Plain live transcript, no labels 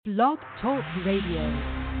Blog Talk Radio.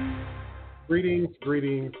 Greetings,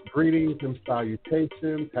 and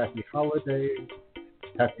salutations. Happy holidays.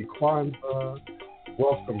 Happy Kwanzaa.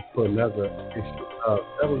 Welcome to another edition of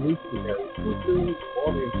Evolutionary Teachings,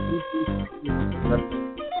 Morning Teachings,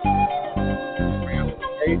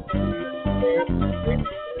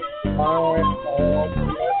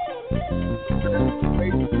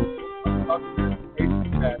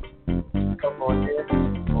 come on in,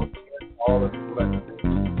 all is blessed.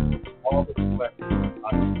 All is blessed.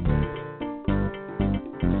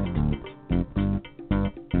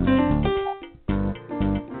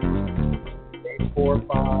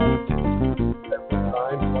 845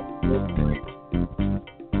 7943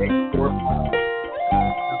 845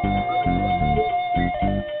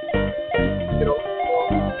 get over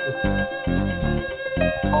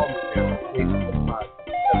call me down 845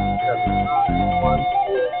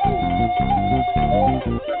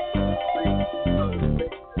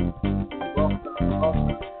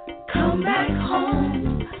 Come back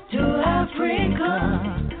home to Africa.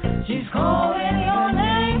 She's calling your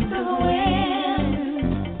name to the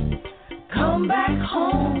wind. Come back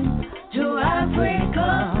home to Africa.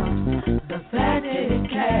 The fatted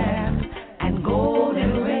calf and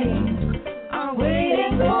golden rings are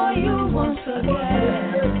waiting for you once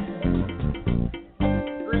again.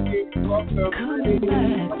 Coming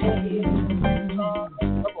back to you.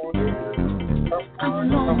 I'm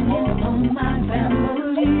longing for my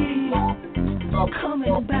family.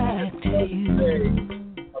 Coming back to you.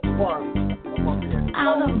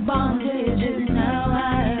 Out of bondage and now I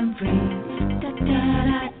am free. Da da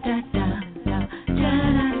da da da da da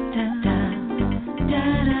da da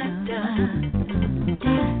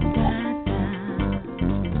da da da.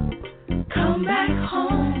 Come back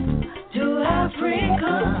home to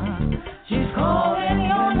Africa. She's calling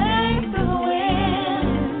your name to the wind.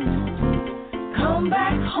 Come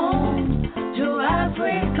back home to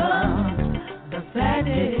Africa. The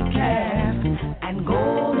fatted calf and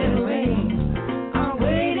golden rings are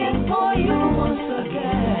waiting for you once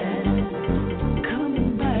again.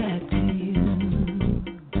 Coming back to you.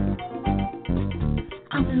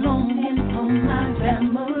 I'm longing for my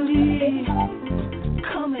family.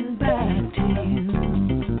 Coming back to you.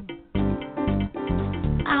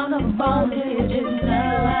 Out of bondage and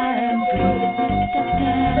now I am free. Da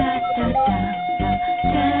da da da da da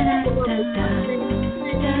da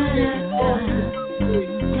da da da.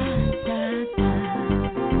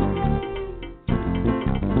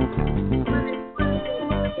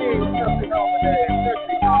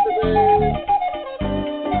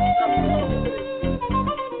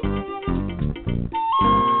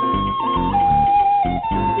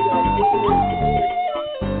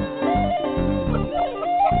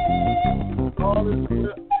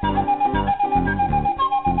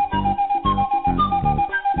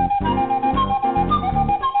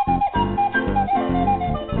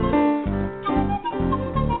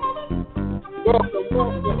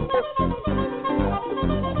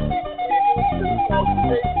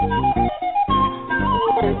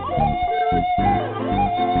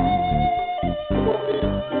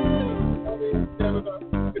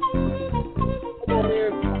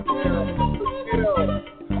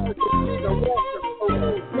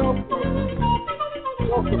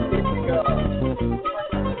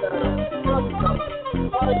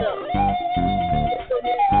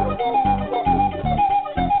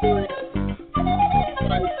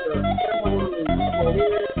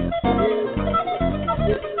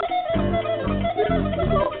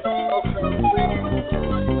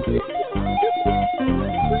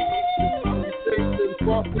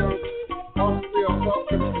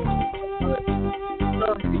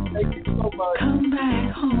 Come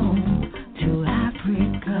back home to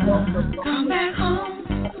Africa. Come back home.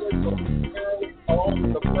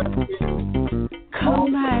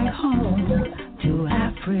 Come back home to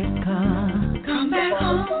Africa. Come back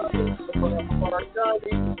home.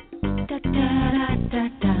 Da da da da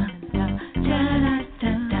da da da da da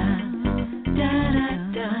da da da da da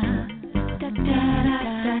da da.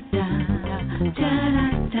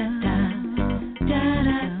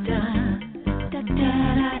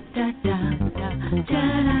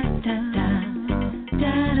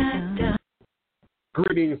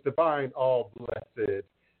 Greetings, divine, all blessed.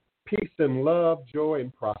 Peace and love, joy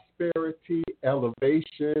and prosperity,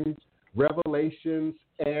 elevation, revelations,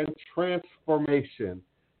 and transformation.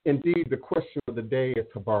 Indeed, the question of the day is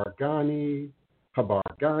Habargani,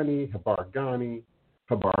 Habargani, Habargani,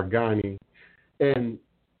 Habargani. And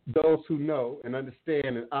those who know and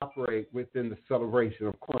understand and operate within the celebration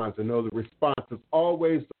of Kwanzaa know the response is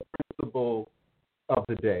always the principle of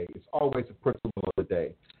the day. It's always the principle of the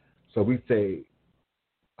day. So we say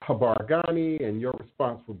Habargani, and your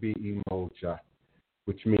response will be Emoja,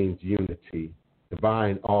 which means unity,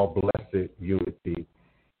 divine, all blessed unity.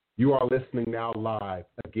 You are listening now live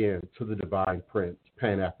again to the Divine Prince,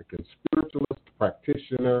 Pan-African spiritualist,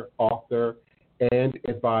 practitioner, author, and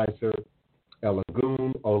advisor,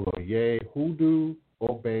 Elagun Oloye Hudu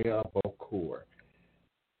Obeya Bokur,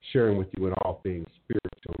 sharing with you in all things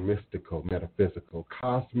spiritual, mystical, metaphysical,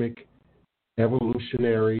 cosmic,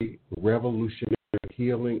 evolutionary, revolutionary,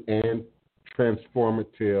 healing, and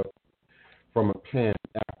transformative from a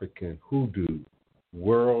Pan-African hoodoo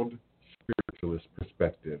world spiritualist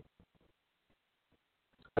perspective.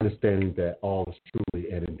 Understanding that all is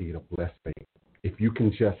truly and indeed a blessing. If you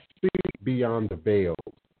can just see beyond the veil,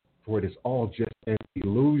 for it is all just an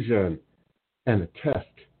illusion and a test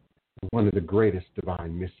of one of the greatest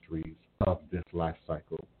divine mysteries of this life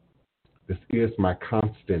cycle. This is my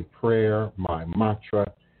constant prayer, my mantra,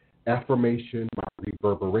 affirmation, my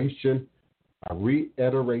reverberation, my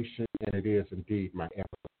reiteration, and it is indeed my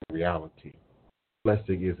reality.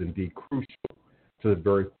 Blessing is indeed crucial to the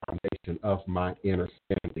very foundation of my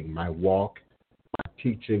understanding, my walk, my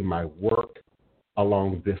teaching, my work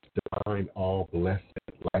along this divine, all blessed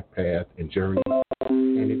life path and journey.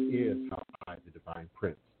 And it is how I, the Divine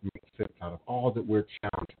Prince, make sense out of all that we're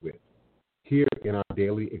challenged with here in our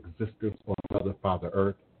daily existence on Mother, Father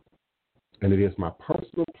Earth. And it is my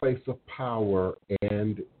personal place of power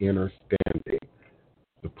and understanding,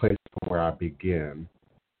 the place from where I begin,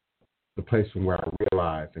 the place from where I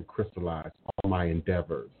realize and crystallize all my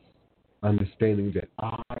endeavors, understanding that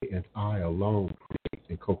I and I alone create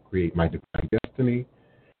and co-create my divine destiny,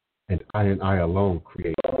 and I alone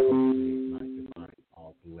create and co-create my divine,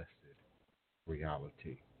 all blessed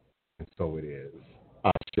reality. And so it is.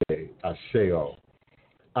 Ashe, Asheo.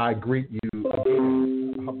 I greet you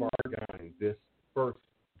again, Habargani, this first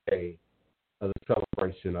day of the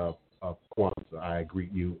celebration of Kwanzaa. I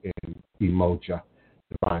greet you in Emoja,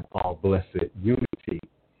 divine, all blessed unity.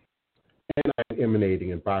 And I'm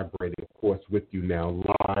emanating and vibrating, of course, with you now,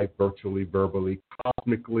 live, virtually, verbally,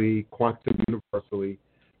 cosmically, quantum universally,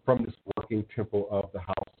 from this working temple of the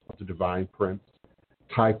House of the Divine Prince,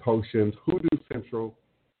 Thai Potions, Hoodoo Central,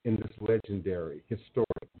 in this legendary,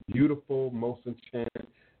 historic, beautiful, most enchanted,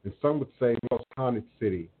 and some would say most haunted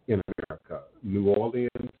city in America, New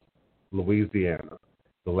Orleans, Louisiana,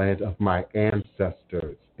 the land of my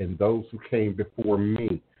ancestors and those who came before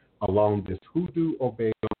me along this hoodoo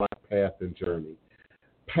obey life path and journey,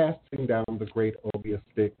 passing down the great obeah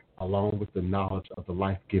stick along with the knowledge of the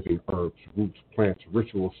life-giving herbs, roots, plants,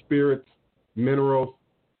 ritual spirits, minerals,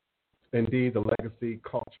 indeed the legacy,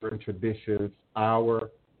 culture, and traditions, our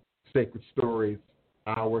sacred stories,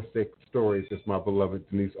 as my beloved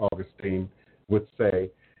Denise Augustine would say.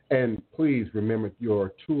 And please remember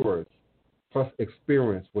your tours plus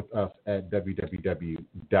experience with us at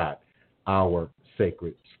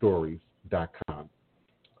www.oursacredstories.com.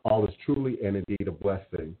 All is truly and indeed a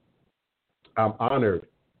blessing. I'm honored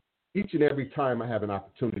each and every time I have an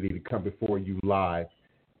opportunity to come before you live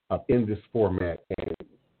in this format and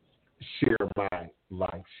share my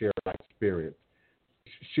life, share my experience,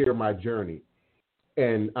 share my journey.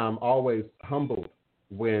 And I'm always humbled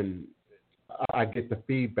when I get the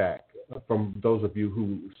feedback from those of you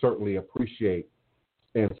who certainly appreciate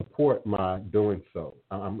and support my doing so.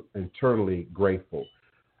 I'm eternally grateful.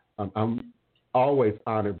 I'm always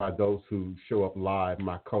honored by those who show up live,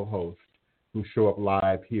 my co-hosts, who show up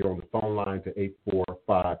live here on the phone lines at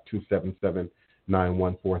 845-277-9143.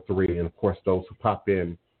 And, of course, those who pop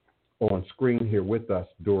in on screen here with us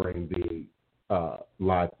during the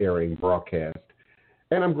live airing broadcast.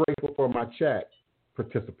 And I'm grateful for my chat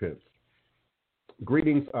participants.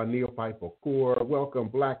 Greetings, Neophyte Bokur. Welcome,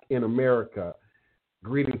 Black in America.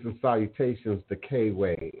 Greetings and salutations to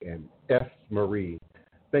K-Way and S. Marie.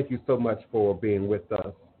 Thank you so much for being with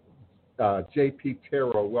us. J.P.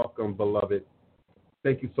 Terrell, welcome, beloved.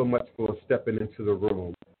 Thank you so much for stepping into the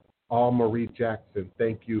room. All Marie Jackson,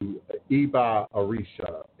 thank you. Iba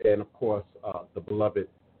Arisha, and of course, the beloved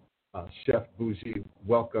Chef Bougie,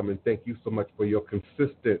 welcome, and thank you so much for your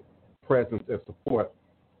consistent presence and support.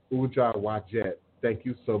 Uja Wajet, thank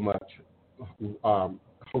you so much.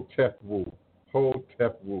 Hotep Wu,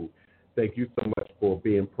 thank you so much for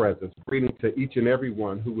being present. Greeting to each and every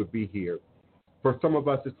one who would be here. For some of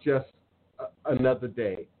us, it's just another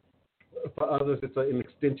day. For others, it's an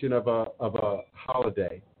extension of a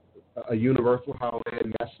holiday, a universal holiday, a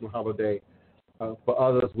national holiday. For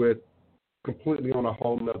others, we're completely on a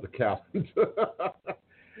whole nother calendar.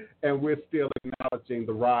 And we're still acknowledging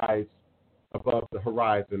the rise above the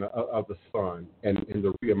horizon of the sun and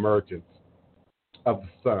the reemergence of the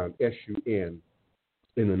sun, S-U-N.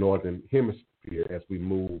 in the northern hemisphere as we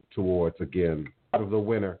move towards, again, out of the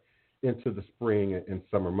winter into the spring and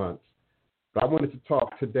summer months. But I wanted to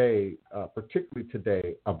talk today, particularly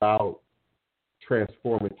today, about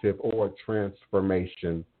transformative or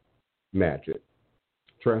transformation magic.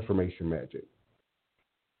 Transformation magic.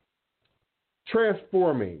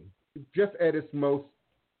 Transforming, just at its most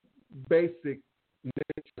basic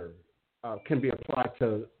nature, can be applied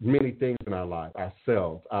to many things in our life,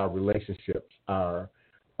 ourselves, our relationships, our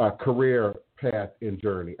career path and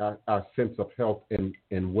journey, our sense of health and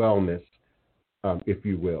wellness, if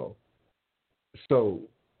you will. So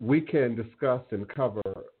we can discuss and cover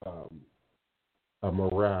a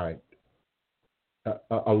myriad,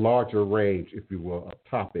 a larger range, if you will, of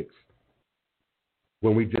topics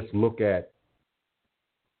when we just look at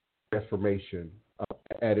transformation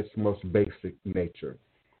at its most basic nature.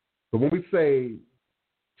 But when we say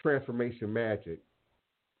transformation magic,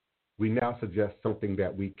 we now suggest something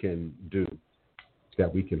that we can do,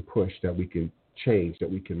 that we can push, that we can change, that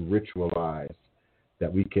we can ritualize,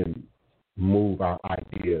 that we can move our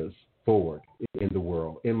ideas forward in the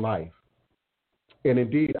world, in life. And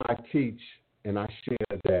indeed, I teach and I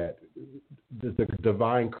share that the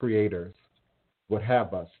divine creators would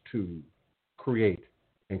have us to create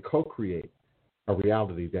and co-create a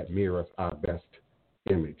reality that mirrors our best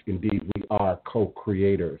image. Indeed, we are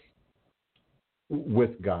co-creators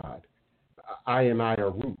with God. I and I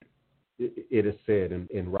are root, it is said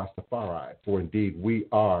in Rastafari, for indeed we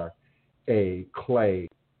are a clay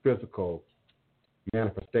physical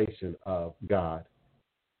manifestation of God.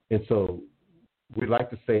 And so we like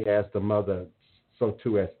to say as the mother, so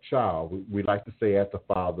too as the child. We like to say as the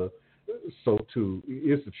father, so too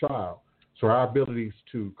is the child. So our abilities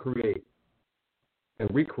to create and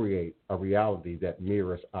recreate a reality that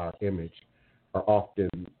mirrors our image are often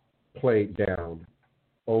played down,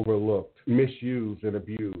 overlooked, misused, and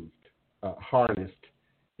abused, harnessed,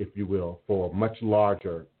 if you will, for much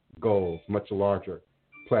larger goals, much larger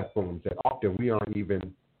platforms that often we aren't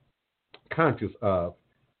even conscious of.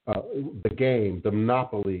 The game, the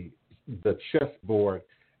monopoly, the chessboard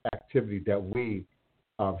activity that we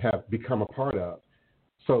have become a part of.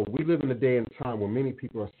 So we live in a day and time where many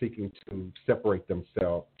people are seeking to separate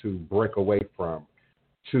themselves, to break away from,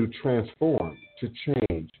 to transform, to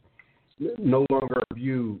change. No longer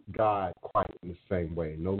view God quite in the same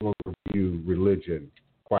way, no longer view religion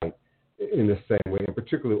quite in the same way, and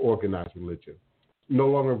particularly organized religion. No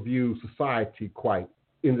longer view society quite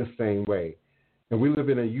in the same way. And we live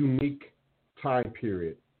in a unique time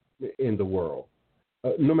period in the world.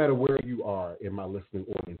 No matter where you are in my listening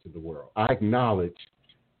audience in the world, I acknowledge,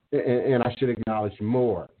 and I should acknowledge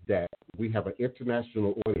more, that we have an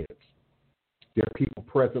international audience. There are people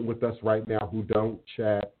present with us right now who don't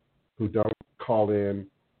chat, who don't call in,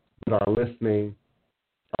 but are listening,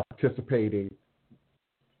 are participating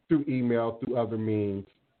through email, through other means,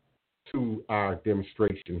 to our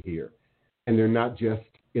demonstration here. And they're not just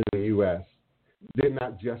in the U.S. They're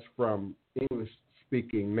not just from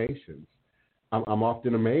English-speaking nations. I'm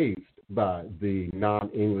often amazed by the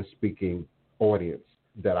non-English speaking audience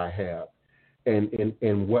that I have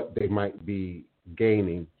and what they might be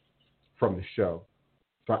gaining from the show.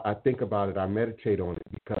 So I think about it, I meditate on it,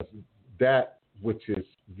 because that which is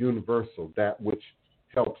universal, that which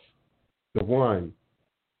helps the one,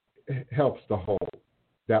 helps the whole.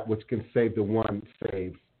 That which can save the one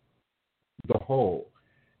saves the whole.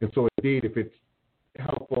 And so indeed, if it's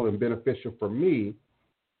helpful and beneficial for me,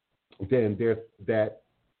 then there's that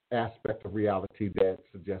aspect of reality that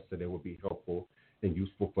suggests that it will be helpful and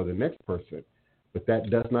useful for the next person. But that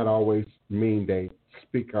does not always mean they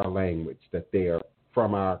speak our language, that they are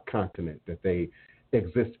from our continent, that they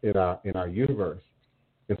exist in our universe.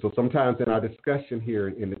 And so sometimes in our discussion here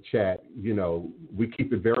in the chat, we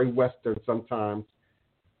keep it very Western sometimes.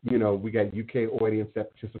 We got UK audience that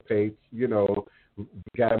participates, we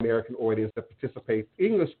got American audience that participates,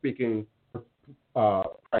 English-speaking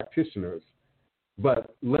practitioners.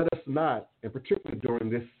 But let us not, and particularly during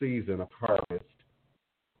this season of harvest,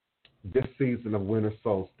 this season of winter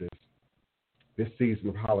solstice, this season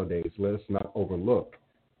of holidays, let us not overlook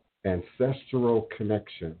ancestral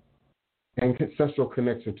connection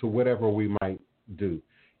to whatever we might do,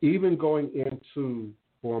 even going into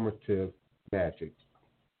formative magic.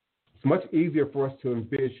 It's much easier for us to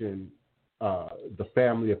envision the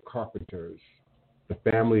family of carpenters, the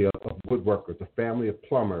family of woodworkers, the family of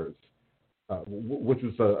plumbers, which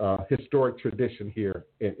is a historic tradition here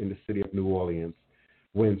in the city of New Orleans,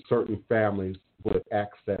 when certain families would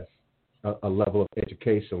access a level of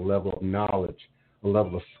education, a level of knowledge, a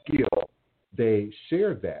level of skill. They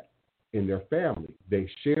shared that in their family. They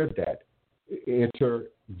shared that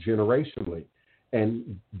intergenerationally.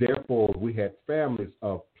 And therefore, we had families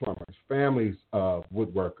of plumbers, families of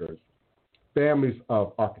woodworkers, families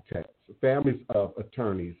of architects, families of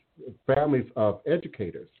attorneys, families of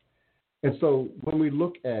educators. And so when we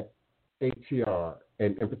look at ATR,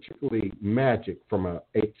 and particularly Majik from an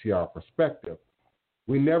ATR perspective,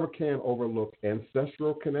 we never can overlook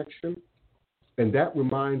ancestral connection, and that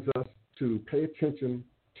reminds us to pay attention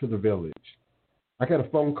to the village. I got a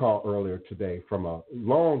phone call earlier today from a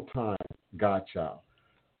longtime godchild.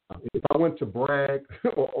 If I went to brag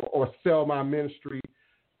or sell my ministry,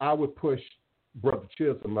 I would push Brother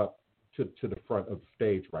Chisholm up to the front of the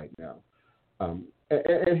stage right now.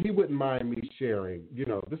 And he wouldn't mind me sharing. You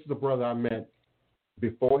know, this is a brother I met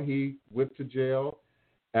before he went to jail,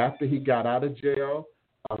 after he got out of jail,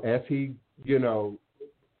 as he, you know,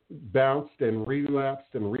 bounced and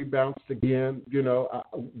relapsed and rebounced again. You know,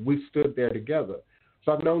 we stood there together.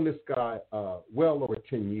 So I've known this guy well over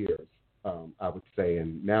 10 years, I would say,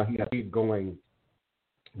 and now he's going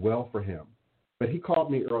well for him. But he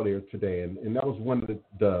called me earlier today, and that was one of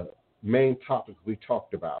the main topics we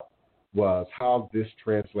talked about, was how this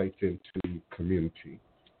translates into community.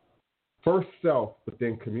 First self, but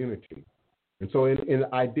then community. And so in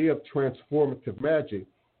the idea of transformative magic,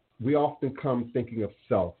 we often come thinking of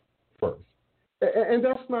self first. And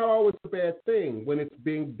that's not always a bad thing when it's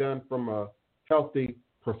being done from a healthy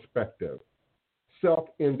perspective. Self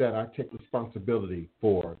in that I take responsibility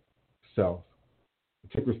for self.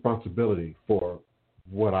 I take responsibility for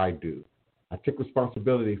what I do. I take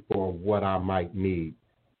responsibility for what I might need.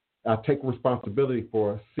 I take responsibility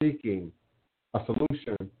for seeking a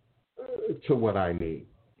solution to what I need.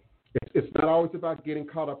 It's not always about getting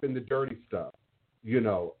caught up in the dirty stuff, you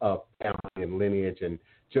know, of family and lineage and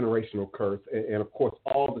generational curse, and of course,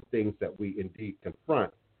 all the things that we indeed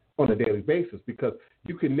confront on a daily basis, because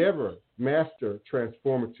you can never master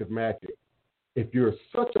transformative magic if you're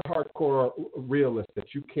such a hardcore realist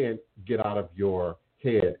that you can't get out of your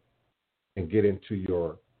head and get into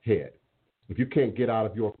your head. If you can't get out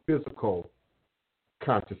of your physical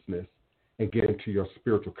consciousness and get into your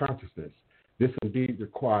spiritual consciousness, this indeed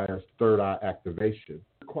requires third eye activation.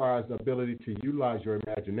 It requires the ability to utilize your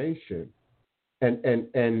imagination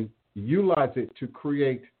and utilize it to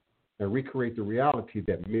create and recreate the reality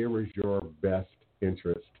that mirrors your best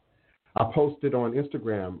interest. I posted on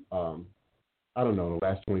Instagram, I don't know, the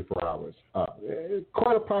last 24 hours.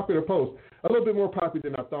 Quite a popular post, a little bit more popular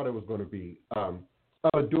than I thought it was going to be.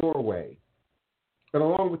 A doorway. And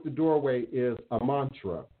along with the doorway is a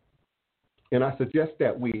mantra. And I suggest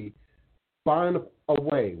that we find a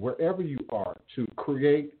way, wherever you are, to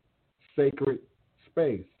create sacred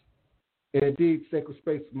space. And indeed, sacred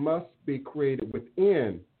space must be created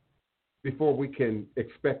within before we can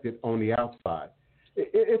expect it on the outside.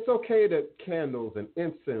 It's okay to candles and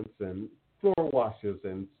incense and floor washes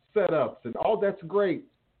and setups and all that's great.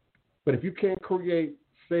 But if you can't create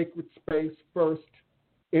sacred space first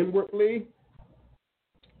inwardly,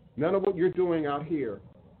 none of what you're doing out here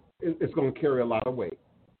is going to carry a lot of weight.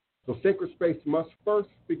 So sacred space must first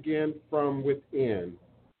begin from within.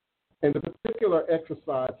 And the particular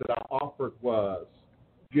exercise that I offered was,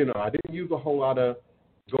 you know, I didn't use a whole lot of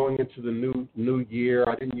going into the new year.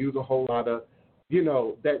 I didn't use a whole lot of, you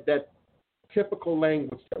know, that typical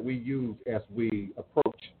language that we use as we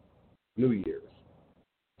approach New Year's.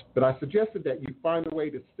 But I suggested that you find a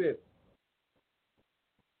way to sit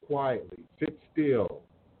quietly, sit still,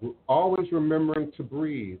 always remembering to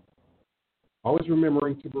breathe. Always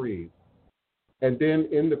remembering to breathe. And then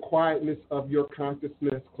in the quietness of your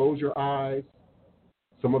consciousness, close your eyes.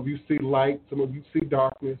 Some of you see light, some of you see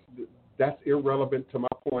darkness. That's irrelevant to my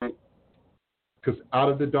point, because out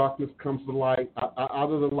of the darkness comes the light.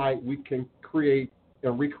 Out of the light, we can create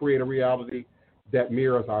and recreate a reality that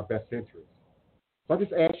mirrors our best interests. So I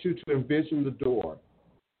just ask you to envision the door.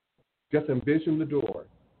 Just envision the door.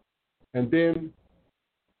 And then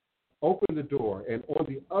open the door, and on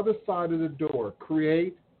the other side of the door,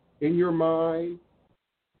 create in your mind,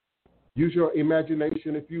 use your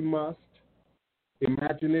imagination if you must.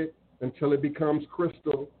 Imagine it until it becomes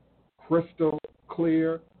crystal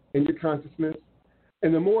clear in your consciousness.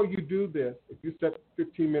 And the more you do this, if you set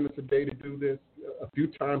 15 minutes a day to do this, a few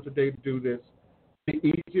times a day to do this, the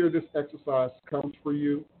easier this exercise comes for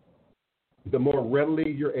you, the more readily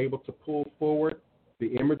you're able to pull forward the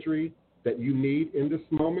imagery that you need in this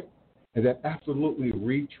moment. And that absolutely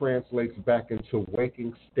retranslates back into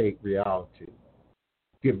waking state reality.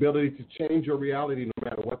 The ability to change your reality no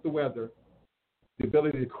matter what the weather, the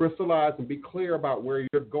ability to crystallize and be clear about where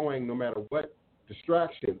you're going no matter what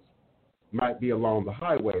distractions might be along the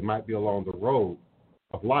highway, might be along the road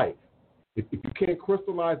of life. If you can't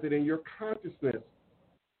crystallize it in your consciousness,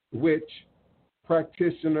 which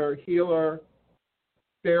practitioner, healer,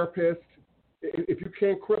 therapist, if you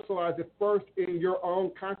can't crystallize it first in your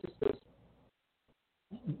own consciousness,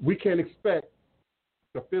 we can't expect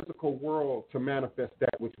the physical world to manifest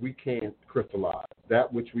that which we can't crystallize,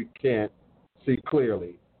 that which we can't see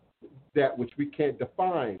clearly, that which we can't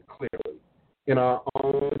define clearly in our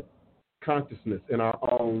own consciousness, in our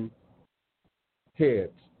own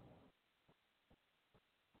heads.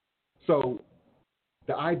 So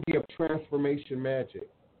the idea of transformation magic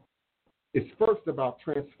is first about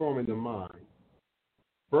transforming the mind.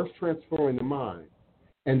 First transforming the mind.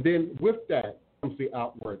 And then with that comes the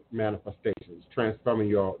outward manifestations, transforming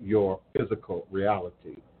your physical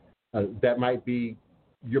reality. That might be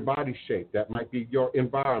your body shape. That might be your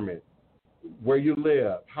environment, where you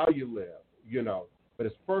live, how you live, But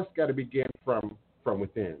it's first got to begin from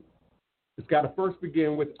within. It's got to first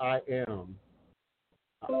begin with I am.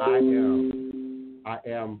 I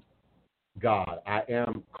am God. I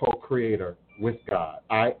am co-creator with God.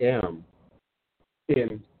 I am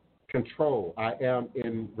in control. I am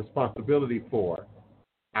in responsibility for.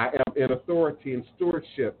 I am in authority and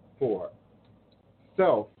stewardship for.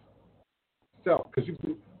 Self. Because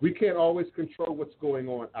we can't always control what's going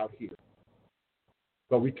on out here.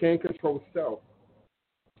 But we can control self.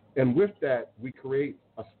 And with that, we create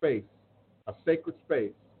a space, a sacred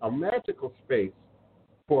space, a magical space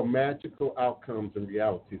for magical outcomes and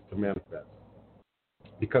realities to manifest.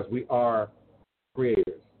 Because we are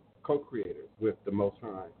creators, co-creators with the Most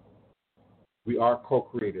High. We are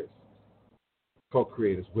co-creators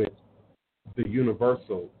with the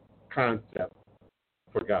universal concept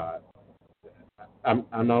for God. I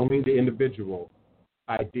don't mean the individual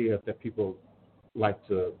idea that people like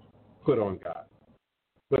to put on God,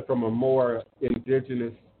 but from a more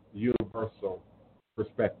indigenous, universal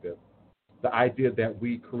perspective. The idea that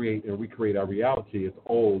we create and recreate our reality is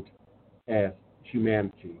old as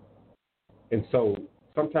humanity. And so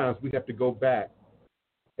sometimes we have to go back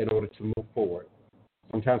in order to move forward.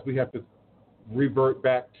 Sometimes we have to revert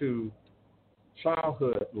back to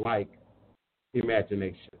childhood-like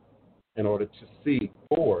imagination in order to see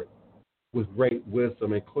forward with great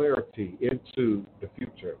wisdom and clarity into the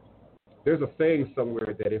future. There's a saying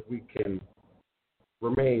somewhere that if we can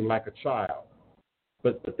remain like a child,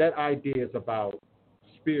 but that idea is about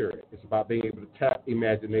spirit. It's about being able to tap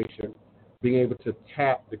imagination, being able to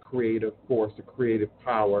tap the creative force, the creative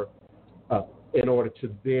power, in order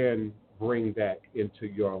to then bring that into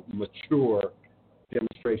your mature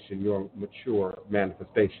demonstration, your mature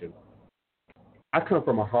manifestation. I come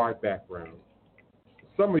from a hard background.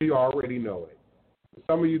 Some of you already know it.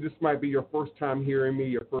 Some of you, this might be your first time hearing me,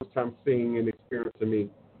 your first time seeing and experiencing me.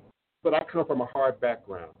 But I come from a hard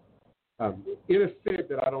background. It is said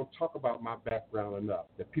that I don't talk about my background enough,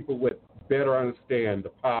 that people would better understand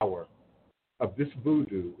the power of this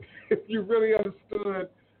voodoo if you really understood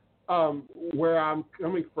where I'm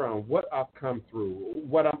coming from, what I've come through,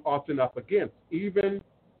 what I'm often up against, even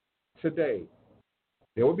today.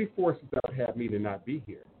 There would be forces that would have me to not be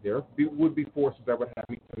here. There would be forces that would have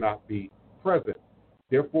me to not be present.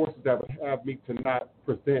 There are forces that would have me to not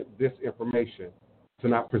present this information, to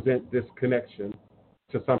not present this connection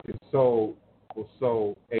to something so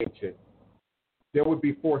ancient. There would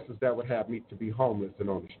be forces that would have me to be homeless and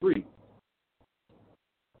on the street.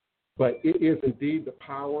 But it is indeed the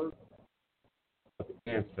power of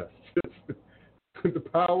the ancestors, the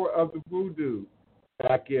power of the voodoo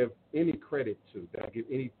that I give any credit to, that I give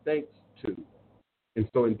any thanks to. And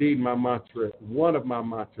so indeed my mantra, one of my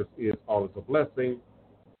mantras is all is a blessing,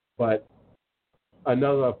 but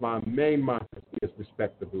another of my main mantras is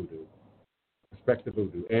respect the voodoo. Respect the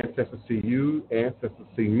voodoo. Ancestors see you, ancestors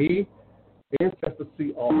see me, ancestors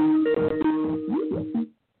see all.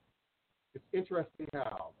 It's interesting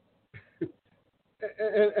how,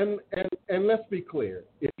 and let's be clear,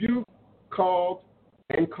 if you called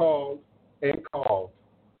and called and called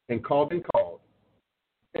and called and called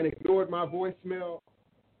and ignored my voicemail,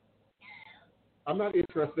 I'm not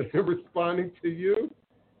interested in responding to you.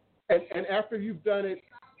 And after you've done it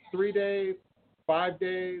 3 days, 5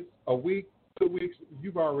 days, a week, 2 weeks,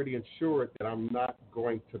 you've already ensured that I'm not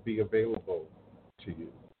going to be available to you.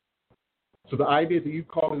 So the idea that you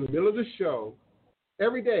call in the middle of the show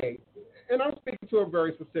every day, and I'm speaking to a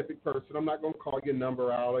very specific person. I'm not going to call your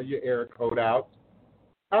number out or your area code out.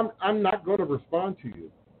 I'm not going to respond to you.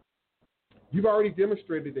 You've already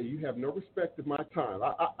demonstrated that you have no respect of my time.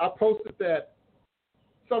 I posted that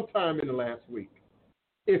sometime in the last week.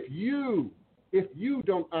 If you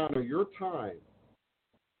don't honor your time,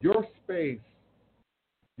 your space,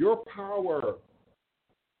 your power,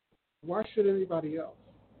 Why should anybody else?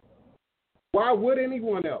 Why would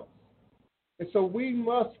anyone else? And so we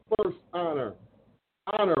must first honor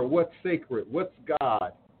what's sacred, what's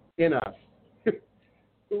God in us,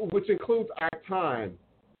 which includes our time,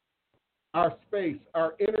 our space,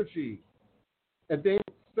 our energy, and then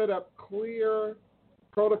set up clear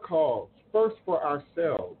protocols first for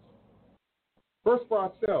ourselves. First for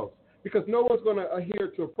ourselves, because no one's going to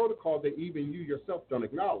adhere to a protocol that even you yourself don't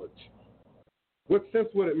acknowledge. What sense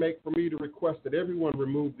would it make for me to request that everyone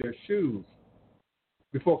remove their shoes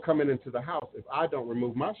before coming into the house if I don't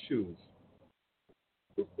remove my shoes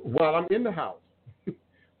while I'm in the house?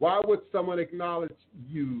 Why would someone acknowledge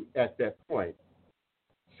you at that point?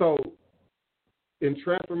 So in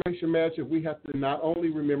Transformation Magic, we have to not only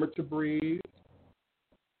remember to breathe,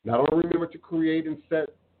 not only remember to create and set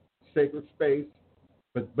sacred space,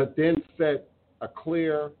 but then set a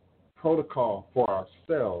clear protocol for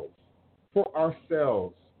ourselves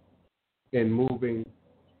in moving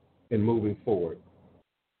forward.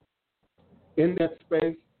 In that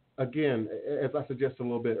space, again, as I suggested a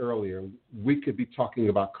little bit earlier, we could be talking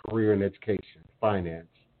about career and education, finance,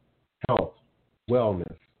 health,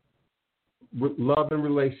 wellness, love and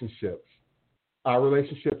relationships, our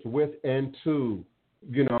relationships with and to,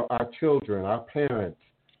 our children, our parents,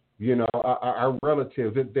 our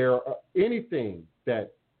relatives. If there are anything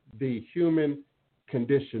that the human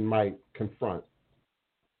condition might confront,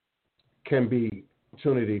 can be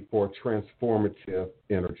opportunity for transformative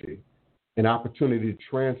energy, an opportunity to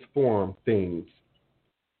transform things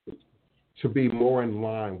to be more in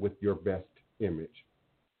line with your best image.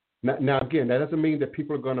 Now again, that doesn't mean that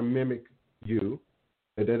people are going to mimic you.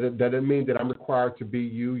 That doesn't mean that I'm required to be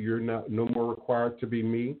you. You're no more required to be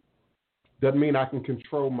me. Doesn't mean I can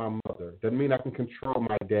control my mother. Doesn't mean I can control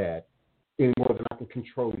my dad any more than I can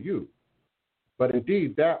control you. But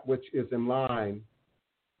indeed, that which is in line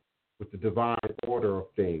with the divine order of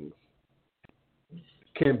things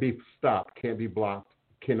can be stopped, can be blocked,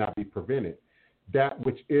 cannot be prevented. That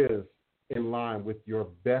which is in line with your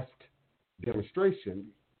best demonstration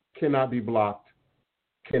cannot be blocked,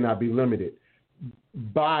 cannot be limited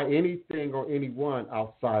by anything or anyone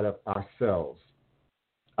outside of ourselves.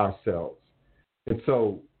 And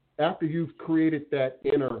so after you've created that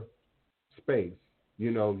inner space,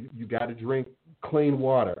 you got to drink clean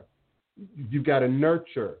water. You got to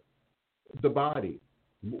nurture the body.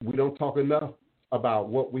 We don't talk enough about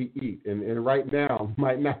what we eat. And right now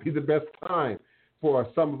might not be the best time for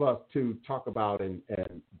some of us to talk about and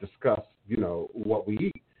discuss, what we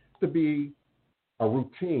eat. It has to be a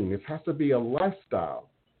routine. This has to be a lifestyle.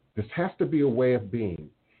 This has to be a way of being.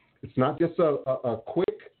 It's not just a quick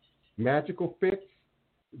magical fix.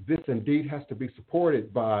 This indeed has to be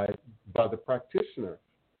supported by the practitioner.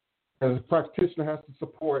 And the practitioner has to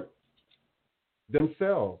support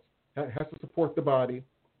themselves, has to support the body,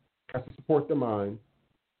 has to support the mind.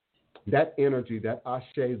 That energy, that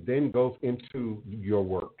ashe, then goes into your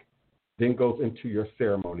work, then goes into your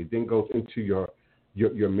ceremony, then goes into your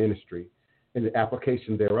ministry and the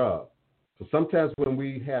application thereof. So sometimes when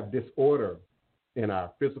we have disorder in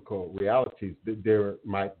our physical realities, there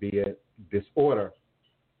might be a disorder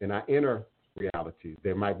in our inner realities.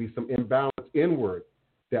 There might be some imbalance inward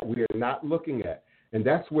that we are not looking at. And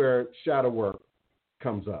that's where shadow work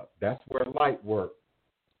comes up. That's where light work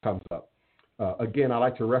comes up. Again, I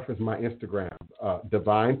like to reference my Instagram,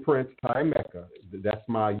 Divine Prince Tiameka. That's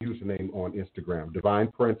my username on Instagram, Divine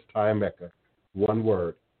Prince Tiameka, one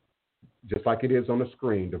word. Just like it is on the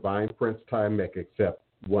screen, Divine Prince Tiameka, except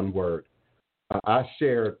one word. I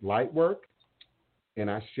shared light work and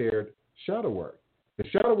I shared shadow work. The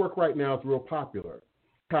shadow work right now is real popular.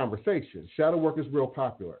 Conversation. Shadow work is real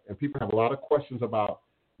popular, and people have a lot of questions about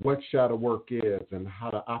what shadow work is and how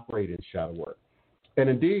to operate in shadow work. And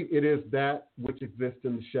indeed, it is that which exists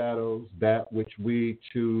in the shadows, that which we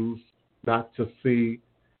choose not to see,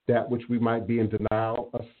 that which we might be in denial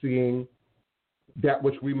of seeing, that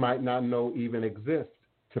which we might not know even exists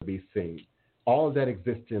to be seen. All of that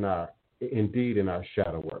exists in our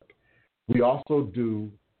shadow work. We also do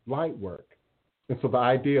light work. And so the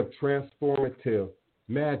idea of transformative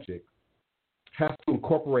magic has to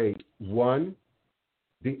incorporate one,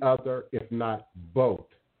 the other, if not both,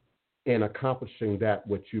 in accomplishing that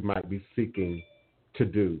which you might be seeking to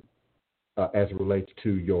do as it relates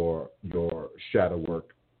to your shadow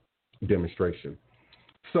work demonstration.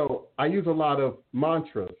 So I use a lot of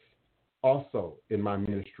mantras also in my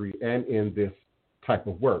ministry and in this type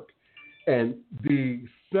of work. And the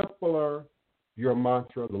simpler your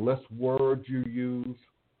mantra, the less words you use,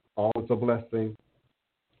 always a blessing,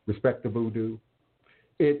 respect the voodoo.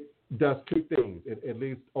 It does two things. It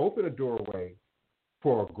leaves open a doorway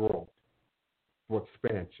for growth, for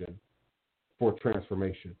expansion, for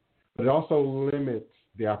transformation. But it also limits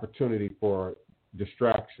the opportunity for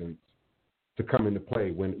distractions to come into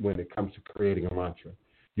play when it comes to creating a mantra.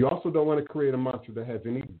 You also don't want to create a mantra that has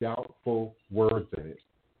any doubtful words in it.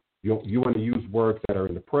 You want to use words that are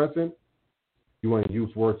in the present. You want to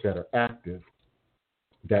use words that are active,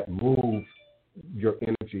 that move your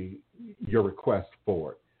energy, your request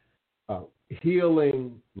forward.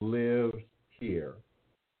 Healing lives here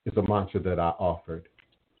is a mantra that I offered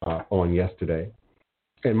on yesterday.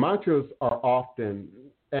 And mantras are often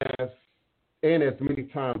as many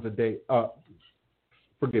times a day.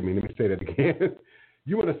 Forgive me, let me say that again.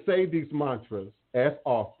 You want to say these mantras as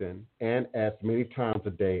often and as many times a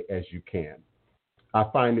day as you can. I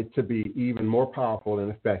find it to be even more powerful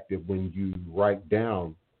and effective when you write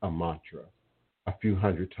down a mantra a few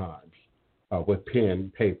hundred times with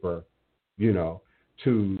pen, paper,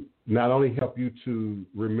 to not only help you to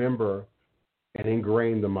remember and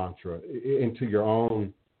ingrain the mantra into your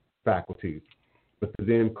own faculties, but to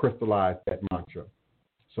then crystallize that mantra.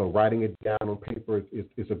 So writing it down on paper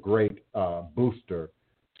is a great booster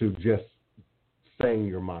to just saying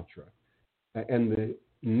your mantra. And the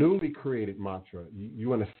newly created mantra, you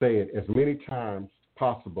want to say it as many times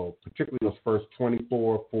possible, particularly those first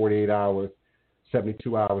 24, 48 hours,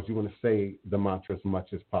 72 hours. You want to say the mantra as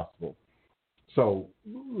much as possible. So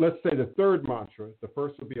let's say the third mantra, the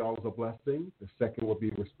first will be always a blessing. The second will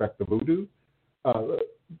be respect the voodoo.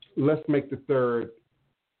 Let's make the third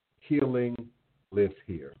healing lives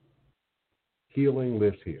here. Healing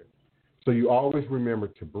lives here. So you always remember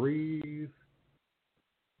to breathe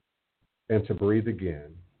and to breathe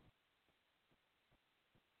again.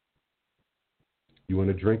 You want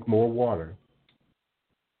to drink more water.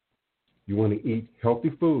 You want to eat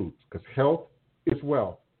healthy foods because health is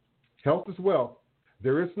wealth. Health is wealth.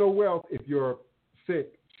 There is no wealth if you're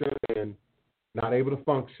sick, and not able to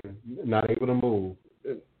function, not able to move.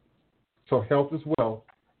 So health is wealth.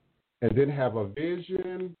 And then have a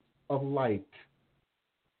vision of light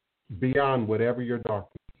beyond whatever your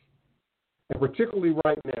darkness. And particularly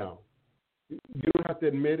right now, you don't have to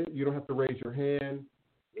admit it. You don't have to raise your hand.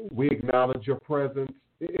 We acknowledge your presence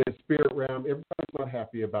in the spirit realm. Everybody's not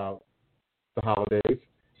happy about the holidays.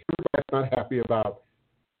 Everybody's not happy about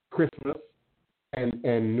Christmas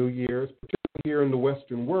and New Year's, particularly here in the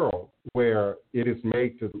Western world, where it is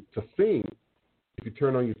made to sing. If you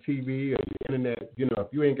turn on your TV or your internet, if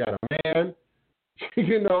you ain't got a man,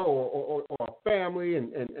 or a family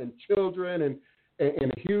and children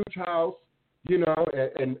and a huge house,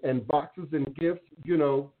 and boxes and gifts,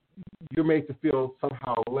 you're made to feel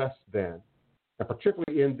somehow less than, and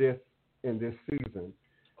particularly in this season.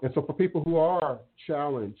 And so for people who are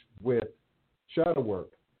challenged with shadow work,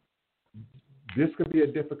 this could be a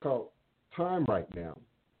difficult time right now.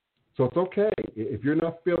 So it's okay. If you're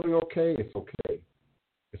not feeling okay, it's okay.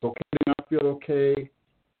 It's okay to not feel okay.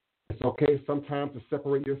 It's okay sometimes to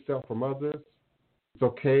separate yourself from others. It's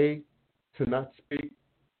okay to not speak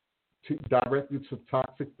directly to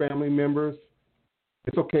toxic family members.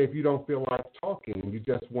 It's okay if you don't feel like talking and you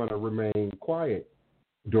just want to remain quiet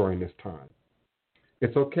during this time.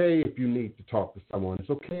 It's okay if you need to talk to someone. It's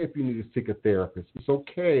okay if you need to seek a therapist. It's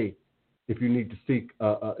okay if you need to seek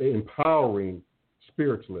an empowering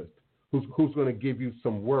spiritualist who's going to give you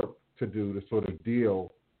some work to do to sort of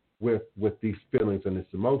deal with these feelings and these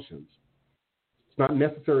emotions. It's not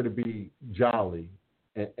necessary to be jolly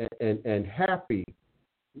and happy,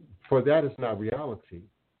 for that is not reality.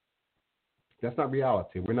 That's not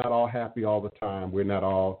reality. We're not all happy all the time. We're not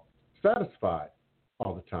all satisfied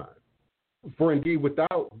all the time. For indeed,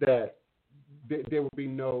 without that, there would be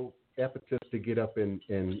no impetus to get up and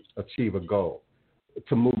achieve a goal,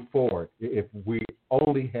 to move forward. If we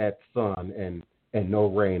only had sun and no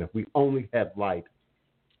rain, if we only had light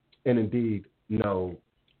and indeed no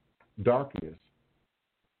darkness.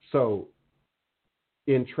 So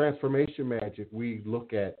in transformation magic, we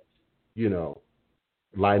look at,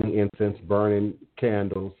 lighting incense, burning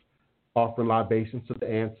candles, offering libations to the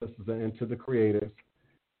ancestors and to the creators,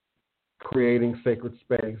 creating sacred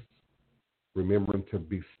space, remembering to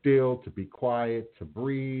be still, to be quiet, to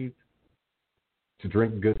breathe, to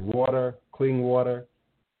drink good water, clean water,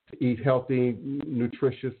 to eat healthy,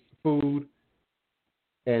 nutritious food,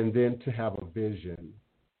 and then to have a vision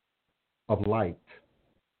of light,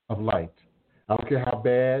 I don't care how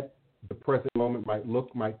bad the present moment might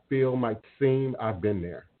look, might feel, might seem. I've been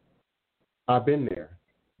there. I've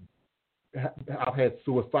had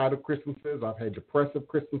suicidal Christmases. I've had depressive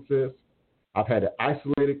Christmases. I've had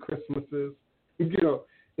isolated Christmases.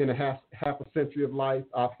 In a half a century of life,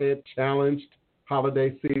 I've had challenged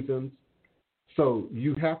holiday seasons. So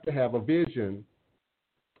you have to have a vision,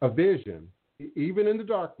 even in the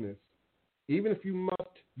darkness, even if you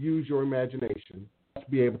must use your imagination to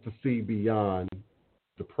be able to see beyond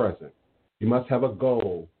the present. You must have a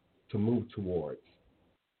goal to move towards.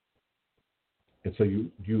 And so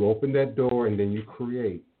you open that door and then you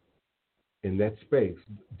create in that space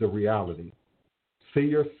the reality. See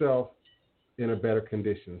yourself in a better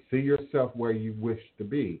condition. See yourself where you wish to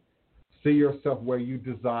be. See yourself where you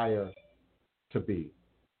desire to be.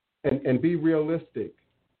 And be realistic.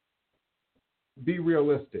 Be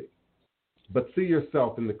realistic. But see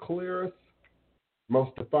yourself in the clearest,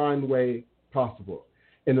 most defined way possible.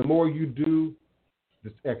 And the more you do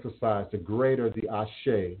this exercise, the greater the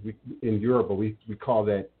ashe. In Yoruba, we call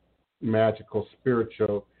that magical,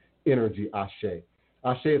 spiritual energy ashe.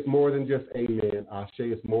 Ashe is more than just amen. Ashe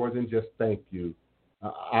is more than just thank you.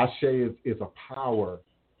 Ashe is a power,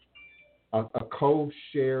 a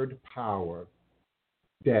co-shared power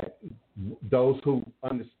that those who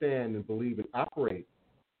understand and believe and operate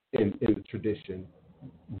in the tradition,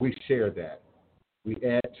 we share that. We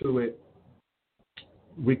add to it.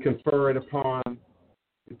 We confer it upon.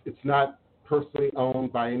 It's not personally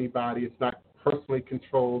owned by anybody. It's not personally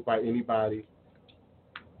controlled by anybody.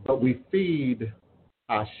 But we feed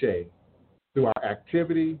Ashe through our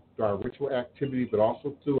activity, through our ritual activity, but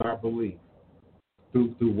also through our belief,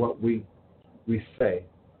 through what we say,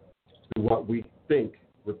 through what we think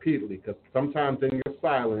repeatedly. Because sometimes in your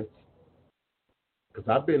silence, because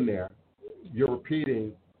I've been there, you're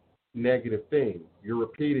repeating negative things. You're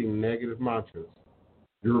repeating negative mantras.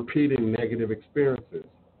 You're repeating negative experiences.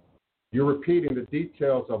 You're repeating the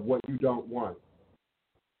details of what you don't want.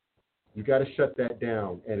 You got to shut that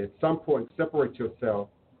down and at some point separate yourself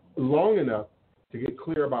long enough to get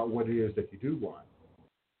clear about what it is that you do want,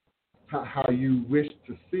 how you wish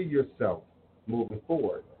to see yourself moving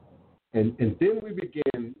forward. And then we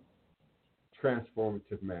begin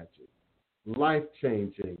transformative magic,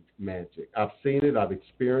 life-changing magic. I've seen it, I've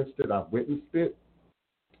experienced it, I've witnessed it,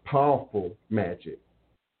 powerful magic.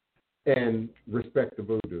 And respect the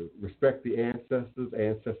voodoo. Respect the ancestors.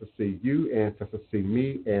 Ancestors see you. Ancestors see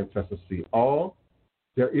me. Ancestors see all.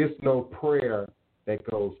 There is no prayer that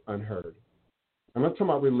goes unheard. I'm not talking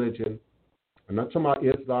about religion. I'm not talking about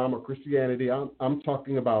Islam or Christianity. I'm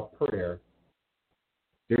talking about prayer.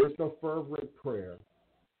 There is no fervent prayer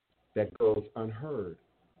that goes unheard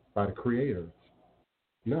by the creators.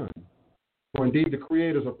 None. For indeed, the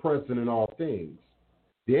creators are present in all things.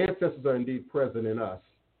 The ancestors are indeed present in us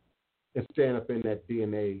and stand up in that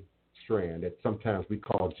DNA strand that sometimes we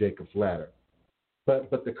call Jacob's ladder. But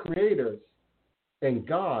the creators and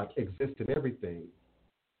God exist in everything.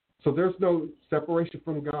 So there's no separation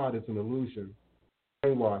from God is an illusion.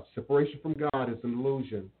 Brainwash. Separation from God is an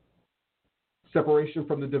illusion. Separation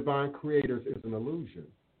from the divine creators is an illusion.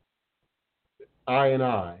 I and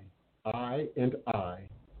I,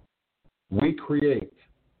 we create.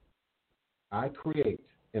 I create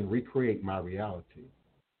and recreate my reality.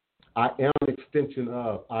 I am an extension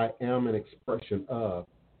of. I am an expression of.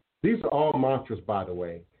 These are all mantras, by the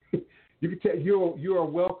way. You can tell you are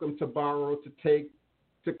welcome to borrow, to take,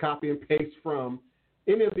 to copy and paste from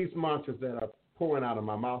any of these mantras that are pouring out of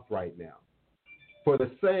my mouth right now. For the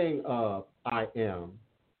saying of I am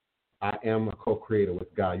a co-creator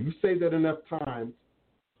with God. You say that enough times.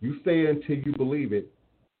 You say it until you believe it.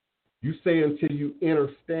 You say it until you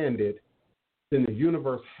understand it. Then the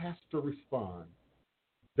universe has to respond.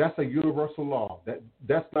 That's a universal law.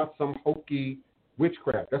 That's not some hokey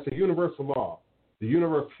witchcraft. That's a universal law. The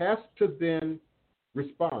universe has to then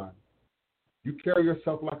respond. You carry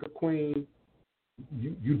yourself like a queen.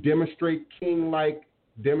 You demonstrate king-like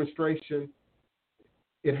demonstration.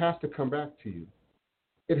 It has to come back to you.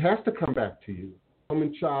 It has to come back to you.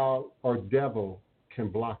 Woman, child, or devil can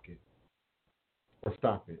block it or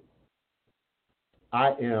stop it.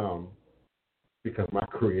 I am because my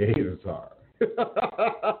creators are.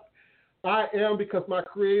 I am because my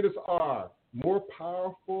creators are more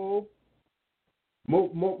powerful,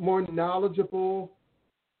 more knowledgeable,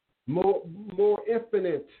 more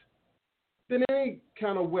infinite than any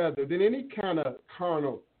kind of weather, than any kind of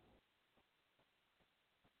carnal,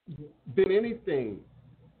 than anything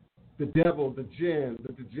the devil, the jinn,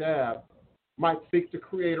 the jab might seek to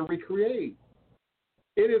create or recreate.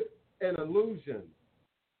 It is an illusion.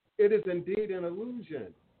 It is indeed an illusion.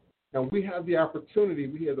 And we have the opportunity,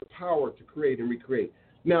 we have the power to create and recreate.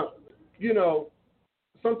 Now,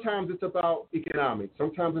 sometimes it's about economics.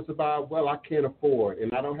 Sometimes it's about, well, I can't afford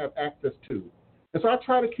and I don't have access to. And so I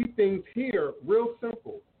try to keep things here real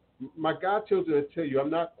simple. My godchildren will tell you I'm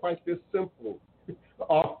not quite this simple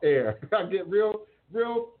off air. I get real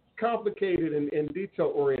complicated and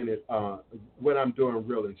detail-oriented when I'm doing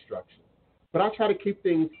real instruction. But I try to keep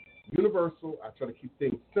things universal. I try to keep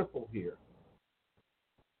things simple here.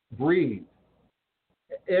 Breathe.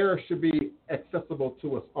 Air should be accessible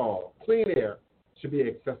to us all. Clean air should be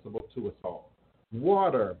accessible to us all.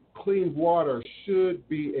 Water, clean water should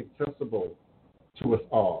be accessible to us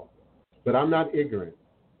all. But I'm not ignorant.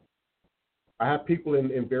 I have people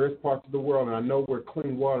in various parts of the world, and I know where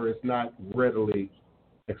clean water is not readily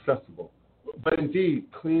accessible. But indeed,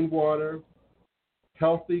 clean water,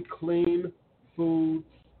 healthy, clean foods,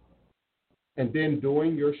 and then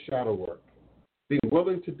doing your shadow work. Being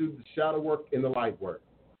willing to do the shadow work and the light work.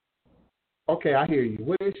 Okay, I hear you.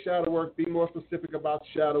 What is shadow work? Be more specific about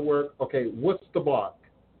shadow work. Okay, what's the block?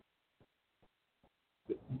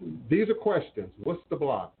 These are questions. What's the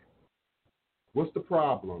block? What's the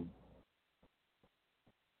problem?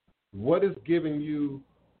 What is giving you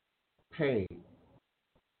pain?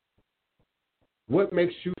 What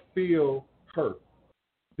makes you feel hurt?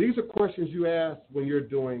 These are questions you ask when you're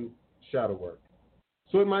doing shadow work.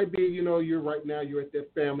 So it might be, you're at that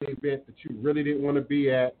family event that you really didn't want to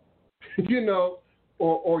be at,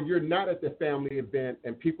 or you're not at the family event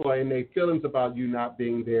and people are in their feelings about you not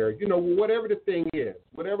being there. Whatever the thing is,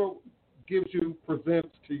 whatever presents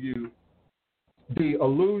to you the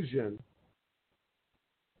illusion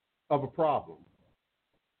of a problem.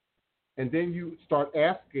 And then you start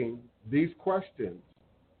asking these questions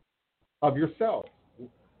of yourself.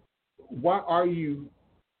 Why are you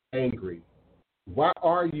angry? Why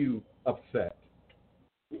are you upset?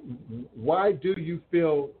 Why do you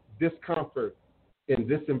feel discomfort in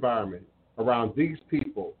this environment around these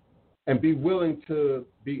people? And be willing to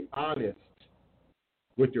be honest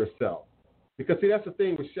with yourself. Because, see, that's the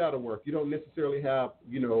thing with shadow work. You don't necessarily have,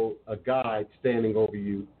 a guide standing over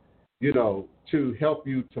you, to help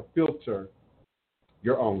you to filter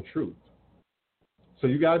your own truth. So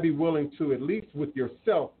you got to be willing to, at least with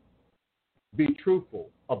yourself, be truthful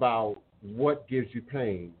about what gives you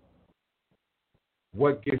pain,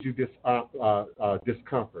 what gives you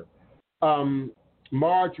discomfort.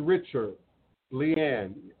 Marge Richard,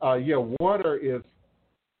 Leanne, water is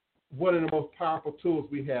one of the most powerful tools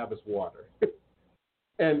we have is water.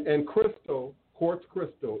 and quartz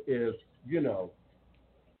crystal is,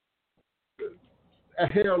 a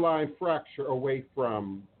hairline fracture away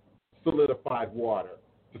from solidified water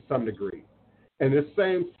to some degree. And this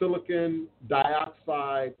same silicon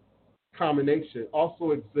dioxide combination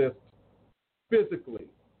also exists physically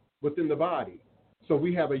within the body. So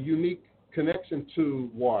we have a unique connection to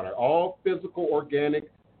water. All physical, organic,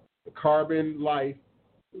 carbon life,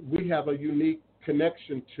 we have a unique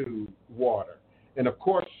connection to water. And of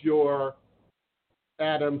course, your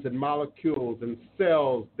atoms and molecules and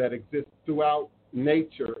cells that exist throughout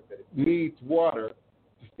nature needs water,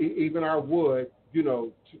 even our wood,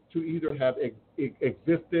 to either have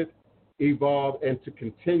existed, evolved, and to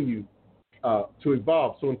continue to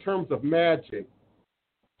evolve. So in terms of magic,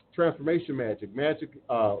 transformation magic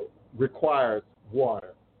requires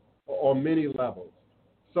water on many levels.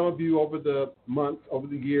 Some of you over the months, over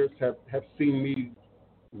the years have seen me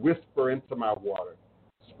whisper into my water,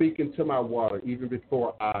 speak into my water even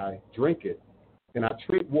before I drink it. And I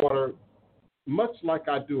treat water much like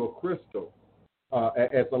I do a crystal,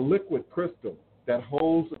 as a liquid crystal that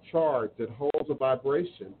holds a charge, that holds a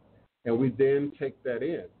vibration, and we then take that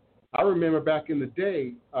in. I remember back in the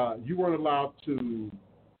day, you weren't allowed to,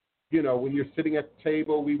 when you're sitting at the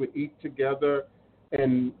table, we would eat together,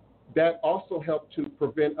 and that also helped to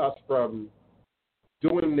prevent us from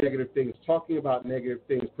doing negative things, talking about negative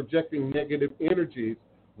things, projecting negative energies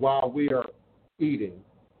while we are eating.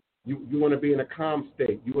 You want to be in a calm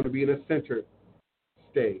state. You want to be in a centered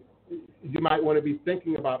state. You might want to be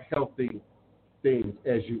thinking about healthy things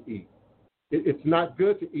as you eat. It's not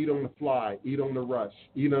good to eat on the fly, eat on the rush,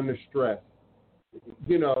 eat under stress.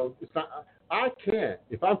 It's not. I can't.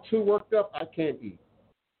 If I'm too worked up, I can't eat.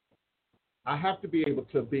 I have to be able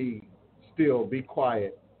to be still, be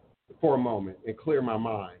quiet for a moment and clear my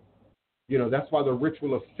mind. That's why the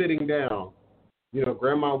ritual of sitting down,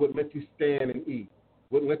 Grandma wouldn't let you stand and eat,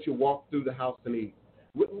 wouldn't let you walk through the house and eat,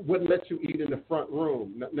 wouldn't let you eat in the front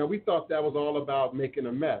room. Now we thought that was all about making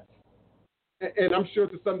a mess. And I'm sure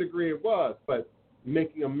to some degree it was, but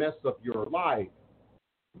making a mess of your life.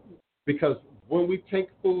 Because when we take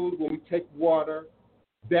food, when we take water,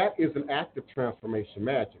 that is an act of transformation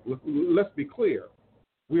magic. Let's be clear.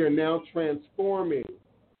 We are now transforming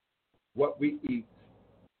what we eat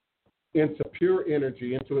into pure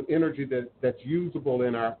energy, into an energy that's usable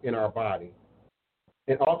in our body,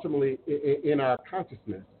 and ultimately in our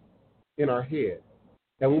consciousness, in our head.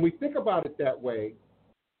 And when we think about it that way,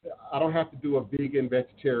 I don't have to do a vegan,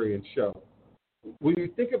 vegetarian show. When you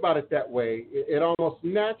think about it that way, it almost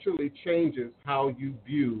naturally changes how you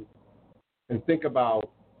view and think about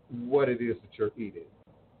what it is that you're eating.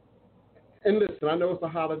 And listen, I know it's a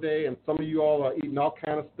holiday, and some of you all are eating all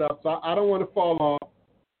kind of stuff, so I don't want to fall off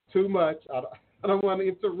too much. I don't want to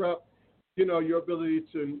interrupt, your ability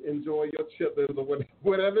to enjoy your chitlins or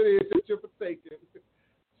whatever it is that you're partaking.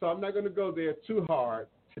 So I'm not going to go there too hard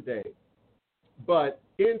today. But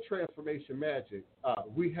in Transformation Magic,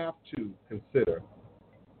 we have to consider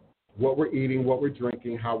what we're eating, what we're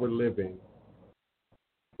drinking, how we're living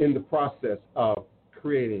in the process of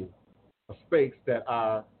creating a space that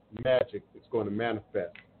our magic is going to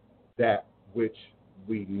manifest that which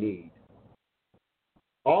we need.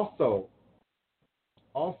 Also,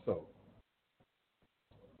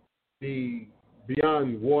 the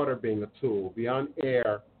beyond water being a tool, beyond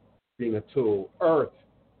air being a tool, earth,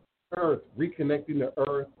 reconnecting the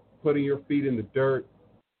earth, putting your feet in the dirt,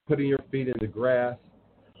 putting your feet in the grass.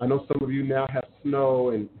 I know some of you now have snow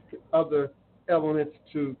and other elements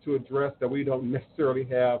to address that we don't necessarily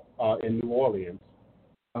have in New Orleans.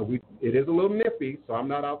 It is a little nippy, so I'm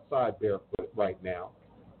not outside barefoot right now.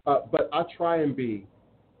 But I try and be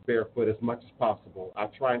barefoot as much as possible. I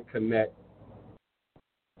try and connect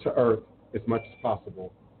to earth as much as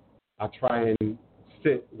possible. I try and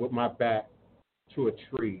sit with my back to a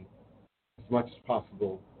tree as much as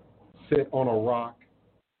possible. Sit on a rock.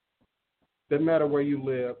 Doesn't matter where you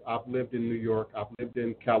live. I've lived in New York. I've lived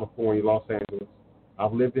in California, Los Angeles.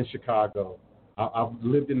 I've lived in Chicago. I've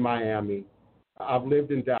lived in Miami. I've lived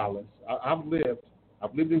in Dallas. I've lived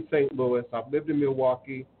in St. Louis. I've lived in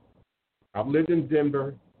Milwaukee. I've lived in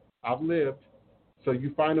Denver. I've lived. So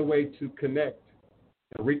you find a way to connect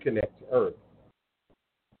and reconnect to earth.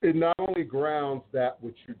 It not only grounds that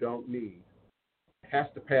which you don't need, it has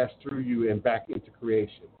to pass through you and back into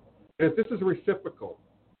creation. And if this is reciprocal,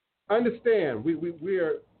 understand we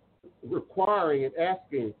are requiring and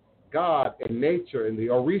asking God and nature and the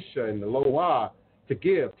Orisha and the Loa to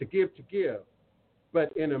give.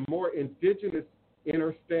 But in a more indigenous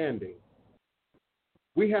understanding,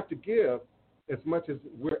 we have to give as much as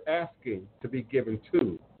we're asking to be given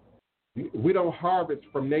to. We don't harvest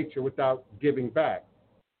from nature without giving back.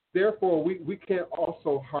 Therefore, we can't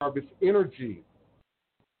also harvest energy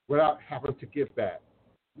without having to give back.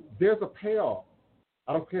 There's a payoff.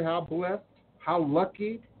 I don't care how blessed, how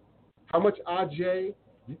lucky, how much AJ,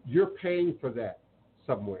 you're paying for that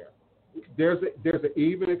somewhere. There's an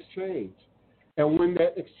even exchange. And when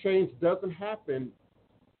that exchange doesn't happen,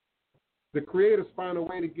 the creators find a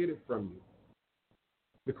way to get it from you.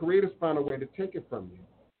 The creators find a way to take it from you.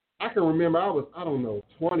 I can remember I was,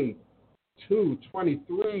 22,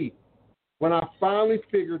 23, when I finally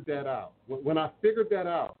figured that out. When I figured that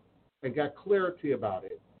out and got clarity about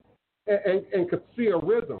it and could see a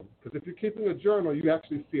rhythm, because if you're keeping a journal, you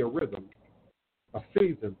actually see a rhythm, a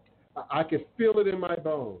season. I could feel it in my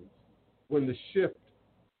bones when the shift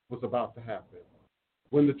was about to happen,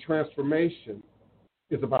 when the transformation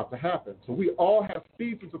is about to happen. So we all have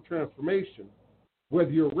seasons of transformation,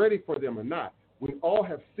 whether you're ready for them or not. We all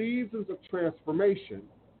have seasons of transformation.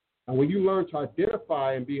 And when you learn to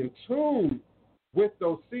identify and be in tune with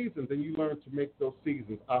those seasons, then you learn to make those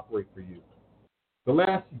seasons operate for you. The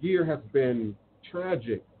last year has been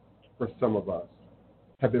tragic for some of us,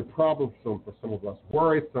 have been problemsome for some of us,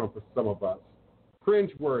 worrisome for some of us,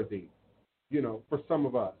 cringeworthy, for some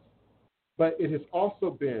of us. But it has also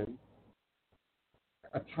been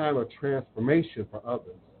a time of transformation for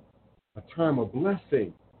others, a time of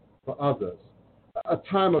blessing for others, a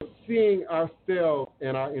time of seeing ourselves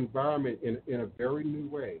and our environment in a very new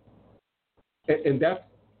way. And that's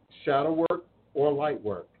shadow work or light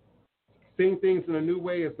work. Seeing things in a new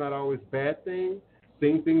way is not always a bad thing.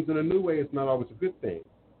 Seeing things in a new way is not always a good thing.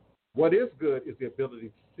 What is good is the ability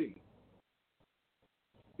to see.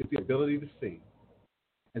 It's the ability to see.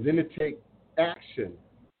 And then to take action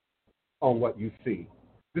on what you see.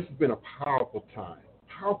 This has been a powerful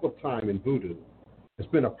time in voodoo. It's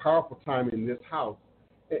been a powerful time in this house.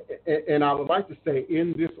 And I would like to say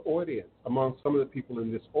in this audience, among some of the people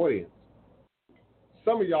in this audience,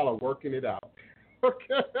 some of y'all are working it out.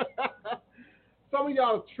 Okay? Some of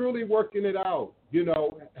y'all are truly working it out,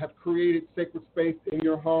 have created sacred space in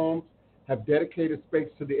your homes, have dedicated space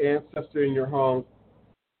to the ancestor in your homes,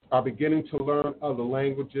 are beginning to learn other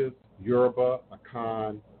languages, Yoruba,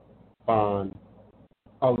 Akan, Ban,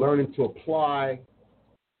 are learning to apply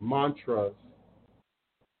mantras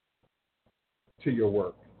to your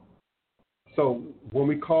work. So when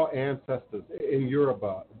we call ancestors in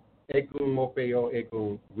Yoruba, Egun Mofeyo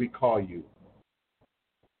Egun, we call you.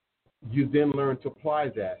 You then learn to apply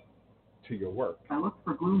that to your work. If I look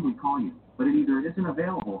for gloom, we call you, but it either isn't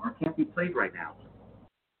available or can't be played right now.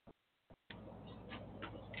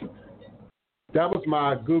 That was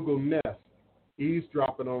my Google Nest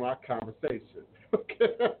eavesdropping on our conversation. Okay,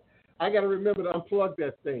 I got to remember to unplug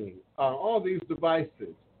that thing. All these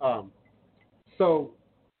devices. So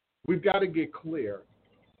we've got to get clear.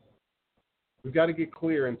 We've got to get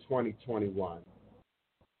clear in 2021.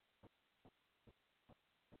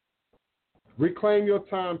 Reclaim your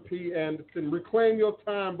time, P. Anderson. Reclaim your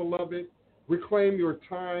time, beloved. Reclaim your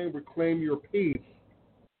time. Reclaim your peace.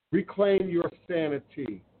 Reclaim your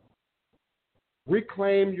sanity.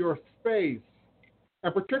 Reclaim your space.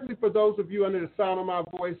 And particularly for those of you under the sound of my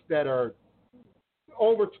voice that are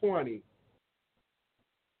over 20,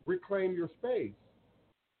 reclaim your space.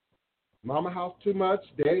 Mama house too much,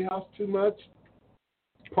 daddy house too much,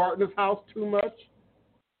 partner's house too much.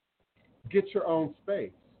 Get your own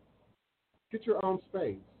space. Get your own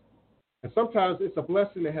space. And sometimes it's a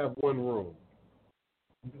blessing to have one room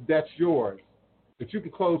that's yours, that you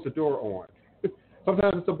can close the door on.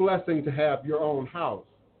 Sometimes it's a blessing to have your own house,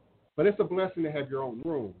 but it's a blessing to have your own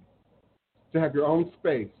room, to have your own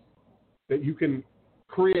space that you can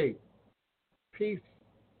create peace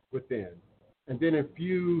within and then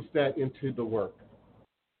infuse that into the work.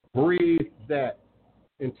 Breathe that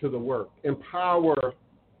into the work. Empower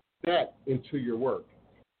that into your work.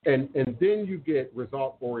 And then you get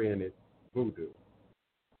result-oriented voodoo.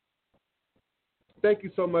 Thank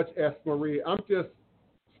you so much, S. Marie. I'm just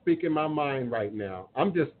speaking my mind right now.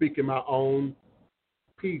 I'm just speaking my own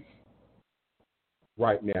peace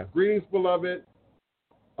right now. Greetings, beloved.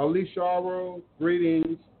 Alicia Aro,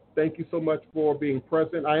 greetings. Thank you so much for being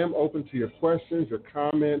present. I am open to your questions, your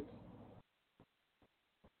comments,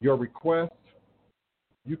 your requests.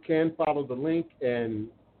 You can follow the link and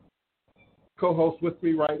co-host with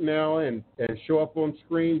me right now and show up on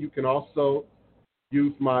screen. You can also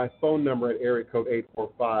use my phone number at area code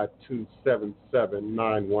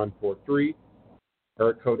 845-277-9143.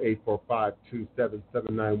 Area code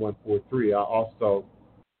 845-277-9143. I'll also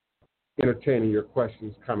entertain your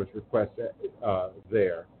questions, comments, requests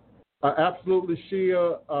there. Absolutely,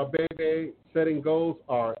 Shia, baby, setting goals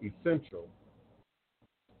are essential.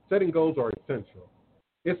 Setting goals are essential.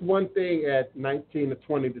 It's one thing at 19 to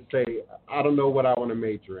 20 to say, I don't know what I want to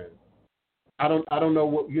major in. I don't know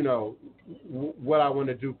what I want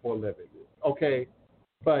to do for a living. Okay,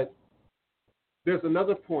 but there's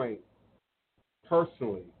another point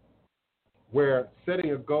personally where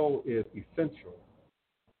setting a goal is essential.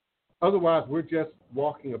 Otherwise, we're just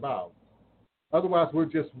walking about. Otherwise, we're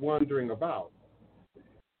just wandering about.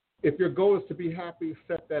 If your goal is to be happy,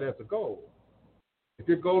 set that as a goal. If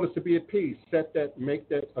your goal is to be at peace, make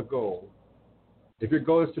that a goal. If your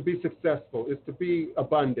goal is to be successful, is to be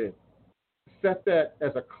abundant, set that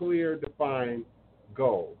as a clear, defined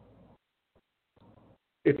goal.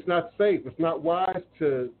 It's not safe. It's not wise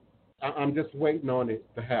to, I'm just waiting on it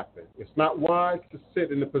to happen. It's not wise to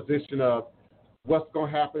sit in the position of what's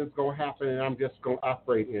going to happen is going to happen, and I'm just going to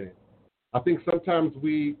operate in it. I think sometimes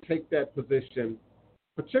we take that position,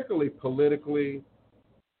 particularly politically,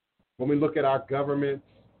 when we look at our governments.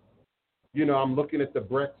 I'm looking at the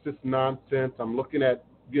Brexit nonsense. I'm looking at,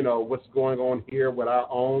 what's going on here with our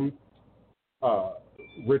own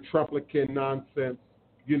Republican nonsense,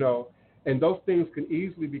 and those things can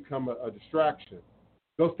easily become a distraction.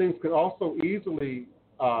 Those things can also easily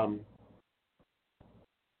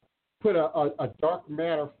put a dark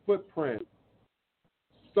matter footprint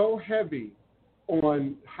so heavy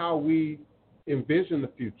on how we envision the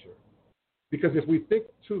future. Because if we think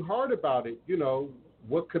too hard about it,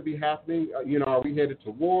 what could be happening? Are we headed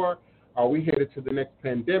to war? Are we headed to the next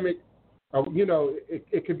pandemic?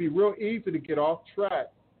 It can be real easy to get off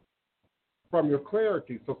track from your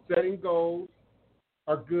clarity. So setting goals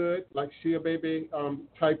are good, like Shia Baby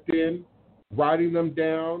typed in, writing them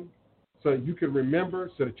down so that you can remember,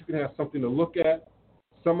 so that you can have something to look at.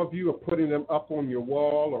 Some of you are putting them up on your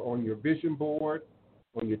wall or on your vision board,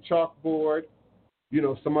 on your chalkboard.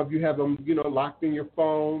 Some of you have them, locked in your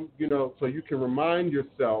phone, so you can remind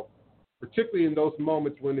yourself, particularly in those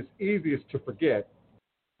moments when it's easiest to forget,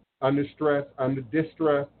 under stress, under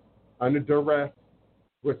distress, under duress,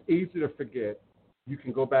 where it's easy to forget. You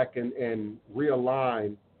can go back and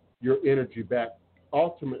realign your energy back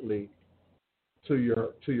ultimately to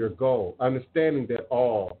your goal, understanding that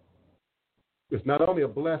all is not only a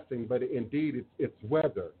blessing, but indeed it's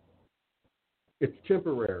weather. It's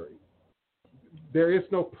temporary. There is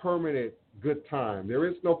no permanent good time. There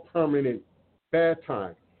is no permanent bad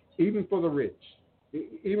time, even for the rich,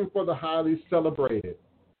 even for the highly celebrated.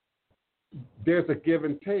 there's a give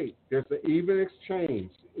and take. There's an even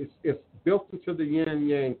exchange. It's built into the yin and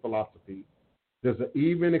yang philosophy. There's an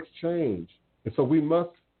even exchange. And so we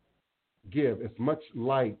must give as much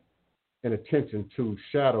light and attention to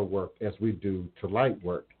shadow work as we do to light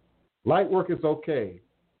work. Light work is okay.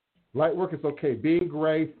 Light work is okay. Being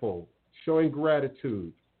grateful, showing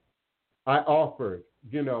gratitude. I offered,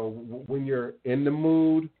 when you're in the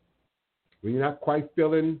mood, when you're not quite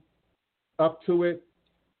feeling up to it,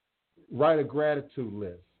 write a gratitude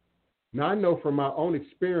list. Now, I know from my own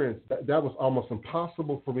experience that was almost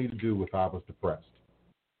impossible for me to do if I was depressed.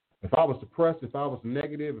 If I was depressed, if I was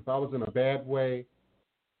negative, if I was in a bad way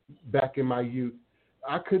back in my youth,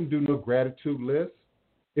 I couldn't do no gratitude list.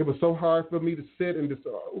 It was so hard for me to sit and just,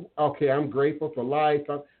 okay, I'm grateful for life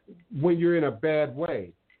when you're in a bad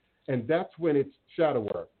way. And that's when it's shadow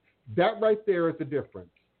work. That right there is the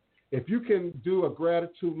difference. If you can do a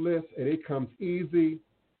gratitude list and it comes easy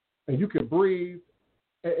and you can breathe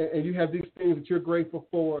and you have these things that you're grateful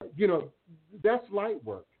for, that's light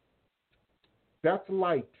work. That's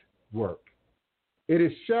light work. It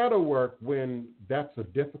is shadow work when that's a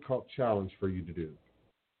difficult challenge for you to do.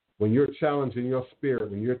 When you're challenging your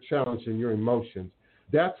spirit, when you're challenging your emotions,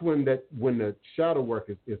 that's when the shadow work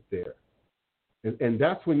is there. And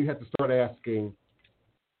that's when you have to start asking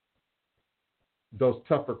those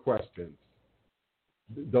tougher questions,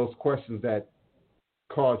 those questions that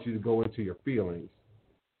cause you to go into your feelings,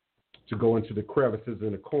 to go into the crevices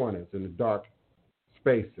and the corners and the dark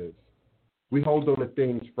spaces. We hold on to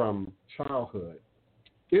things from childhood.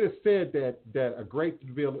 It is said that a great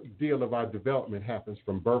deal of our development happens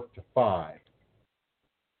from birth to 5,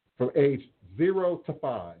 from age 0 to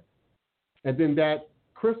 5. And then that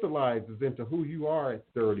crystallizes into who you are at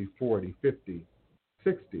 30, 40, 50,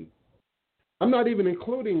 60. I'm not even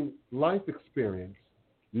including life experience,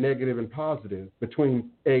 negative and positive,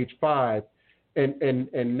 between age 5 and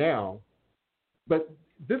now. But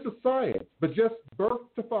this is science. But just birth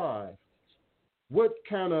to 5, what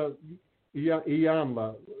kind of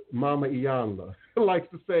Mama Iyanla likes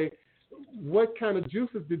to say, what kind of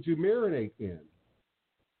juices did you marinate in?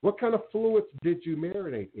 What kind of fluids did you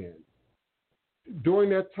marinate in? During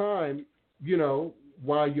that time,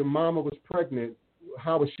 while your mama was pregnant,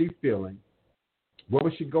 how was she feeling? What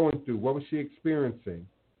was she going through? What was she experiencing?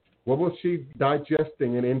 What was she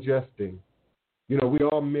digesting and ingesting? We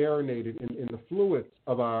all marinated in the fluids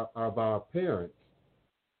of our parents.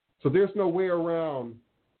 So there's no way around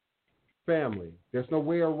family. There's no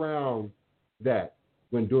way around that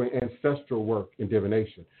when doing ancestral work in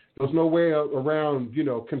divination. There's no way around,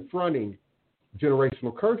 confronting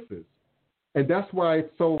generational curses. And that's why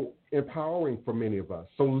it's so empowering for many of us,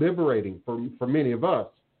 so liberating for many of us,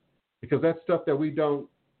 because that stuff that we don't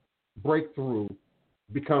break through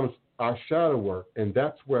becomes our shadow work, and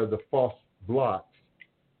that's where the false blocks,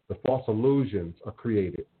 the false illusions are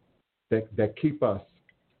created that keep us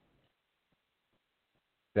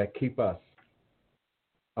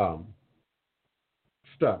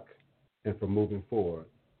stuck and from moving forward.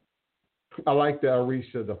 I like the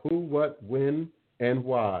Arisha, the who, what, when, and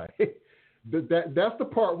why. That's the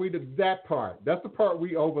part That's the part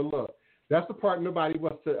we overlook. That's the part nobody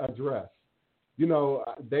wants to address.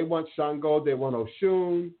 They want Shango, they want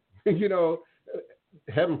Oshun,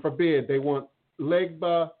 heaven forbid, they want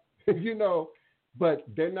Legba, but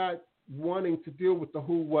they're not wanting to deal with the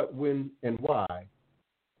who, what, when, and why.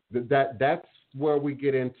 That's where we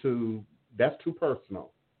get into, that's too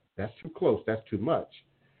personal. That's too close. That's too much.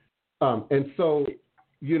 And so,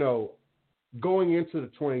 going into the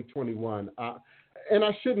 2021, and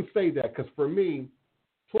I shouldn't say that because for me,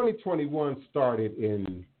 2021 started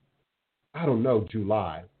in,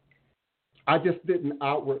 July. I just didn't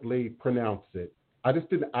outwardly pronounce it. I just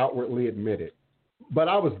didn't outwardly admit it. But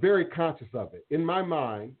I was very conscious of it. In my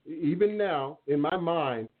mind, even now, in my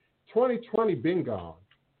mind, 2020 been gone.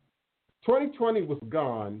 2020 was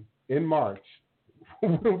gone in March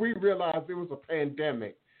when we realized it was a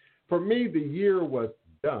pandemic. For me, the year was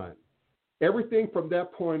done. Everything from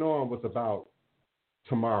that point on was about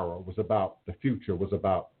tomorrow, was about the future, was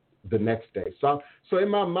about the next day. So in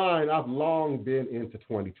my mind, I've long been into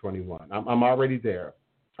 2021. I'm already there.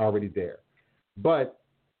 But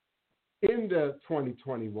in the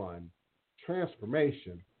 2021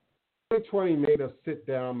 transformation, 2020 made us sit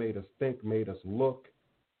down, made us think, made us look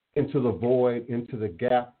into the void, into the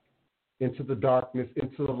gap, into the darkness,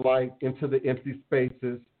 into the light, into the empty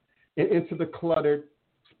spaces, into the cluttered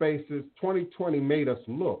spaces. 2020 made us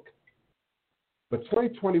look. But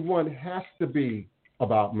 2021 has to be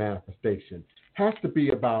about manifestation, has to be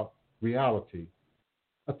about reality.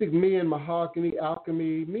 I think me and Mahogany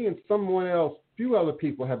Alchemy, me and someone else, few other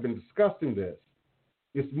people have been discussing this.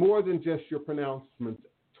 It's more than just your pronouncements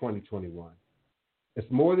 2021.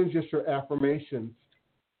 It's more than just your affirmations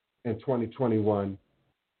in 2021.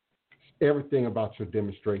 It's everything about your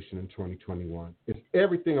demonstration in 2021. It's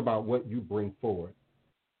everything about what you bring forward.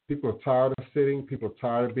 People are tired of sitting. People are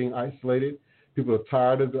tired of being isolated. People are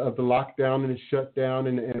tired of the lockdown and the shutdown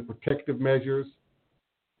and the protective measures.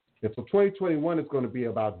 And so 2021 is going to be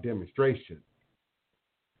about demonstration.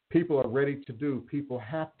 People are ready to do. People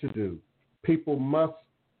have to do. People must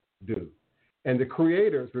do. And the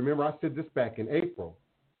creators, remember I said this back in April,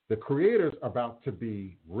 the creators are about to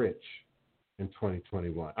be rich in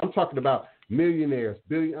 2021. I'm talking about millionaires,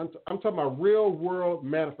 billion. I'm talking about real world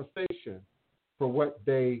manifestation for what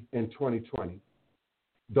they in 2020.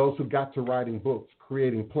 Those who got to writing books,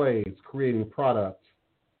 creating plays, creating products,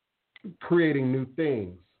 creating new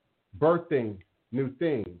things, birthing new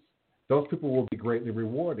things. Those people will be greatly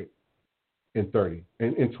rewarded in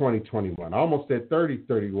 2021. I almost said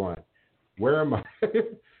 31. Where am I?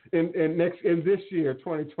 in this year,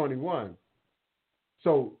 2021.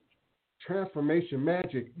 So transformation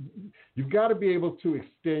magic, you've got to be able to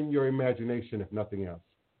extend your imagination, if nothing else.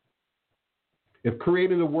 If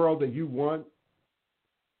creating the world that you want,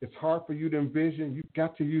 it's hard for you to envision, you've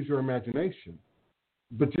got to use your imagination.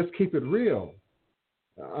 But just keep it real.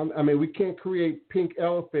 I mean, we can't create pink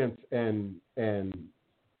elephants and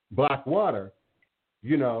black water,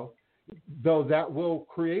 though that will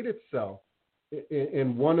create itself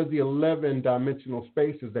in one of the 11 dimensional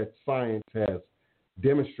spaces that science has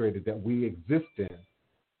demonstrated that we exist in.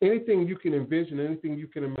 Anything you can envision, anything you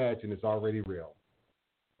can imagine is already real.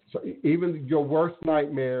 So even your worst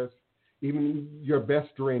nightmares, even your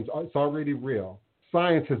best dreams, it's already real.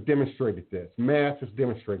 Science has demonstrated this. Math has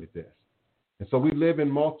demonstrated this. And so we live in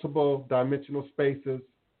multiple dimensional spaces,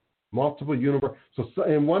 multiple universe. So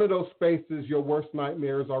in one of those spaces, your worst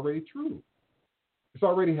nightmare is already true. It's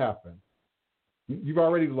already happened. You've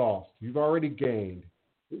already lost. You've already gained.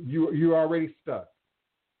 You're already stuck.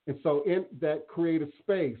 And so in that creative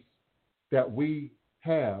space that we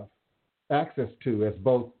have access to as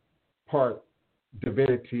both part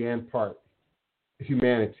divinity and part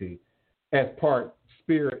humanity, as part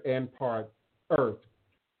spirit and part earth,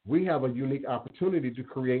 we have a unique opportunity to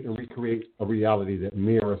create and recreate a reality that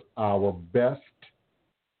mirrors our best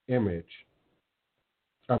image.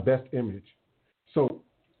 Our best image. So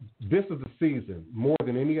this is the season, more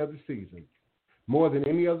than any other season, more than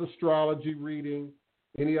any other astrology reading,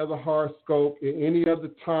 any other horoscope, any other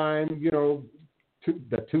time,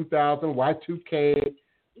 the 2000, Y2K,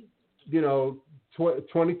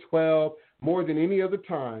 2012, more than any other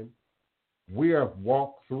time, we have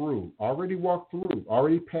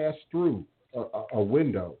already passed through a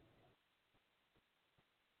window,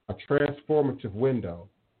 a transformative window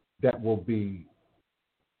that will be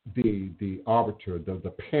the arbiter,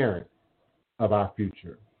 the parent of our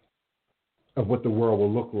future, of what the world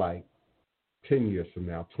will look like 10 years from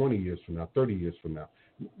now, 20 years from now, 30 years from now.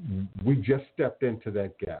 We just stepped into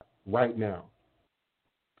that gap right now.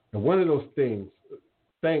 And one of those things,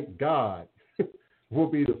 thank God, will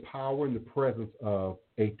be the power and the presence of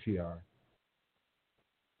ATR,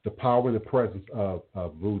 the power and the presence of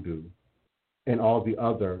voodoo, and all the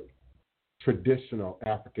other traditional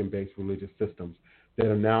African-based religious systems that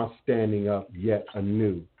are now standing up yet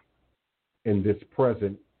anew in this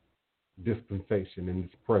present dispensation, in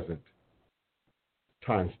this present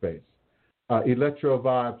time space. Electro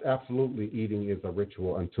vibes, absolutely, eating is a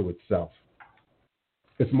ritual unto itself.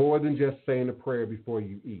 It's more than just saying a prayer before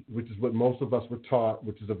you eat, which is what most of us were taught,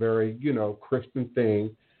 which is a very, Christian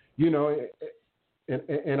thing,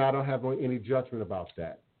 and I don't have any judgment about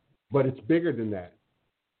that. But it's bigger than that.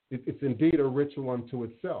 It's indeed a ritual unto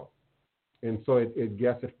itself. And so it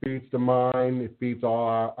feeds the mind, it feeds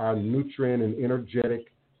all our nutrient and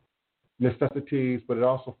energetic necessities, but it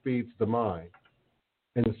also feeds the mind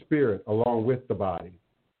and the spirit along with the body.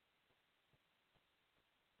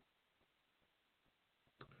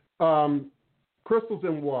 Crystals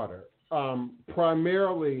in water,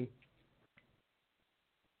 primarily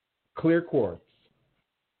clear quartz,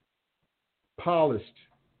 polished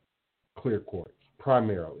clear quartz,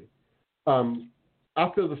 primarily. I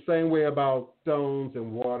feel the same way about stones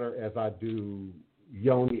and water as I do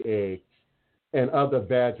yoni eggs and other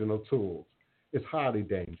vaginal tools. It's highly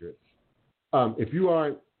dangerous. If you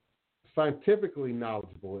aren't scientifically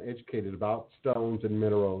knowledgeable and educated about stones and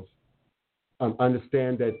minerals,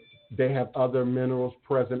 understand that they have other minerals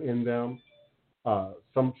present in them.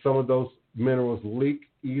 Some of those minerals leak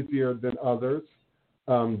easier than others,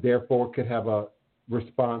 therefore could have a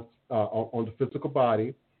response on the physical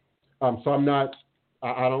body. So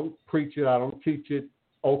I don't preach it, I don't teach it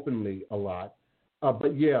openly a lot.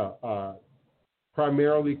 But yeah,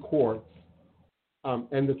 primarily quartz.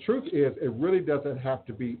 And the truth is, it really doesn't have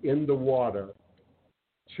to be in the water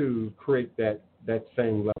to create that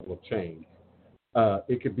same level of change.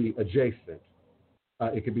 It could be adjacent.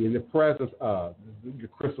 It could be in the presence of. Your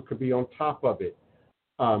crystal could be on top of it.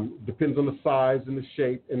 Depends on the size and the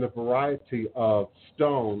shape and the variety of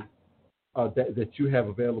stone that you have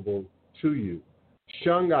available to you.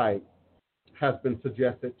 Shungite has been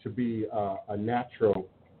suggested to be a natural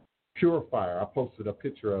purifier. I posted a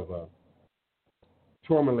picture of a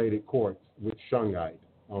tourmalated quartz with shungite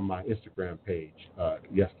on my Instagram page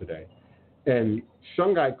yesterday. And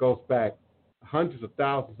shungite goes back hundreds of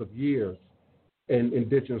thousands of years in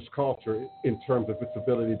indigenous culture in terms of its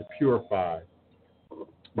ability to purify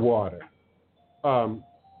water.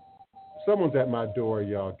 Someone's at my door,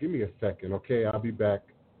 y'all. Give me a second, okay? I'll be back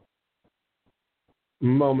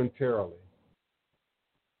momentarily.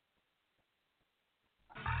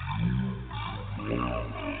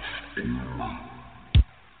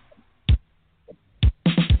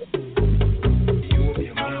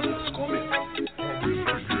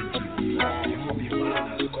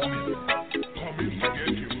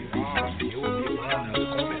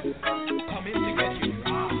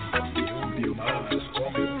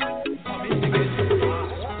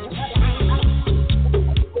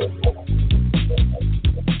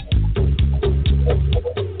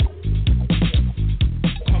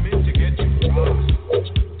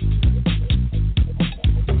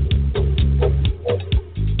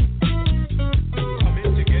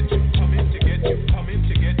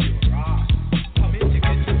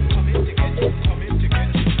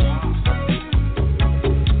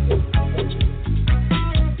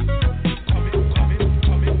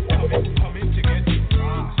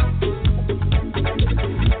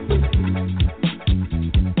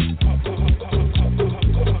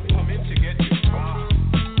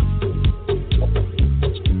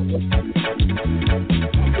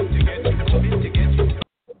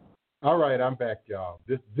 All right, I'm back, y'all.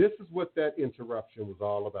 This is what that interruption was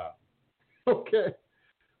all about. Okay.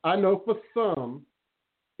 I know for some,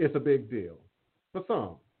 it's a big deal. For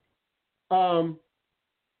some.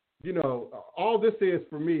 All this is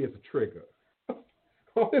for me is a trigger.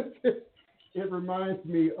 All this is, it reminds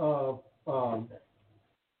me of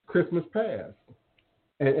Christmas past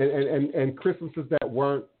and Christmases that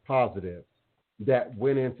weren't positive, that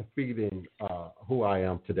went into feeding who I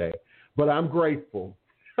am today. But I'm grateful.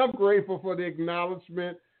 I'm grateful for the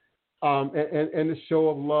acknowledgement and the show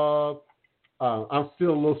of love. I'm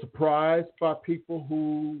still a little surprised by people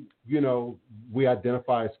who, we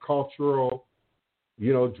identify as cultural,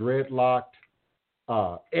 dreadlocked,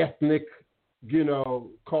 ethnic,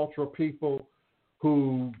 cultural people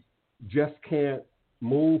who just can't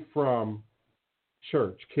move from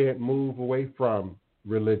church, can't move away from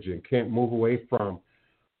religion, can't move away from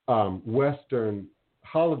Western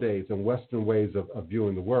holidays and Western ways of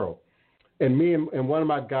viewing the world. And me and one of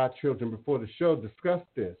my godchildren before the show discussed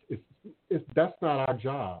this. That's not our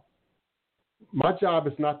job. My job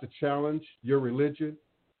is not to challenge your religion.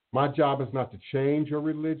 My job is not to change your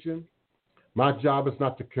religion. My job is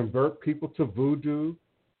not to convert people to voodoo.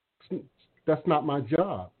 That's not my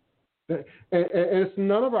job. And it's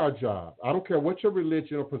none of our job. I don't care what your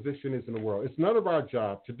religion or position is in the world. It's none of our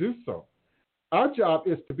job to do so. Our job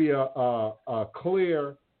is to be a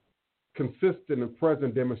clear, consistent, and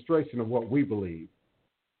present demonstration of what we believe,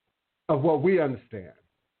 of what we understand.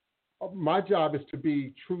 My job is to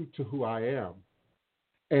be true to who I am.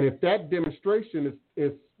 And if that demonstration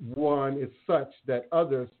is such that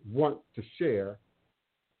others want to share,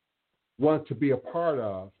 want to be a part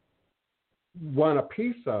of, want a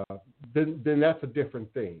piece of, then that's a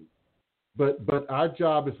different thing. But our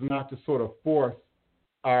job is not to sort of force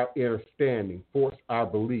our understanding, force our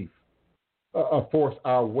belief, force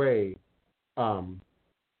our way,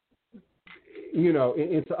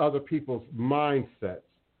 into other people's mindsets,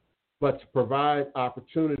 but to provide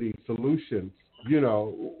opportunity, solutions,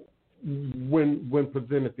 when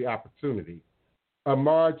presented the opportunity.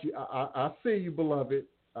 Margie, I see you, beloved.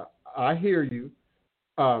 I hear you.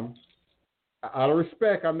 Out of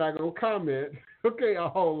respect, I'm not going to comment, okay, a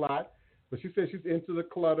whole lot. But she said she's into the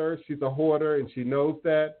clutter. She's a hoarder, and she knows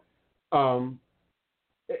that. And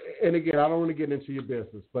again, I don't want to get into your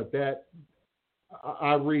business, but that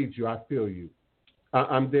I read you. I feel you.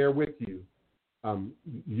 I'm there with you.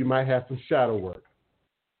 You might have some shadow work.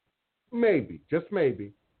 Maybe, just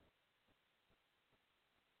maybe.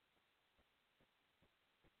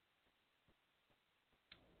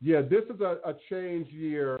 Yeah, this is a change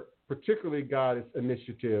year particularly God's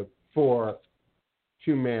initiative for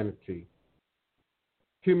humanity.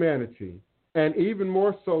 Humanity. And even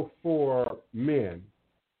more so for men.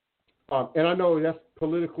 And I know that's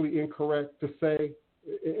politically incorrect to say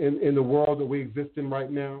in the world that we exist in right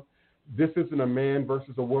now. This isn't a man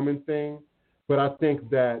versus a woman thing, but I think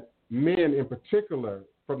that men in particular,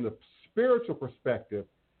 from the spiritual perspective,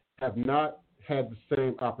 have not had the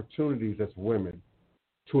same opportunities as women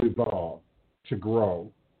to evolve, to grow,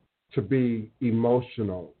 to be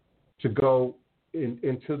emotional, to go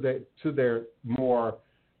into their more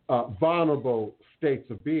vulnerable states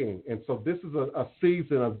of being. And so this is a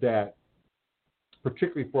season of that,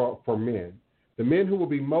 particularly for men. The men who will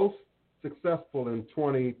be most successful in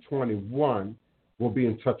 2021 will be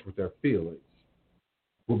in touch with their feelings,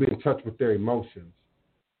 will be in touch with their emotions,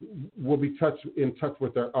 will be in touch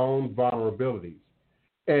with their own vulnerabilities.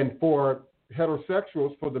 And for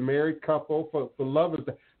heterosexuals, for the married couple, for lovers,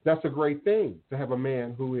 that's a great thing to have a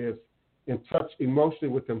man who is in touch emotionally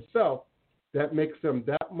with himself. That makes him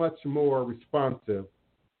that much more responsive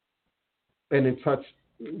and in touch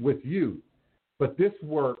with you. But this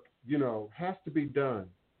work, has to be done,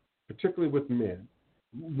 particularly with men.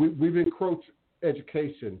 We've encroached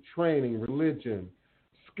education, training, religion,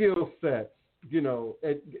 skill sets,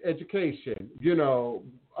 education,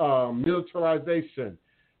 militarization,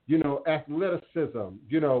 athleticism,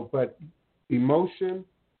 but emotion,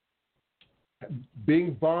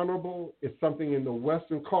 being vulnerable is something in the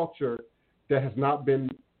Western culture that has not been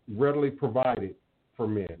readily provided for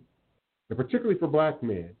men, and particularly for black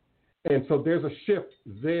men. And so there's a shift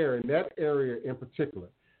there in that area in particular.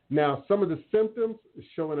 Now, some of the symptoms is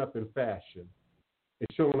showing up in fashion.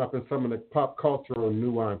 It's showing up in some of the pop cultural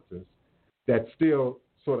nuances that still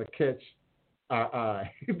sort of catch our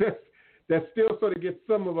eye. that still sort of gets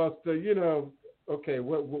some of us to, okay,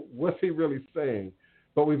 what's he really saying?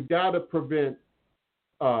 But we've got to prevent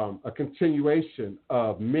a continuation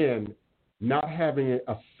of men not having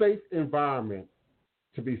a safe environment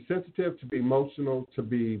to be sensitive, to be emotional, to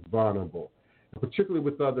be vulnerable, particularly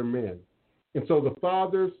with other men. And so the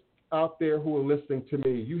fathers out there who are listening to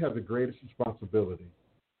me, you have the greatest responsibility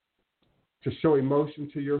to show emotion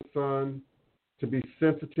to your son, to be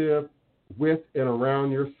sensitive with and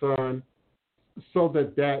around your son, so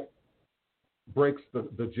that breaks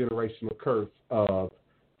the generational curse of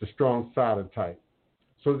the strong silent type.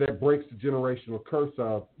 So that breaks the generational curse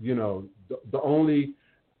of, the only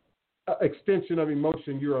extension of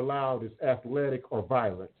emotion you're allowed is athletic or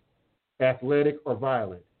violent. Athletic or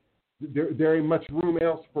violent. There ain't much room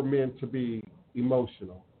else for men to be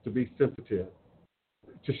emotional, to be sensitive,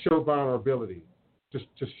 to show vulnerability,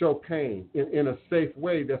 to show pain in a safe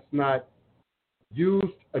way that's not used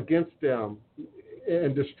against them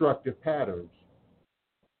in destructive patterns.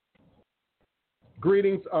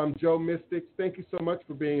 Greetings, I'm Joe Mystics. Thank you so much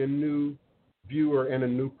for being a new viewer and a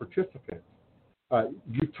new participant.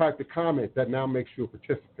 You typed a comment that now makes you a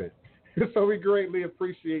participant. So we greatly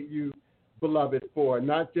appreciate you, beloved, for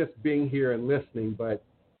not just being here and listening, but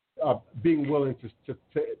being willing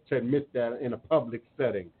to admit that in a public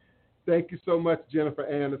setting. Thank you so much, Jennifer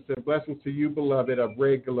Anderson. Blessings to you, beloved, a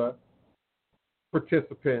regular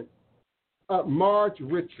participant. Marge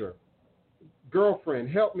Richer, girlfriend,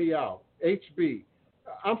 help me out. HB.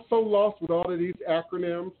 I'm so lost with all of these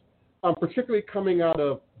acronyms, particularly coming out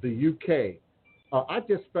of the UK. I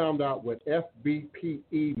just found out what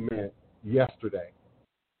FBPE meant yesterday.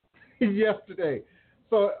 Yesterday.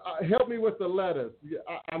 So help me with the letters.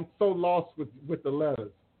 I'm so lost with the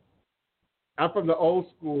letters. I'm from the old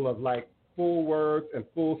school of like full words and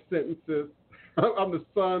full sentences. I'm the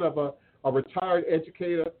son of a retired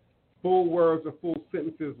educator. Full words and full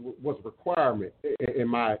sentences was a requirement in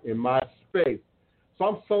my space. So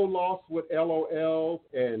I'm so lost with LOLs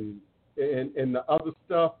and the other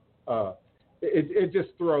stuff. It just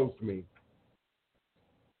throws me.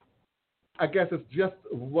 I guess it's just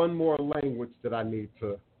one more language that I need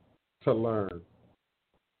to learn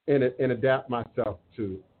and adapt myself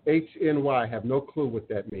to. HNY, have no clue what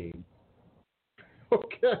that means.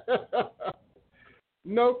 Okay.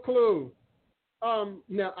 No clue.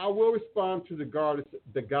 Now, I will respond to the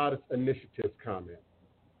Goddess Initiatives comment.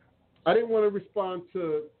 I didn't want to respond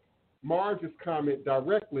to Marge's comment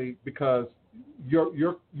directly because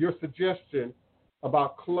your suggestion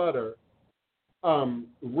about clutter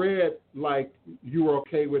read like you were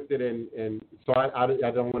okay with it, and so I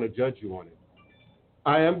don't want to judge you on it.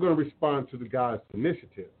 I am going to respond to the Goddess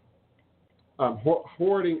Initiative.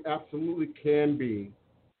 Hoarding absolutely can be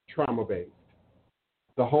trauma-based.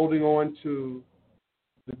 The holding on to,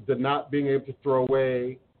 the not being able to throw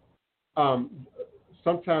away,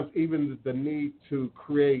 sometimes even the need to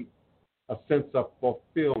create a sense of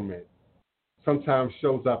fulfillment. Sometimes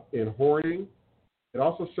shows up in hoarding. It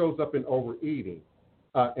also shows up in overeating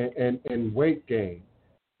and weight gain,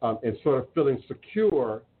 and sort of feeling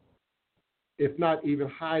secure, if not even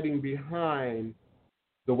hiding behind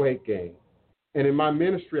the weight gain. And in my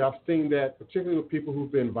ministry, I've seen that particularly with people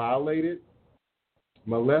who've been violated,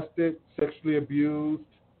 molested, sexually abused,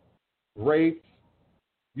 raped,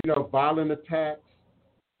 violent attacks.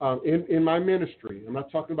 In my ministry, I'm not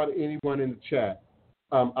talking about anyone in the chat,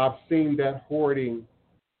 I've seen that hoarding,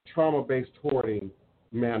 trauma-based hoarding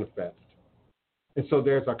manifest. And so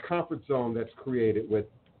there's a comfort zone that's created with,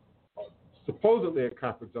 supposedly a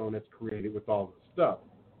comfort zone that's created with all this stuff.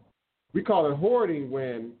 We call it hoarding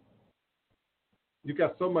when you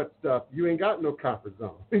got so much stuff, you ain't got no comfort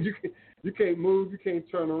zone. You can't move, you can't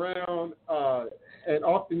turn around, and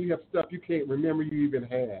often you have stuff you can't remember you even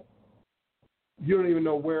had. You don't even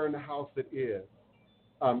know where in the house it is.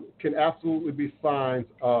 Can absolutely be signs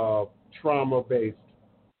of trauma-based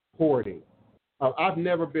hoarding. I've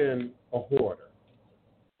never been a hoarder.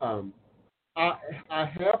 I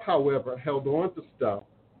have, however, held on to stuff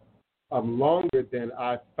longer than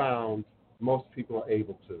I found most people are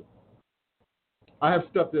able to. I have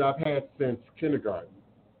stuff that I've had since kindergarten.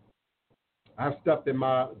 I have stuff that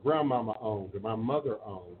my grandmama owned, or my mother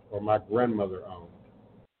owned, or my grandmother owned.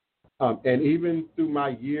 And even through my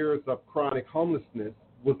years of chronic homelessness,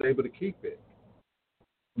 was able to keep it.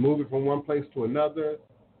 Moving from one place to another,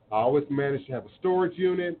 I always managed to have a storage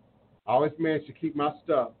unit. I always managed to keep my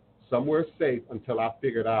stuff somewhere safe until I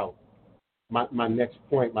figured out my next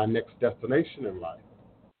point, my next destination in life.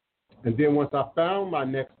 And then once I found my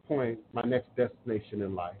next point, my next destination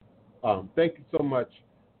in life, thank you so much,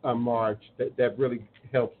 Marge, that really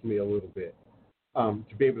helps me a little bit to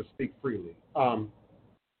be able to speak freely.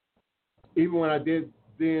 Even when I did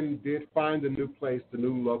find a new place, the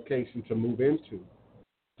new location to move into,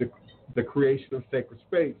 the creation of sacred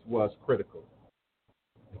space was critical.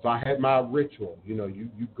 So I had my ritual.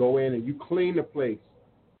 You go in and you clean the place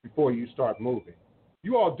before you start moving.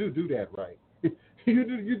 You all do that, right?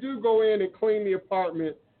 You do go in and clean the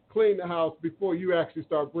apartment, clean the house before you actually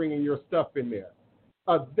start bringing your stuff in there.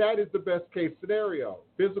 That is the best case scenario.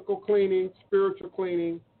 Physical cleaning, spiritual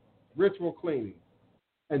cleaning, ritual cleaning.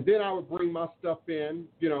 And then I would bring my stuff in,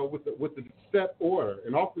 with the set order.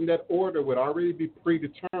 And often that order would already be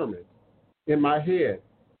predetermined in my head.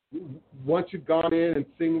 Once you've gone in and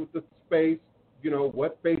seen with the space,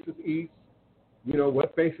 what faces east,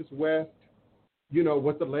 what faces west,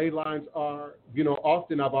 what the ley lines are.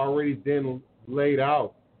 Often I've already then laid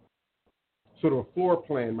out sort of a floor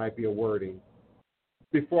plan, might be a wording,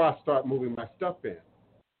 before I start moving my stuff in.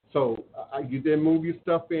 So you then move your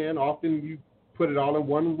stuff in. Often you put it all in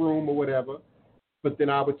one room or whatever, but then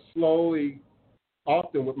I would slowly,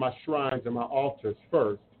 often with my shrines and my altars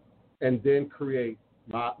first, and then create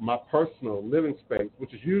my personal living space,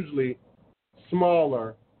 which is usually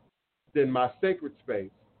smaller than my sacred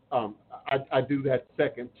space. I do that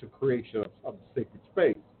second to creation of the sacred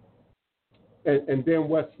space. And then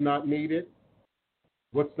what's not needed,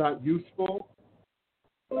 what's not useful,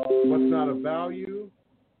 what's not of value,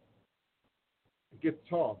 gets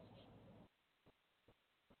tossed,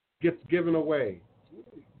 gets given away,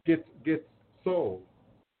 gets sold.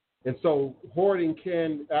 And so hoarding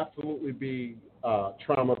can absolutely be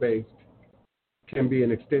trauma-based, can be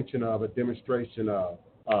an extension of, a demonstration of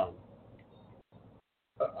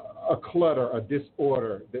a clutter, a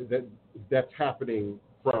disorder that's happening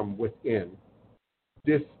from within.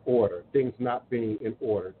 Disorder, things not being in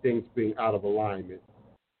order, things being out of alignment,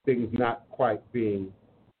 things not quite being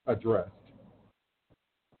addressed.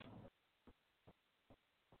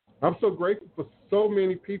 I'm so grateful for so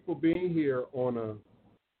many people being here on a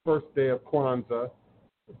first day of Kwanzaa,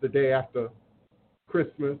 the day after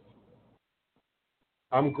Christmas.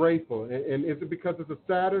 I'm grateful. And is it because it's a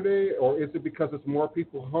Saturday, or is it because it's more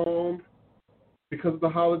people home because of the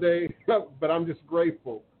holiday? But I'm just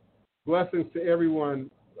grateful. Blessings to everyone.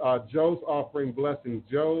 Joe's offering blessings.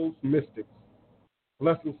 Joe's mystics.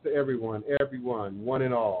 Blessings to everyone, one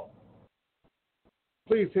and all.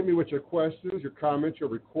 Please hit me with your questions, your comments, your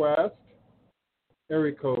requests.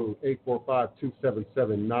 Area code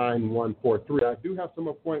 845-277-9143. I do have some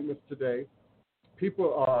appointments today.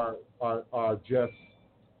 People are just,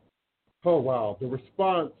 oh wow, the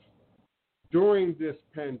response during this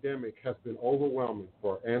pandemic has been overwhelming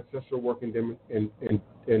for ancestral work and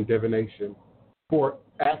divination, for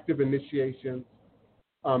active initiations,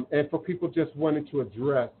 and for people just wanting to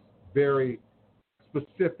address very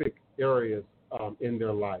specific areas in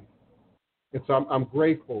their life. And so I'm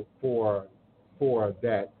grateful for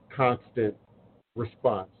that constant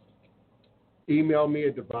response. Email me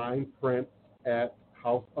at divineprince at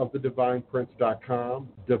houseofthedivineprince.com.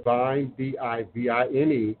 Divine,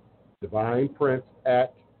 D-I-V-I-N-E, divineprince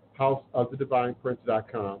at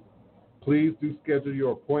houseofthedivineprince.com. Please do schedule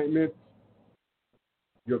your appointments,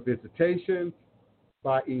 your visitations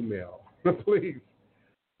by email. Please.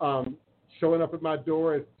 Showing up at my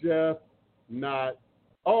door is just not,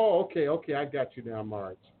 oh, okay, I got you now,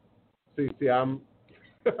 March. See, I'm,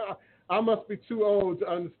 I must be too old to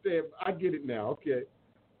understand. I get it now, okay.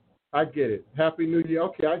 I get it. Happy New Year,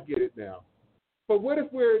 okay, I get it now. But what if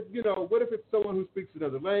what if it's someone who speaks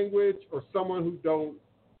another language or someone who don't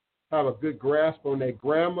have a good grasp on their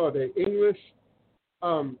grammar or their English?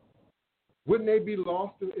 Wouldn't they be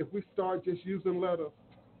lost if we start just using letters?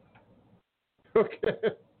 Okay.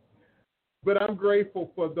 But I'm grateful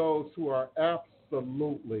for those who are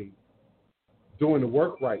absolutely doing the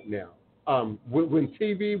work right now. When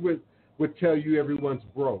TV would tell you everyone's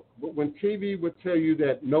broke, when TV would tell you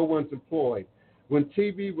that no one's employed, when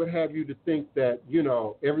TV would have you to think that,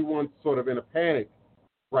 everyone's sort of in a panic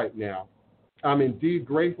right now, I'm indeed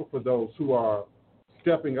grateful for those who are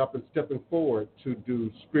stepping up and stepping forward to do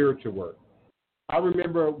spiritual work. I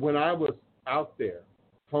remember when I was out there,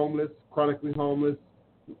 homeless, chronically homeless,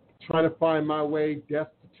 trying to find my way,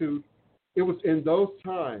 destitute. It was in those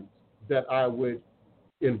times that I would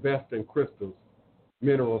invest in crystals,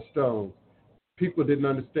 mineral stones. People didn't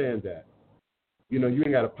understand that. You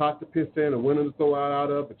ain't got a pot to piss in, a window to throw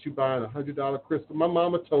out of, but you buying $100 crystal. My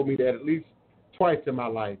mama told me that at least twice in my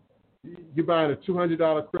life. You're buying a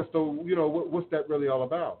 $200 crystal, what's that really all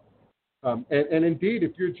about? And indeed,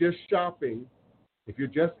 if you're just shopping, if you're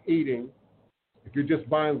just eating, if you're just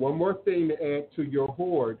buying one more thing to add to your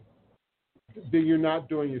hoard, then you're not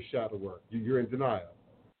doing your shadow work. You're in denial.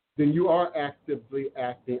 Then you are actively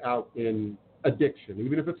acting out in addiction,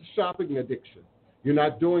 even if it's a shopping addiction. You're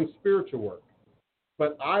not doing spiritual work.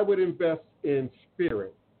 But I would invest in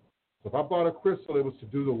spirit. So if I bought a crystal, it was to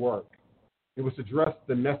do the work. It was to address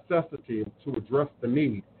the necessity, to address the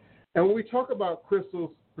need. And when we talk about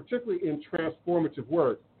crystals, particularly in transformative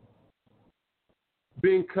work,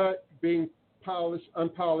 being cut, being polished,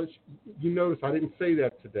 unpolished, you notice I didn't say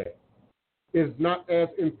that today, is not as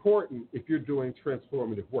important if you're doing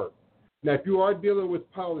transformative work. Now, if you are dealing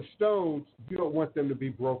with polished stones, you don't want them to be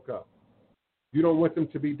broke up. You don't want them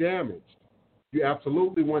to be damaged. You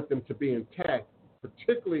absolutely want them to be intact,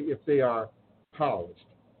 particularly if they are polished.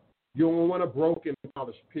 You don't want a broken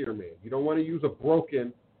polished pyramid. You don't want to use a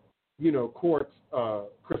broken, quartz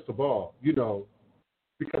crystal ball,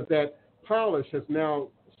 because that polish has now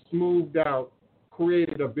smoothed out,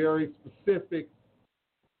 created a very specific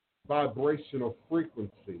vibrational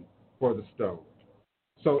frequency for the stone.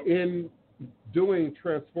 So in doing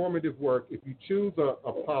transformative work, if you choose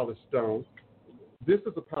a polished stone, this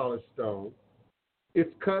is a polished stone.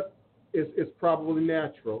 Its cut is probably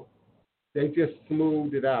natural. They just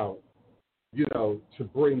smoothed it out, to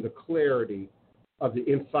bring the clarity of the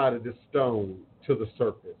inside of the stone to the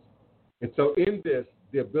surface. And so in this,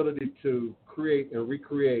 the ability to create and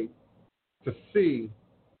recreate, to see,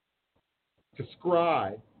 to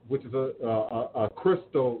scry, which is a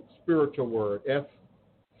crystal spiritual word,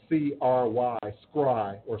 S-C-R-Y,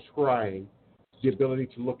 scry or scrying, the ability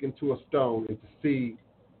to look into a stone and to see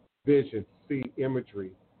vision, see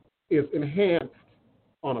imagery, is enhanced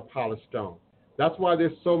on a polished stone. That's why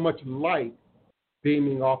there's so much light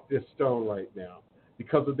beaming off this stone right now,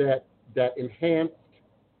 because of that enhanced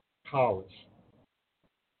polish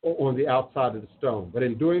on the outside of the stone. But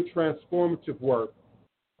in doing transformative work,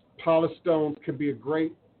 polished stones can be a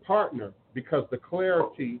great partner because the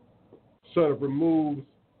clarity sort of removes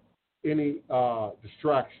any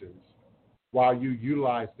distractions while you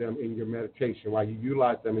utilize them in your meditation, while you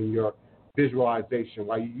utilize them in your visualization,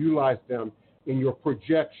 while you utilize them in your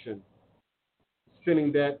projection,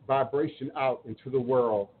 sending that vibration out into the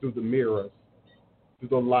world through the mirrors, through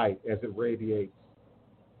the light as it radiates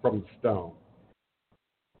from the stone.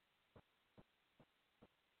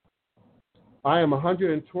 I am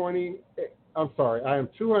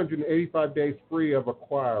 285 days free of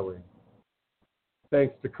acquiring,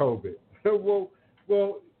 thanks to COVID.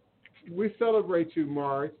 well, we celebrate you,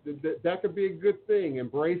 Mars. That could be a good thing.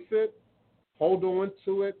 Embrace it. Hold on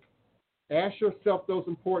to it. Ask yourself those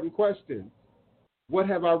important questions. What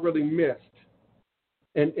have I really missed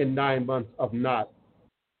in 9 months of not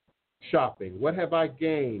shopping? What have I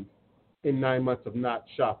gained in 9 months of not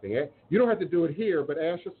shopping? You don't have to do it here, but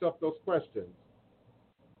ask yourself those questions.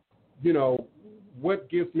 What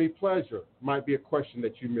gives me pleasure might be a question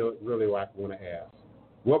that you really want to ask.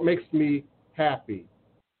 What makes me happy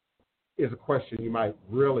is a question you might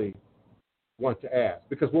really want to ask.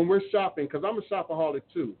 Because when we're shopping, because I'm a shopaholic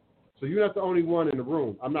too, so you're not the only one in the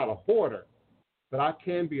room. I'm not a hoarder, but I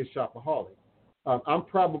can be a shopaholic. I'm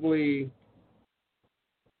probably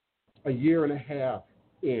a year and a half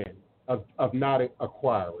in of not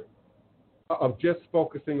acquiring, of just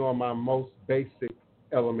focusing on my most basic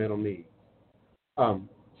elemental needs.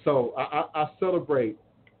 So I celebrate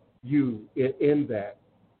you in that,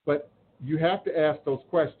 but you have to ask those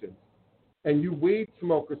questions. And you weed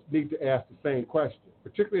smokers need to ask the same question,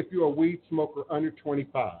 particularly if you're a weed smoker under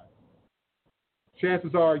 25.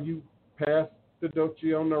 Chances are you passed the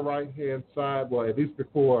dochi on the right-hand side, well, at least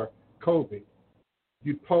before COVID.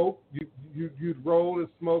 You'd poke, you'd roll and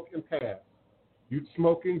smoke and pass. You'd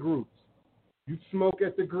smoke in groups. You'd smoke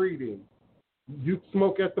at the greeting. You'd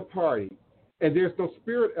smoke at the party. And there's no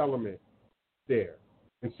spirit element there.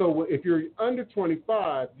 And so if you're under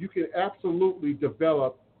 25, you can absolutely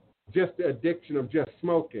develop just the addiction of just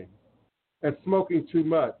smoking and smoking too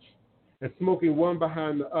much and smoking one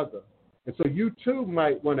behind the other. And so you too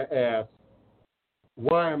might want to ask,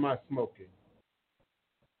 why am I smoking?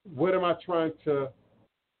 What am I trying to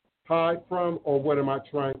hide from, or what am I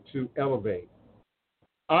trying to elevate?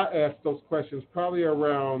 I asked those questions probably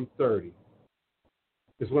around 30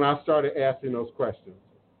 is when I started asking those questions.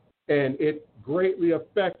 And it greatly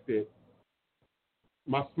affected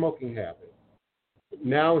my smoking habit.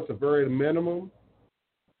 Now it's a very minimum.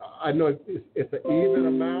 I know it's an even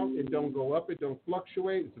amount. It don't go up. It don't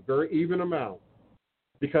fluctuate. It's a very even amount.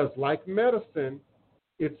 Because like medicine,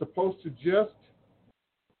 it's supposed to just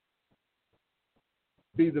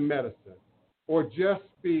be the medicine or just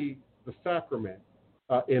be the sacrament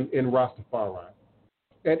in Rastafari.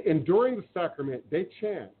 And during the sacrament, they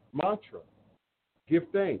chant mantra, give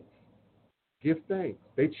thanks, give thanks.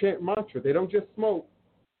 They chant mantra. They don't just smoke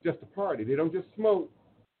just to party. They don't just smoke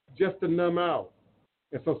just to numb out.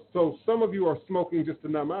 And so some of you are smoking just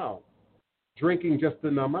to numb out, drinking just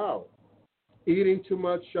to numb out, eating too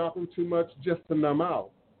much, shopping too much just to numb out,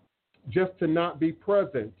 just to not be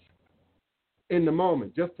present in the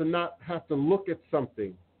moment, just to not have to look at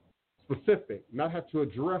something specific, not have to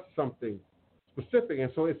address something specific.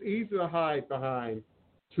 And so it's easy to hide behind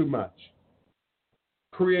too much,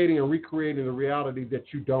 creating and recreating the reality that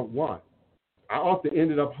you don't want. I often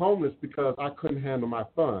ended up homeless because I couldn't handle my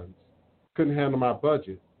funds, couldn't handle my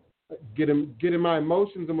budget, getting my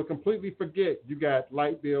emotions, and would completely forget you got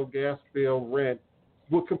light bill, gas bill, rent,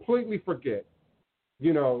 would completely forget,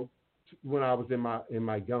 when I was in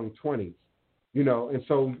my young 20s, and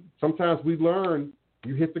so sometimes we learn,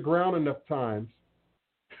 you hit the ground enough times,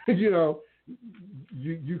 you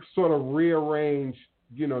sort of rearrange,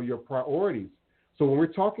 your priorities. So when we're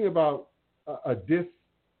talking about a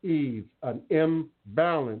dis-ease, an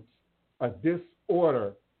imbalance, a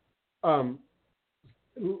disorder,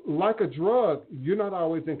 like a drug, you're not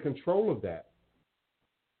always in control of that.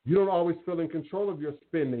 You don't always feel in control of your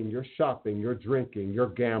spending, your shopping, your drinking, your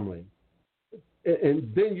gambling.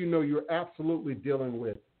 And then you're absolutely dealing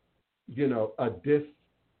with, a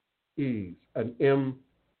dis-ease, an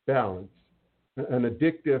imbalance, an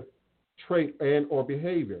addictive trait and or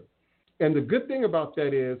behavior. And the good thing about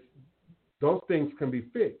that is those things can be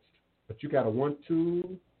fixed, but you got to want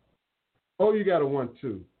to. Oh, you got to want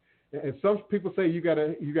to. And some people say you got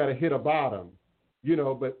to hit a bottom,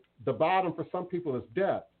 but the bottom for some people is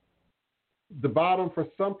death. The bottom for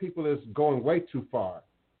some people is going way too far.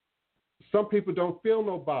 Some people don't feel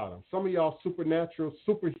no bottom. Some of y'all supernatural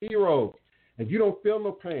superheroes, and you don't feel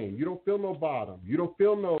no pain. You don't feel no bottom. You don't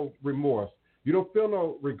feel no remorse. You don't feel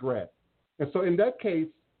no regret. And so in that case,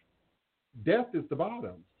 death is the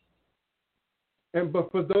bottom.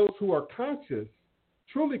 But for those who are conscious,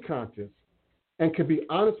 truly conscious, and can be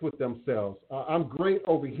honest with themselves, I'm great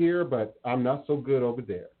over here, but I'm not so good over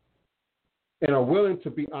there, and are willing to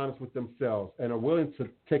be honest with themselves and are willing to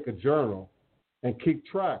take a journal and keep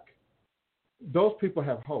track, those people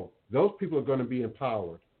have hope. Those people are going to be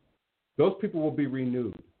empowered. Those people will be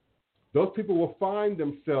renewed. Those people will find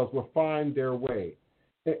themselves, will find their way.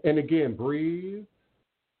 And again, breathe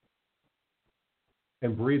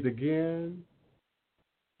and breathe again.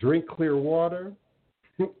 Drink clear water.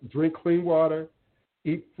 Drink clean water.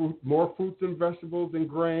 Eat more fruits and vegetables and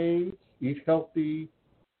grains. Eat healthy.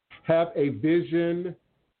 Have a vision.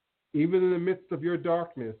 Even in the midst of your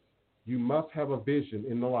darkness, you must have a vision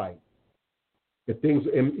in the light.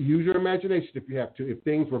 And use your imagination if you have to. If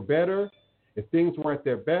things were better, if things were at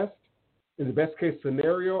their best, in the best case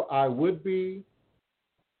scenario, I would be,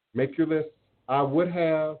 make your list. I would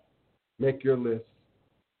have, make your list.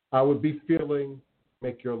 I would be feeling,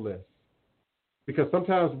 make your list. Because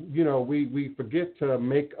sometimes, we forget to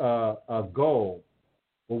make a goal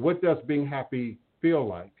Well, what does being happy feel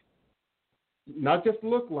like? Not just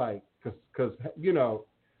look like, because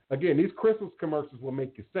again, these Christmas commercials will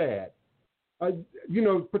make you sad.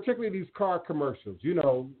 Particularly these car commercials. You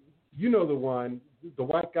know the one. The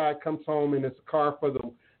white guy comes home and it's a car for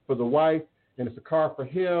the wife, and it's a car for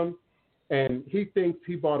him, and he thinks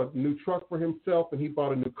he bought a new truck for himself, and he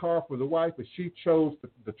bought a new car for the wife, but she chose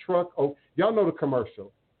the truck. Oh, y'all know the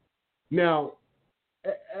commercial. Now,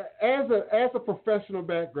 as a professional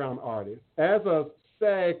background artist, as a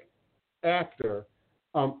SAG actor,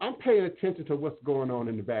 I'm paying attention to what's going on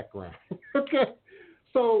in the background. Okay.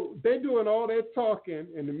 So they're doing all their talking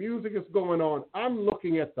and the music is going on. I'm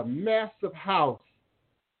looking at the massive house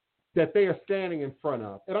that they are standing in front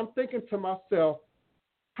of. And I'm thinking to myself,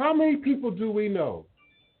 how many people do we know?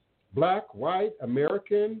 Black, white,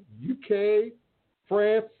 American, UK,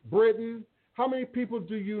 France, Britain. How many people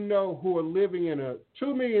do you know who are living in a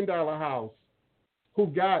 $2 million house who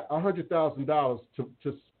got $100,000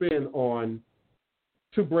 to spend on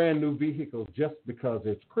 2 brand new vehicles just because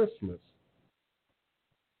it's Christmas?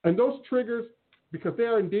 And those triggers, because they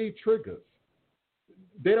are indeed triggers,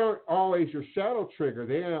 they aren't always your shadow trigger.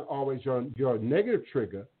 They aren't always your negative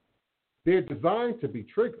trigger. They're designed to be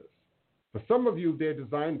triggers. For some of you, they're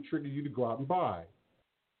designed to trigger you to go out and buy.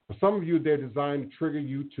 For some of you, they're designed to trigger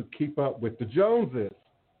you to keep up with the Joneses.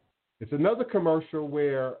 It's another commercial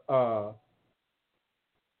where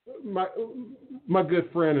my good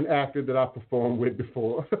friend and actor that I performed with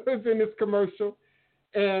before is in this commercial.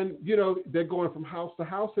 And, they're going from house to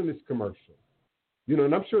house in this commercial.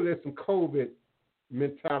 And I'm sure there's some COVID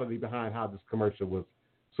mentality behind how this commercial was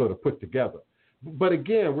sort of put together. But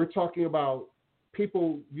again, we're talking about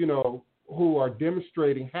people, who are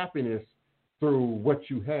demonstrating happiness through what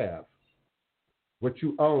you have, what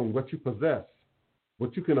you own, what you possess,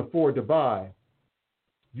 what you can afford to buy,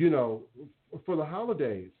 for the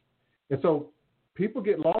holidays. And so people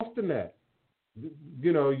get lost in that.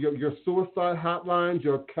 Your suicide hotlines,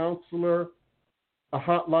 your counselor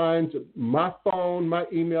hotlines, my phone, my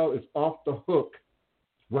email is off the hook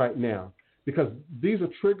right now because these are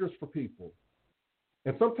triggers for people.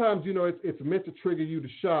 And sometimes, it's meant to trigger you to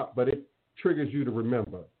shop, but it triggers you to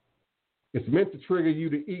remember. It's meant to trigger you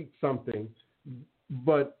to eat something,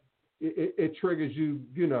 but it triggers you,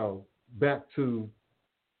 back to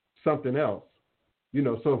something else.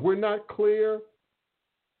 So if we're not clear,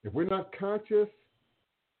 if we're not conscious,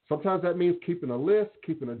 sometimes that means keeping a list,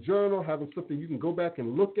 keeping a journal, having something you can go back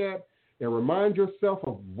and look at and remind yourself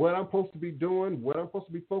of what I'm supposed to be doing, what I'm supposed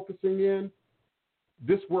to be focusing in.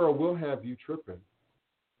 This world will have you tripping.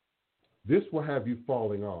 This will have you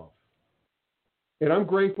falling off. And I'm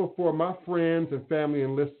grateful for my friends and family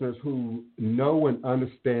and listeners who know and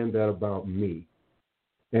understand that about me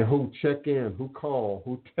and who check in, who call,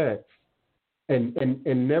 who text, and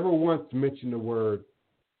never once mention the word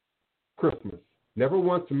Christmas, never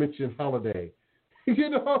once mention holiday,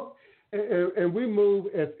 and we move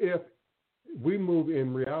as if we move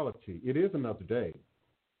in reality. It is another day.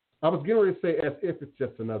 I was getting ready to say as if it's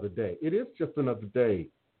just another day. It is just another day.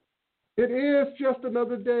 It is just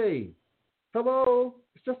another day. Hello?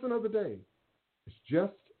 It's just another day. It's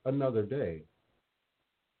just another day.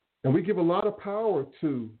 And we give a lot of power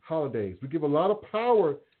to holidays. We give a lot of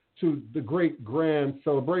power to the great grand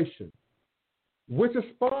celebration, which is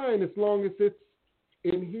fine as long as it's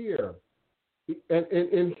in here and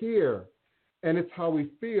in here, and it's how we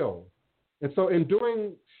feel. And so in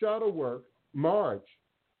doing shadow work, Marge,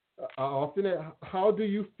 I often ask, how do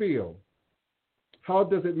you feel? How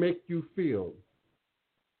does it make you feel?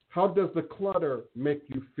 How does the clutter make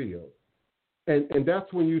you feel? And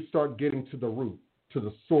that's when you start getting to the root, to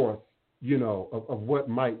the source, of what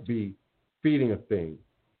might be feeding a thing.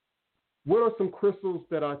 What are some crystals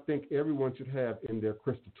that I think everyone should have in their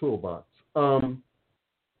crystal toolbox?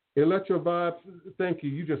 Electro Vibes, thank you.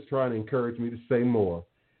 You just trying to encourage me to say more.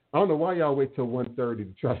 I don't know why y'all wait till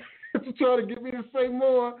 1:30 to try to get me to say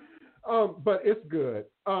more, but it's good.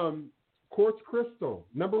 Quartz crystal,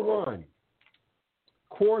 number 1.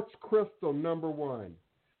 Quartz crystal, number 1.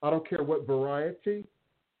 I don't care what variety.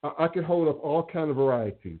 I can hold up all kinds of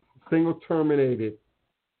varieties. Single terminated,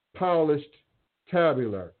 polished,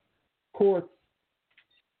 tabular. Quartz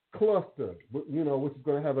cluster, which is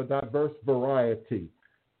going to have a diverse variety.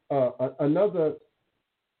 Another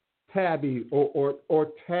tabby or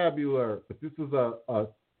tabular, but this is a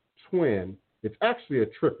twin. It's actually a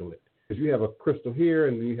triplet because you have a crystal here,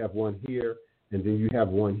 and then you have one here, and then you have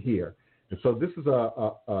one here. And so this is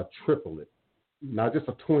a triplet, not just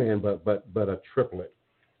a twin, but a triplet.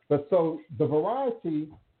 But so the variety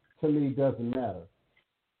to me doesn't matter.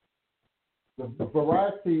 The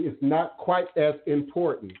variety is not quite as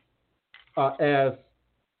important as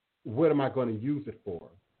what am I going to use it for?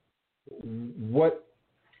 What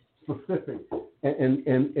specific?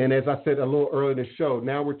 And as I said a little earlier in the show,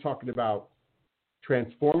 now we're talking about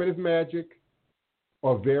transformative magic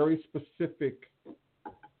or very specific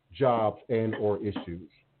jobs and or issues.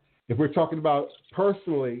 If we're talking about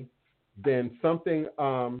personally, then something,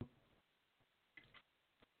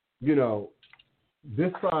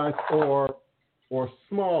 this size or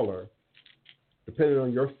smaller, depending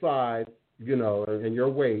on your size, and your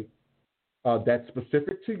weight, that's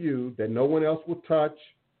specific to you, that no one else will touch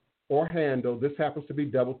or handle. This happens to be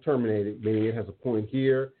double terminated, meaning it has a point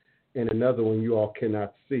here and another one you all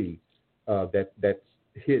cannot see that's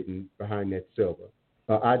hidden behind that silver.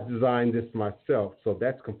 I designed this myself, so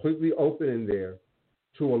that's completely open in there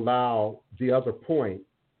to allow the other point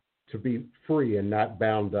to be free and not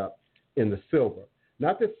bound up in the silver.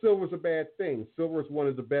 Not that silver is a bad thing. Silver is one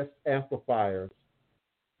of the best amplifiers,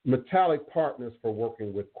 metallic partners for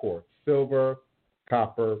working with quartz. Silver,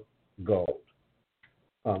 copper, gold.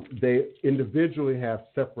 They individually have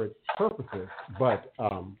separate purposes, but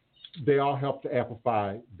they all help to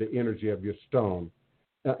amplify the energy of your stone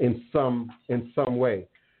in some way.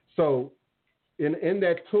 So in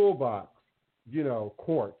that toolbox,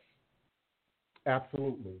 quartz,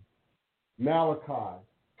 absolutely. Malachite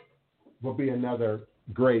will be another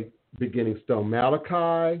great beginning stone.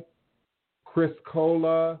 Malachite,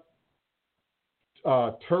 Chrysocolla,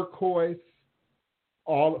 turquoise,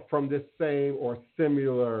 all from this same or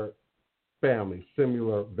similar family,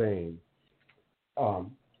 similar vein.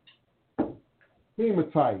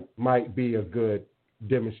 Hematite might be a good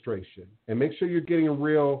demonstration. And make sure you're getting a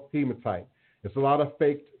real hematite. There's a lot of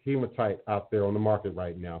fake hematite out there on the market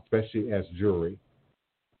right now, especially as jewelry.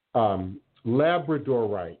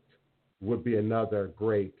 Labradorite would be another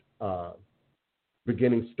great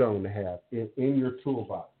beginning stone to have in your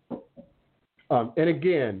toolbox. And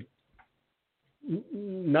again,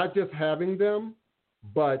 not just having them,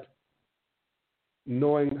 but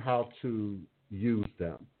knowing how to use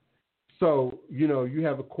them. So, you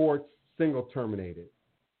have a quartz single terminated,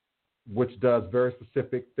 which does very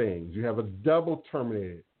specific things. You have a double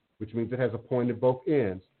terminated, which means it has a point at both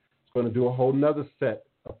ends. It's going to do a whole nother set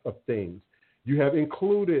of things. You have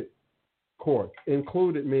included quartz,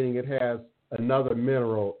 included meaning it has another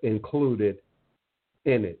mineral included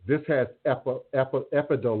in it. This has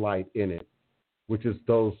epidolite in it, which is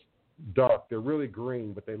those dark, they're really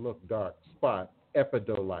green, but they look dark spots,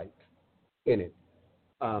 epidolite in it.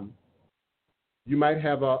 You might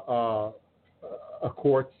have a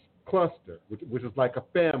quartz cluster, which is like a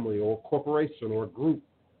family or a corporation or a group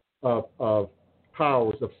of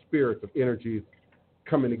powers, of spirits, of energies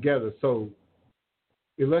coming together. So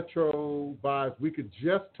electro-wise, we could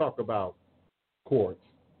just talk about quartz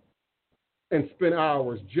and spend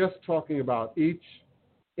hours just talking about each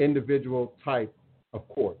individual type of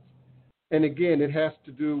quartz. And again, it has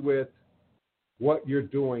to do with what you're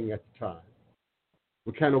doing at the time,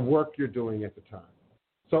 what kind of work you're doing at the time.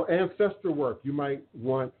 So ancestor work, you might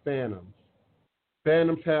want phantoms.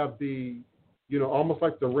 Phantoms have the, almost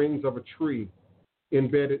like the rings of a tree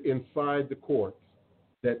embedded inside the quartz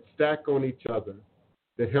that stack on each other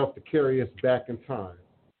that help to carry us back in time.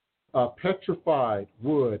 Petrified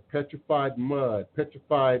wood, petrified mud,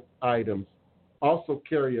 petrified items also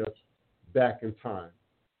carry us back in time.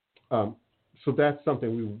 So that's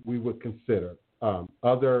something we would consider.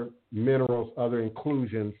 Other minerals, other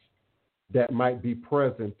inclusions that might be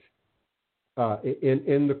present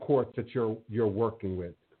in the quartz that you're working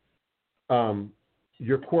with.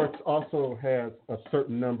 Your quartz also has a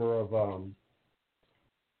certain number of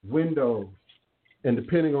windows, and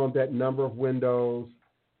depending on that number of windows,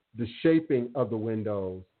 the shaping of the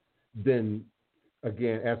windows, then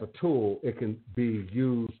again, as a tool, it can be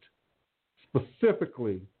used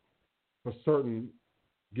specifically for certain,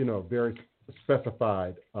 very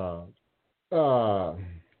specified. The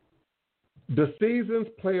seasons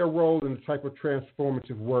play a role in the type of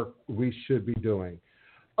transformative work we should be doing.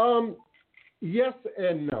 Yes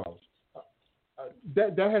and no.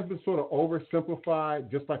 That has been sort of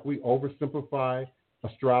oversimplified, just like we oversimplify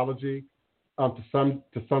astrology to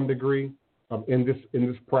some degree in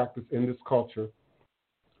this practice, in this culture.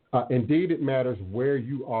 Indeed, it matters where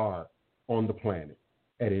you are on the planet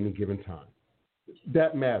at any given time.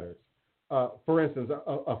 That matters. For instance,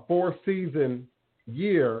 a 4-season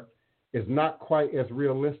year is not quite as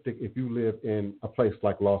realistic if you live in a place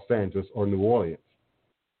like Los Angeles or New Orleans,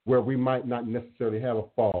 where we might not necessarily have a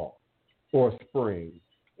fall or a spring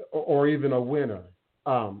or even a winter,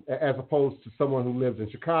 as opposed to someone who lives in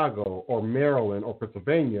Chicago or Maryland or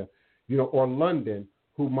Pennsylvania. or London,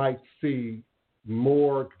 who might see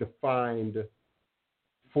more defined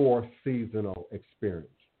four seasonal experience.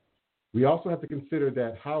 We also have to consider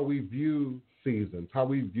that how we view seasons, how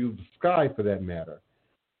we view the sky for that matter,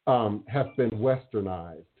 has been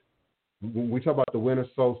westernized. When we talk about the winter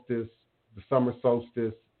solstice, the summer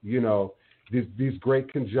solstice, these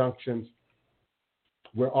great conjunctions,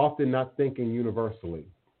 we're often not thinking universally.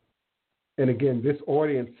 And again, this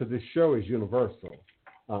audience to this show is universal.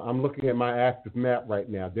 I'm looking at my active map right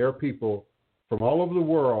now. There are people from all over the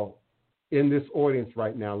world in this audience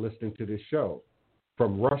right now listening to this show.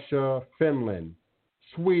 From Russia, Finland,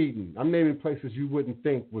 Sweden. I'm naming places you wouldn't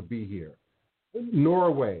think would be here.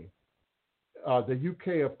 Norway, the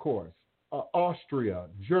UK, of course, Austria,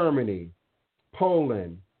 Germany,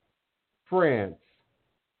 Poland, France,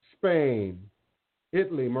 Spain,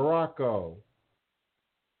 Italy, Morocco,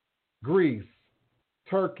 Greece,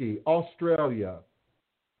 Turkey, Australia,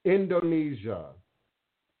 Indonesia,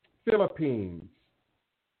 Philippines,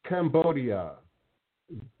 Cambodia,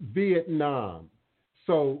 Vietnam.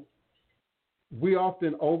 So we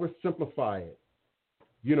often oversimplify it,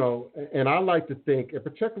 and I like to think, and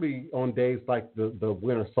particularly on days like the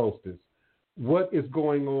winter solstice, what is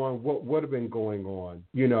going on, what would have been going on,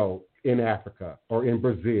 in Africa or in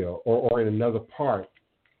Brazil or in another part,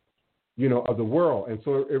 of the world. And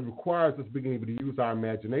so it requires us being able to use our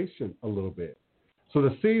imagination a little bit. So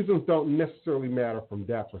the seasons don't necessarily matter from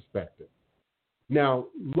that perspective. Now,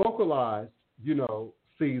 localized,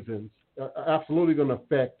 seasons are absolutely going to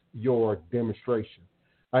affect your demonstration.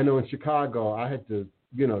 I know in Chicago, I had to,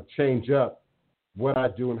 change up what I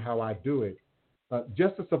do and how I do it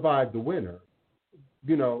just to survive the winter.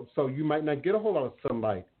 So you might not get a whole lot of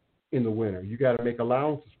sunlight in the winter. You got to make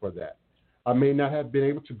allowances for that. I may not have been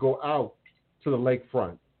able to go out to the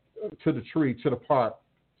lakefront, to the tree, to the park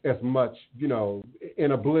as much,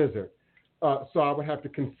 in a blizzard. So I would have to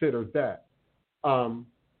consider that.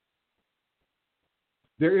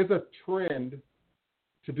 There is a trend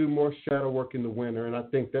to do more shadow work in the winter, and I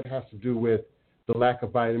think that has to do with the lack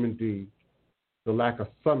of vitamin D, the lack of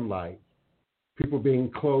sunlight, people being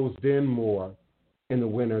closed in more in the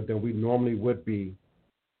winter than we normally would be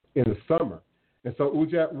in the summer. And so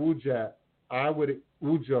Ujat Wujat,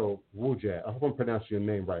 Ujo Wujat, I hope I'm pronouncing your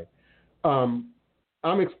name right.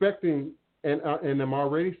 I'm expecting and I'm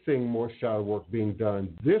already seeing more shadow work being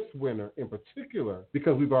done this winter in particular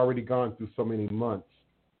because we've already gone through so many months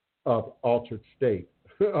of altered state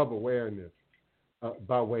of awareness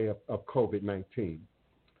by way of COVID-19.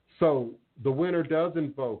 So the winter does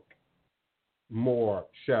invoke more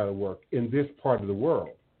shadow work in this part of the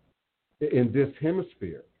world, in this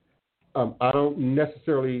hemisphere. I don't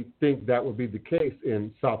necessarily think that would be the case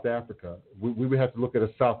in South Africa. We would have to look at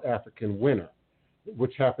a South African winter,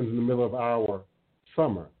 which happens in the middle of our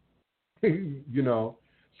summer.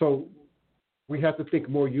 So we have to think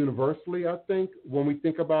more universally, I think, when we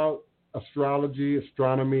think about astrology,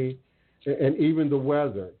 astronomy, and even the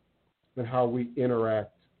weather and how we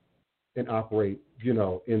interact and operate, in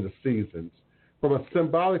the seasons. From a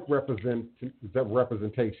symbolic representation,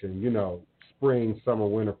 spring, summer,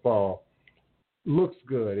 winter, fall, looks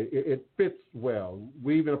good. It fits well.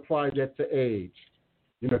 We even apply that to age.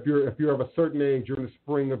 If you're of a certain age, you're in the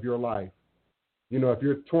spring of your life. If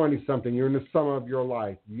you're 20-something, you're in the summer of your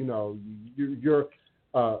life. You're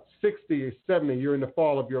 60 or 70, you're in the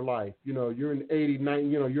fall of your life. You're in 80,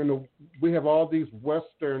 90, we have all these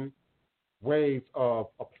Western ways of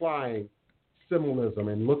applying symbolism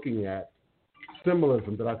and looking at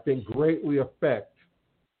symbolism that I think greatly affect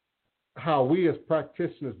how we as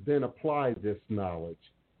practitioners then apply this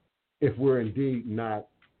knowledge if we're indeed not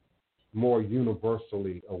more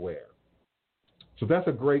universally aware. So that's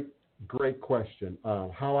a great question.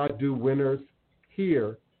 How I do winters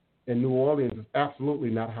here in New Orleans is absolutely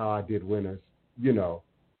not how I did winters,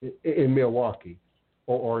 in Milwaukee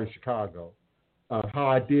or in Chicago. How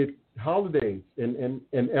I did holidays in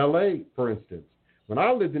L.A., for instance. When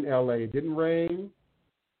I lived in L.A., it didn't rain.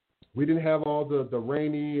 We didn't have all the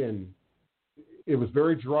rainy, and it was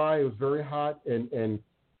very dry. It was very hot, and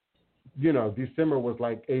December was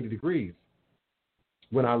like 80 degrees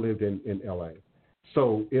when I lived in L.A.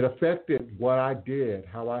 So it affected what I did,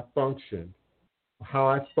 how I functioned, how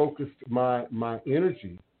I focused my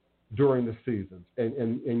energy during the seasons.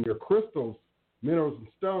 And your crystals, minerals, and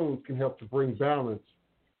stones can help to bring balance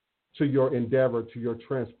to your endeavor, to your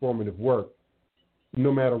transformative work, no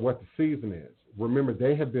matter what the season is. Remember,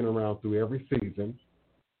 they have been around through every season,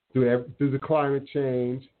 through the climate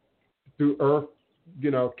change, through Earth,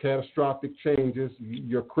 catastrophic changes.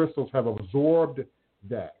 Your crystals have absorbed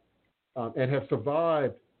that and have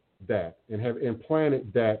survived that and have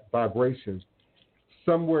implanted that vibration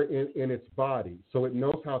somewhere in its body, so it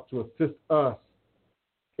knows how to assist us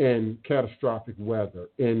in catastrophic weather,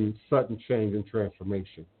 in sudden change and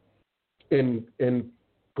transformation, in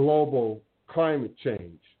global climate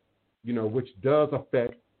change, which does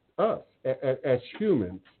affect us as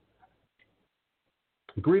humans.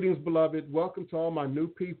 Greetings, beloved. Welcome to all my new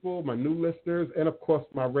people, my new listeners, and of course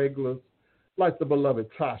my regulars, like the beloved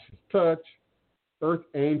Tasha's Touch, Earth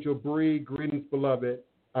Angel Bree. Greetings, beloved.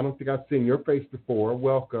 I don't think I've seen your face before.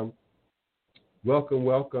 Welcome. Welcome,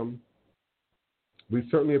 welcome. We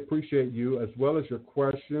certainly appreciate you, as well as your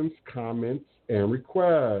questions, comments, and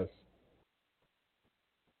requests.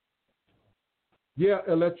 Yeah,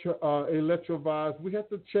 Electrovibes, we have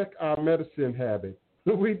to check our medicine habit.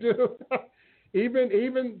 We do.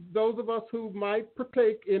 Even those of us who might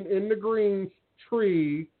partake in the greens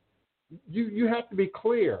tree, you have to be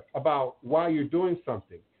clear about why you're doing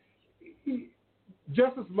something.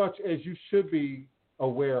 Just as much as you should be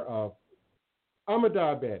aware of, I'm a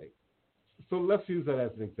diabetic. So let's use that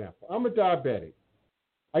as an example. I'm a diabetic.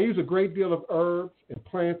 I use a great deal of herbs and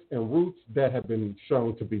plants and roots that have been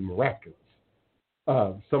shown to be miraculous.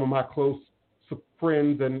 Some of my close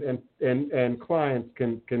friends and clients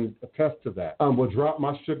can attest to that. Will drop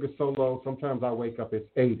my sugar so low, sometimes I wake up at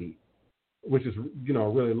 80, which is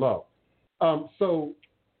really low. So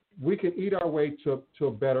we can eat our way to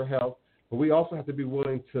a better health, but we also have to be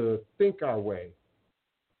willing to think our way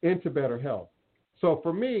into better health. So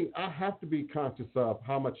for me, I have to be conscious of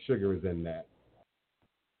how much sugar is in that.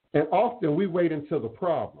 And often we wait until the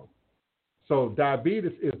problem. So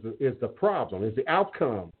diabetes is the problem, is the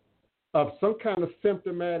outcome of some kind of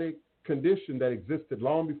symptomatic condition that existed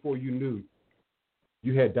long before you knew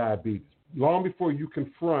you had diabetes, long before you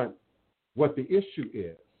confront what the issue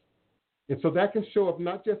is. And so that can show up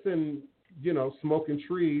not just in, smoking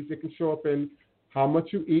trees. It can show up in how much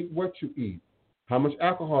you eat, what you eat, how much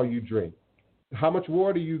alcohol you drink, how much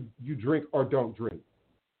water you drink or don't drink.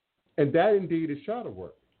 And that indeed is shadow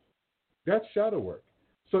work. That's shadow work.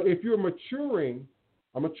 So if you're maturing,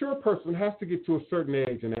 a mature person has to get to a certain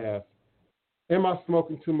age and ask, am I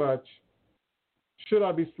smoking too much? Should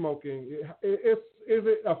I be smoking? Is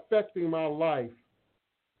it affecting my life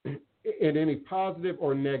in any positive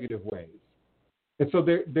or negative ways? And so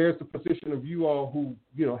there's the position of you all who,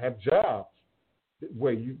 have jobs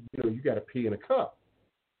where you got to pee in a cup.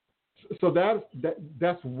 So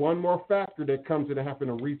that's one more factor that comes into having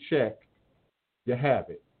to recheck your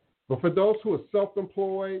habit. But for those who are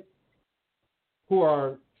self-employed, who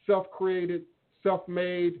are self-created,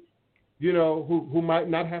 self-made, who might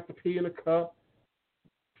not have to pee in a cup,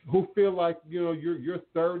 who feel like, you're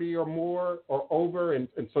 30 or more or over, and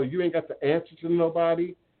so you ain't got to answer to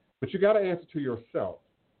nobody, but you got to answer to yourself.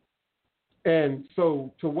 And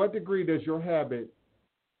so to what degree does your habit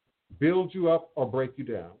build you up or break you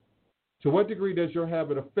down? To what degree does your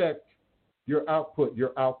habit affect your output,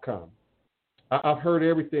 your outcome? I've heard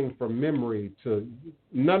everything from memory to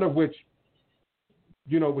none of which,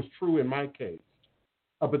 was true in my case.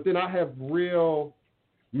 But then I have real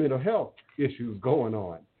mental health issues going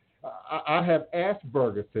on. I have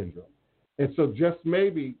Asperger's syndrome. And so just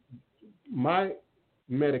maybe my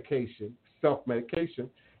medication, self-medication,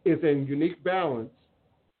 is in unique balance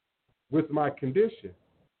with my condition.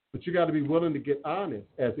 But you got to be willing to get honest,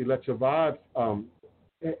 as Electro Vibes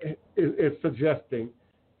is suggesting.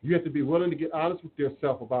 You have to be willing to get honest with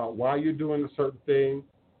yourself about why you're doing a certain thing,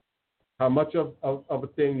 how much of a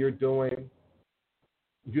thing you're doing.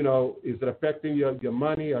 Is it affecting your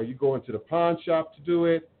money? Are you going to the pawn shop to do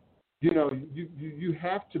it? You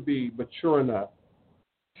have to be mature enough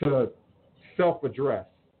to self-address.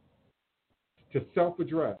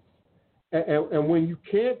 And when you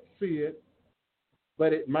can't see it,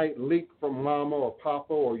 but it might leak from mama or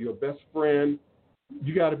papa or your best friend,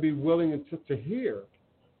 you got to be willing to hear.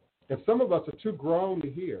 And some of us are too grown to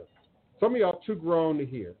hear. Some of y'all are too grown to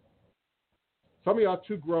hear. Some of y'all are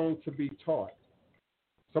too grown to be taught.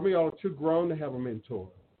 Some of y'all are too grown to have a mentor.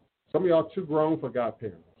 Some of y'all are too grown for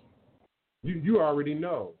godparents. You already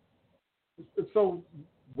know. So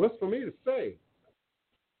what's for me to say?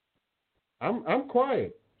 I'm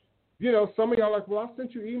quiet. Some of y'all are like, well, I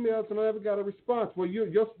sent you emails and I never got a response. Well,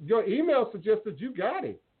 your email suggests that you got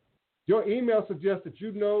it. Your email suggests that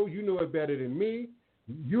you know it better than me.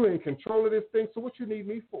 You're in control of this thing, so what you need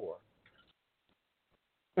me for?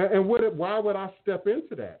 And why would I step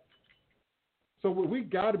into that? So we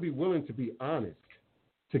got to be willing to be honest,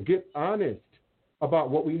 to get honest about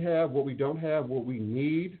what we have, what we don't have, what we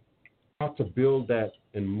need, how to build that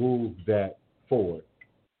and move that forward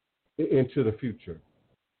into the future.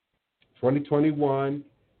 2021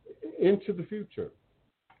 into the future.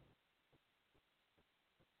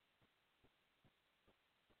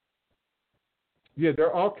 Yeah, there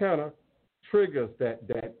are all kind of triggers that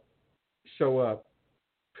show up,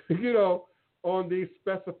 on these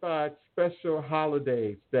specified special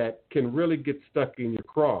holidays that can really get stuck in your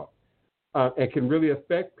craw and can really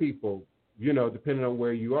affect people, depending on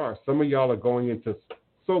where you are. Some of y'all are going into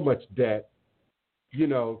so much debt,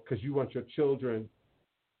 because you want your children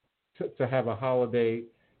to have a holiday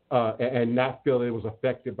and not feel it was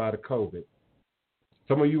affected by the COVID.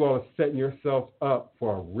 Some of you all are setting yourselves up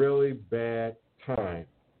for a really bad time,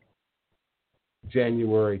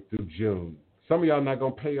 January through June. Some of y'all not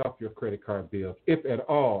going to pay off your credit card bills, if at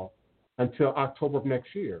all, until October of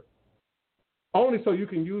next year. Only so you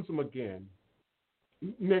can use them again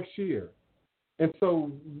next year. And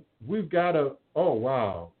so we've got to,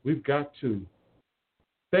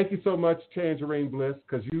 Thank you so much, Tangerine Bliss,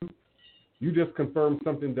 because you just confirmed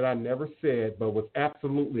something that I never said, but was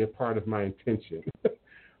absolutely a part of my intention,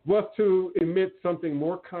 was to emit something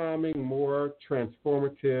more calming, more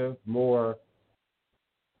transformative, more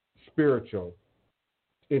spiritual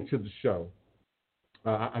into the show.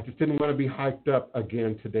 I just didn't want to be hyped up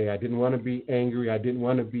again today. I didn't want to be angry. I didn't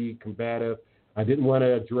want to be combative. I didn't want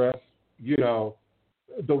to address, the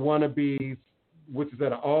wannabes, which is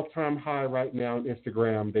at an all-time high right now on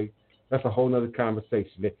Instagram. That's a whole nother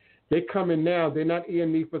conversation. They come in now. They're not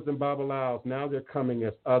Ian Nifas and Baba Laos. Now they're coming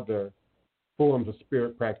as other forms of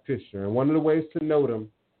spirit practitioner. And one of the ways to know them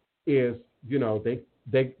is,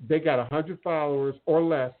 they got 100 followers or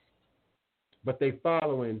less, but they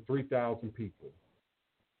following 3,000 people.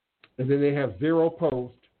 And then they have 0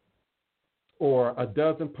 posts or a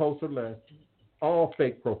dozen posts or less, all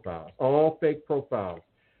fake profiles.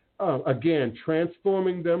 Again,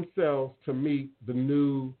 transforming themselves to meet the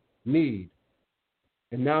new need.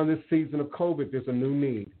 And now in this season of COVID, there's a new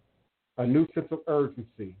need, a new sense of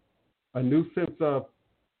urgency, a new sense of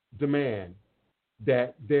demand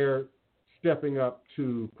that they're stepping up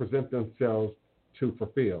to present themselves to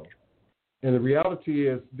fulfill. And the reality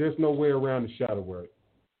is there's no way around the shadow work.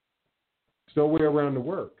 There's no way around the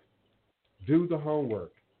work. Do the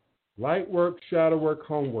homework. Light work, shadow work,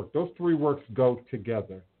 homework. Those 3 works go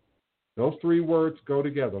together. Those 3 words go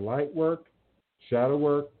together. Light work, shadow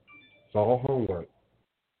work, it's all homework.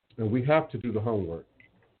 And we have to do the homework.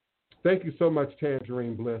 Thank you so much,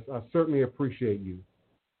 Tangerine Bliss. I certainly appreciate you.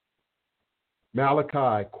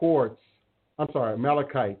 Malachite, quartz, turquoise,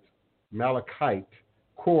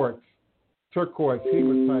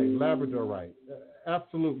 hematite, labradorite.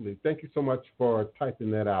 Absolutely. Thank you so much for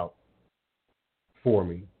typing that out for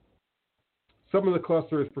me. Some of the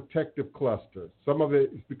cluster is protective cluster. Some of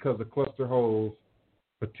it is because the cluster holds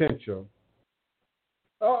potential.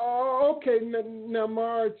 Oh, okay. Now,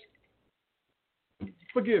 Marge,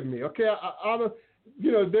 forgive me. Okay,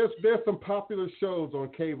 there's some popular shows on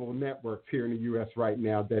cable networks here in the U.S. right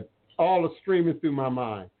now that all are streaming through my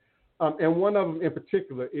mind. And one of them in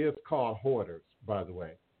particular is called Hoarders, by the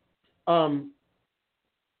way. And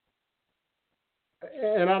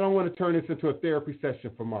I don't want to turn this into a therapy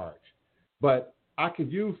session for Marge, but I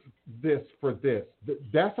could use this for this.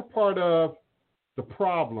 That's a part of the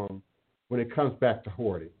problem when it comes back to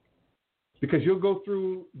hoarding. Because you'll go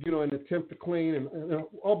through, an attempt to clean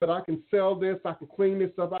but I can sell this, I can clean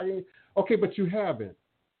this up. Okay, but you haven't.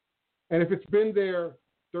 And if it's been there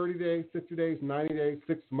 30 days, 60 days, 90 days,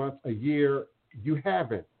 6 months, a year, you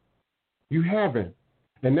haven't. You haven't.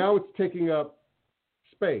 And now it's taking up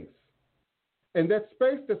space. And that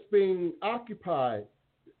space that's being occupied,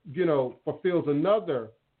 fulfills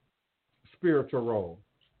another spiritual role.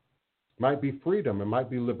 It might be freedom. It might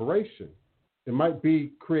be liberation. It might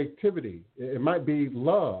be creativity. It might be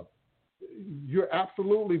love. You're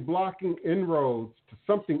absolutely blocking inroads to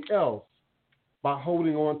something else by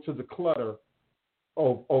holding on to the clutter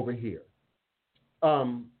over here.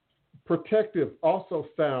 Protective also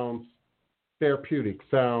sounds therapeutic,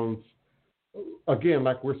 sounds, again,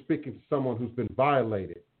 like we're speaking to someone who's been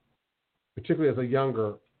violated, particularly as a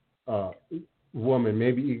younger woman,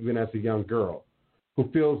 maybe even as a young girl, who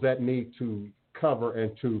feels that need to cover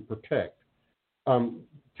and to protect.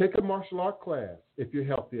 Take a martial art class if you're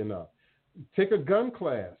healthy enough. Take a gun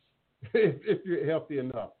class if you're healthy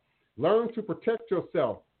enough. Learn to protect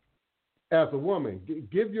yourself as a woman.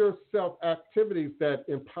 Give yourself activities that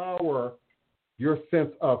empower your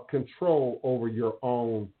sense of control over your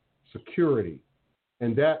own security.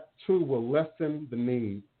 And that, too, will lessen the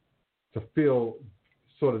need to fill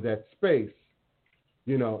sort of that space,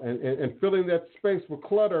 and filling that space with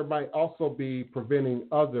clutter might also be preventing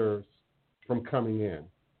others from coming in.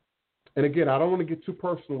 And again, I don't want to get too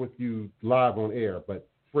personal with you live on air, but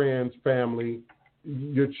friends, family,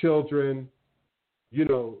 your children. You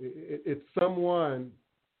know, it's someone,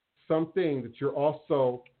 something that you're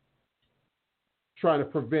also trying to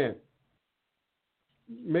prevent,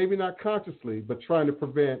 maybe not consciously, but trying to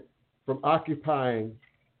prevent from occupying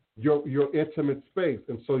your intimate space.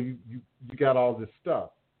 And so you got all this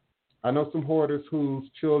stuff. I know some hoarders whose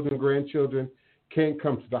children, grandchildren can't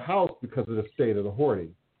come to the house because of the state of the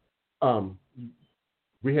hoarding.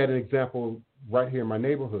 We had an example right here in my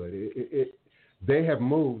neighborhood. They have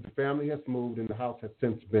moved, the family has moved, and the house has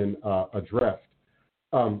since been addressed.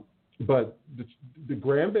 But the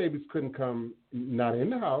grandbabies couldn't come, not in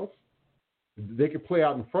the house. They could play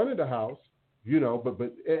out in front of the house, you know, but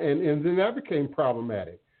then that became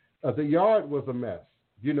problematic. The yard was a mess.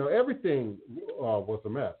 You know, everything was a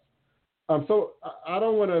mess. So I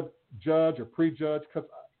don't want to judge or prejudge because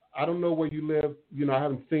I don't know where you live. You know, I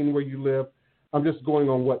haven't seen where you live. I'm just going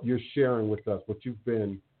on what you're sharing with us, what you've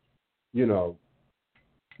been, you know,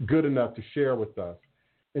 good enough to share with us.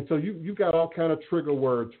 And so you got all kind of trigger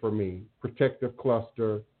words for me: protective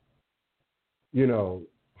cluster, you know,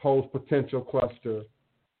 holds potential cluster,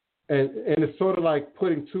 and it's sort of like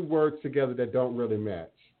putting two words together that don't really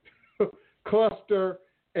match. Cluster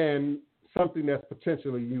and something that's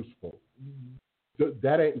potentially useful.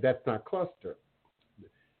 That's not cluster.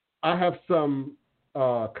 I have some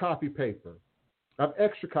copy paper. I have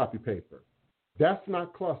extra copy paper. That's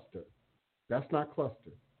not cluster. That's not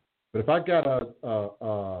cluster. But if I got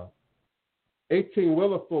a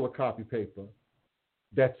 18-wheeler full of copy paper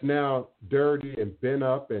that's now dirty and bent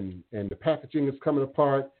up and the packaging is coming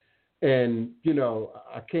apart and, you know,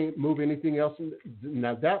 I can't move anything else,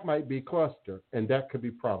 now that might be cluster, and that could be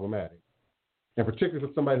problematic. And particularly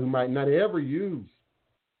for somebody who might not ever use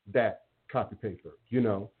that copy paper, you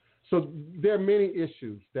know. So there are many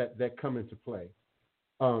issues that come into play.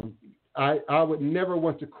 I would never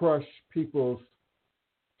want to crush people's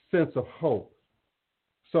sense of hope.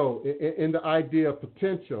 So in the idea of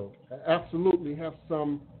potential, absolutely have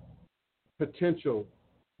some potential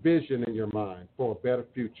vision in your mind for a better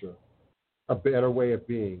future, a better way of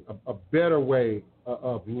being, a better way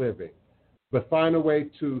of living. But find a way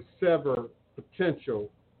to sever potential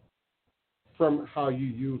from how you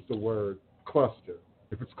use the word cluster.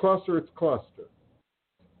 If it's cluster, it's cluster.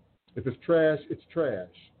 If it's trash, it's trash.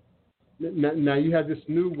 Now you have this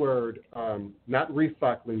new word, not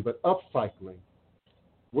recycling, but upcycling,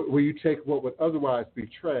 where you take what would otherwise be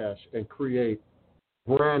trash and create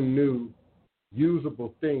brand new,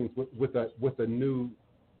 usable things with a new,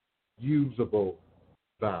 usable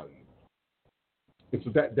value. And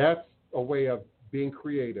so that's a way of being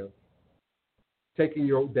creative, taking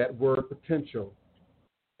that word potential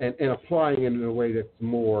and applying it in a way that's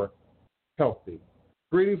more healthy.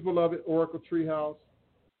 Greetings, beloved Oracle Treehouse.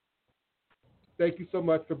 Thank you so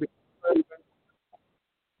much for being present.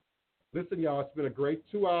 Listen, y'all, it's been a great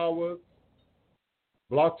 2 hours.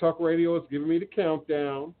 Blog Talk Radio is giving me the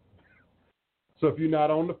countdown. So if you're not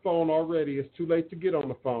on the phone already, it's too late to get on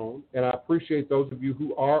the phone. And I appreciate those of you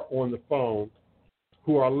who are on the phone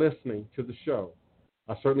who are listening to the show.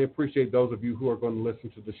 I certainly appreciate those of you who are going to listen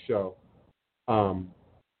to the show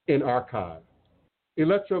in archive.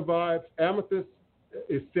 Electro Vibes, amethyst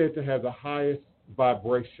is said to have the highest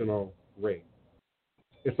vibrational rate.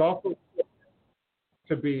 It's also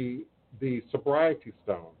to be the sobriety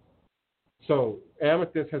stone. So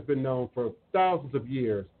amethyst has been known for thousands of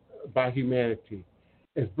years by humanity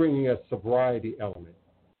as bringing a sobriety element.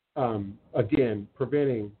 Again,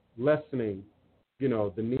 preventing, lessening, you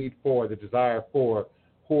know, the need for, the desire for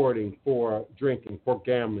hoarding, for drinking, for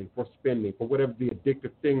gambling, for spending, for whatever the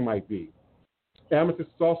addictive thing might be. Amethyst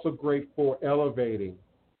is also great for elevating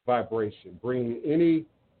vibration, bringing any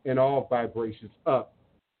and all vibrations up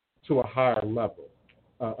to a higher level.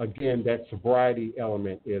 Again, that sobriety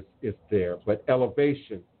element is there, but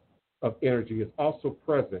elevation of energy is also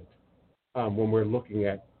present when we're looking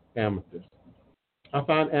at amethyst. I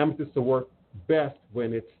find amethyst to work best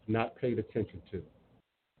when it's not paid attention to,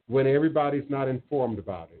 when everybody's not informed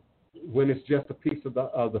about it, when it's just a piece of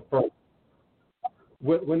the furniture,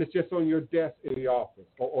 when it's just on your desk in the office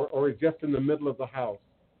or just in the middle of the house,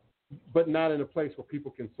 but not in a place where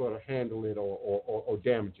people can sort of handle it or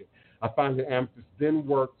damage it. I find that amethyst then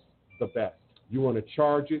works the best. You want to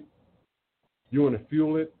charge it, you want to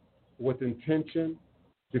fuel it with intention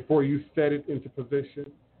before you set it into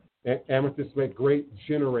position. And amethysts make great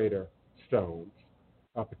generator stones,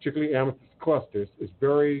 particularly amethyst clusters. It's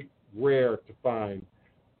very rare to find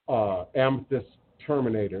amethyst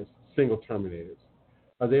terminators, single terminators.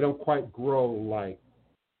 They don't quite grow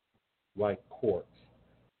like quartz.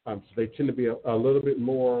 So they tend to be a little bit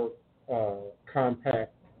more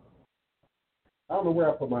compact I don't know where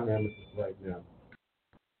I put my amethyst right now.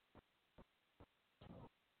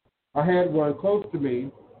 I had one close to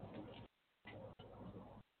me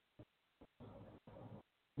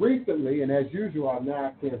recently, and as usual, now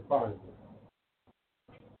I can't find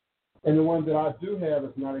it. And the one that I do have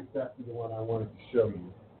is not exactly the one I wanted to show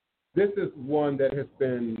you. This is one that has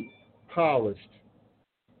been polished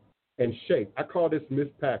and shaped. I call this Miss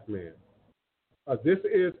Pac-Man. This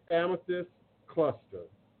is amethyst cluster.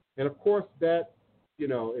 And of course that,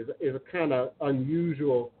 is a kind of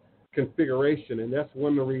unusual configuration, and that's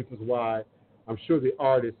one of the reasons why I'm sure the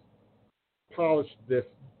artist polished this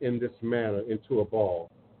in this manner into a ball.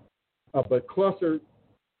 But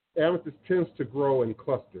amethyst tends to grow in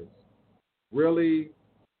clusters, really,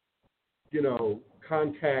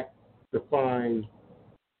 contact-defined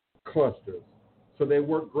clusters. So they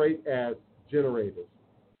work great as generators.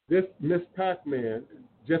 This Miss Pac-Man,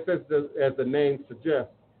 just as the name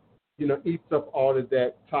suggests, eats up all of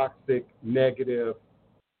that toxic, negative,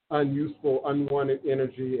 unuseful, unwanted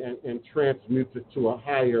energy and transmutes it to a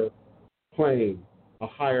higher plane, a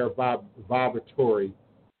higher vibratory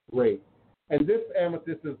rate. And this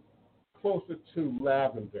amethyst is closer to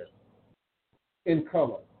lavender in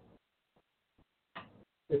color.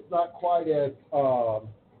 It's not quite as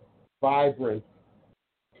vibrant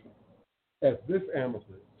as this amethyst.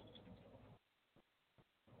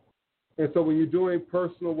 And so when you're doing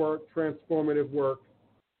personal work, transformative work,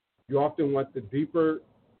 you often want the deeper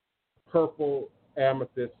purple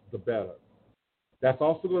amethyst, the better. That's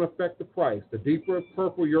also going to affect the price. The deeper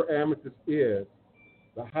purple your amethyst is,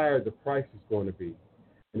 the higher the price is going to be.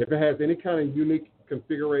 And if it has any kind of unique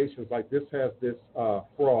configurations, like this has this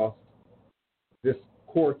frost, this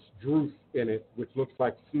quartz druce in it, which looks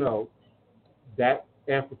like snow, that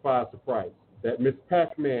amplifies the price. That Miss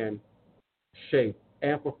Pac-Man shape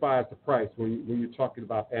amplifies the price when you're talking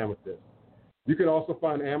about amethyst. You can also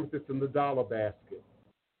find amethyst in the dollar basket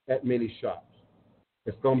at many shops.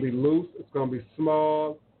 It's going to be loose. It's going to be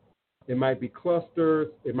small. It might be clusters.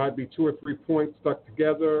 It might be 2 or 3 points stuck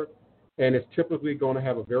together. And it's typically going to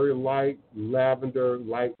have a very light lavender,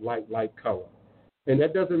 light color. And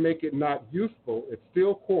that doesn't make it not useful. It's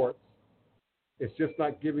still quartz. It's just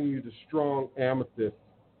not giving you the strong amethyst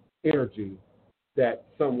energy that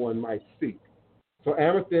someone might seek. So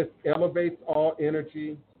amethyst elevates all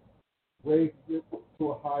energy, raises it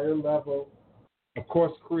to a higher level, of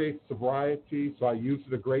course creates sobriety, so I use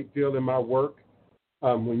it a great deal in my work.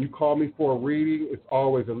 When you call me for a reading, it's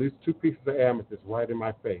always at least 2 pieces of amethyst right in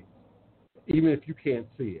my face, even if you can't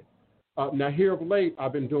see it. Now here of late,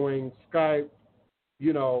 I've been doing Skype,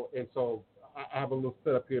 and so I have a little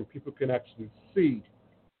setup here and people can actually see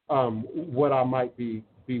what I might be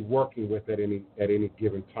working with at any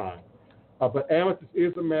given time. But amethyst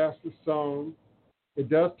is a master stone. It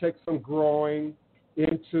does take some growing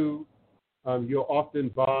into. You'll often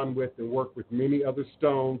bond with and work with many other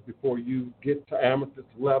stones before you get to amethyst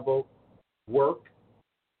level work.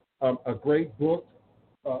 A great book,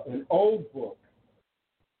 an old book,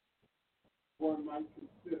 one might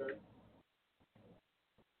consider.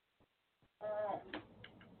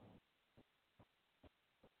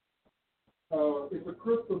 It's a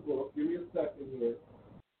crystal book. Give me a second here.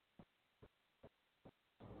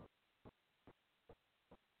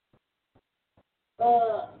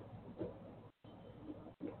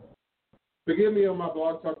 Forgive me on my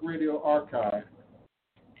Blog Talk Radio archive.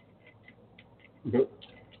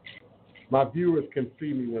 My viewers can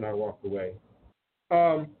see me when I walk away.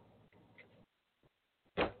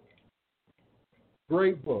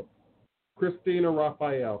 Great book. Christina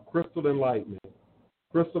Raphael, Crystal Enlightenment.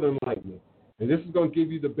 And this is going to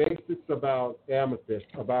give you the basics about amethyst,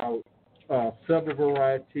 about several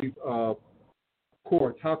varieties of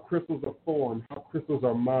quartz, how crystals are formed, how crystals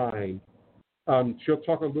are mined. She'll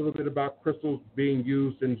talk a little bit about crystals being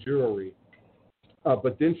used in jewelry.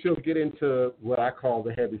 But then she'll get into what I call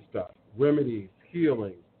the heavy stuff, remedies,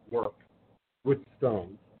 healing work with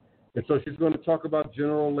stones. And so she's going to talk about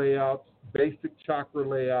general layouts, basic chakra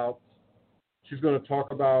layouts. She's going to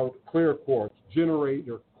talk about clear quartz,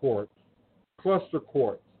 generator quartz, cluster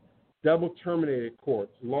quartz, double terminated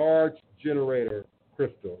quartz, large generator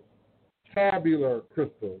crystals, tabular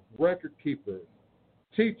crystals, record keepers,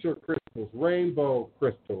 teacher crystals, rainbow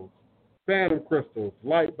crystals, phantom crystals,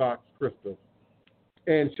 light box crystals.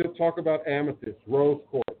 And she'll talk about amethyst, rose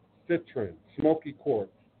quartz, citron, smoky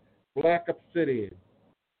quartz, black obsidian,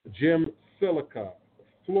 gem silica,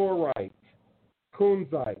 fluorite,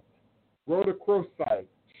 kunzite, rhodochrosite,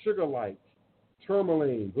 sugarlite,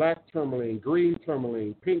 tourmaline, black tourmaline, green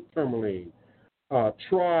tourmaline, pink tourmaline,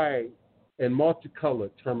 tri and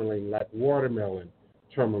multicolored tourmaline like watermelon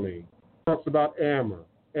tourmaline, talks about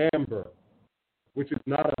amber, which is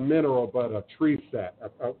not a mineral but a tree sap,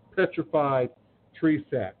 a petrified tree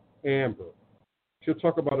sap, amber. She'll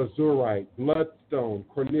talk about azurite, bloodstone,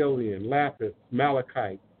 cornelian, lapis,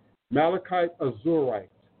 malachite, azurite,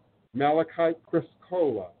 malachite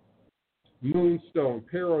criscola, moonstone,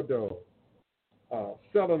 peridot,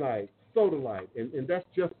 selenite, sodalite, and that's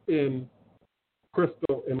just in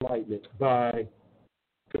Crystal Enlightenment by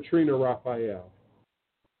Katrina Raphael.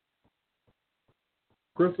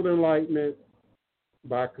 Crystal Enlightenment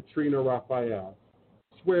by Katrina Raphael.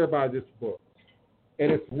 Swear by this book.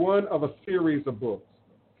 And it's one of a series of books.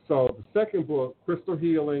 So the second book, Crystal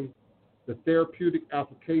Healing, The Therapeutic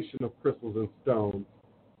Application of Crystals and Stones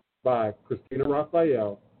by Christina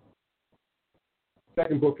Raphael.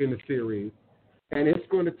 Second book in the series. And it's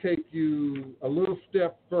going to take you a little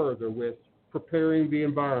step further with preparing the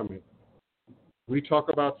environment. We talk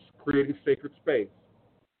about creating sacred space.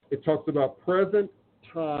 It talks about present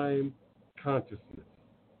time consciousness.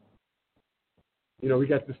 You know, we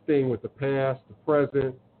got this thing with the past, the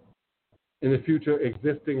present, and the future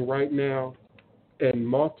existing right now in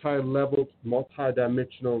multi-leveled,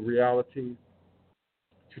 multi-dimensional realities.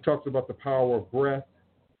 She talks about the power of breath,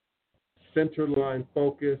 center line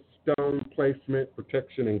focus, stone placement,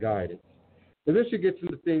 protection, and guidance. And then she gets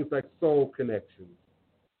into things like soul connections,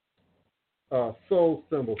 soul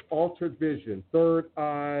symbols, altered vision, third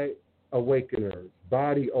eye awakeners,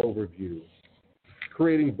 body overview,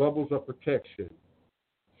 creating bubbles of protection,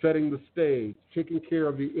 setting the stage, taking care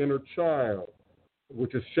of the inner child,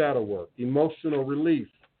 which is shadow work, emotional release.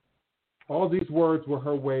 All these words were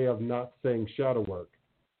her way of not saying shadow work.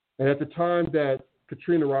 And at the time that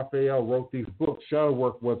Katrina Raphael wrote these books, shadow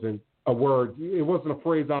work wasn't a word, it wasn't a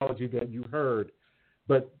phraseology that you heard,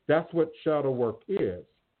 but that's what shadow work is: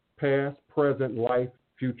 past, present, life,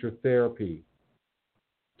 future therapy.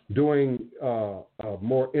 Doing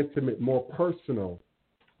more intimate, more personal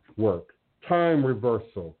work, time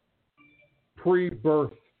reversal,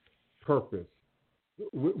 pre-birth purpose,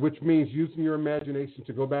 which means using your imagination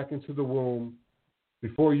to go back into the womb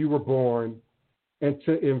before you were born and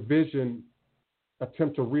to envision,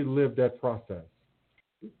 attempt to relive that process.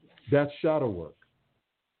 That's shadow work.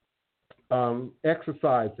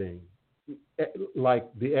 Exercising,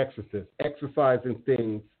 like The Exorcist, exercising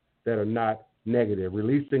things that are not negative,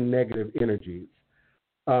 releasing negative energies.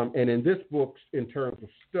 And in this book, in terms of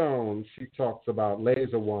stones, she talks about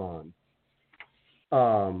laser wand,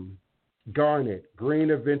 garnet, green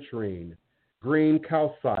aventurine, green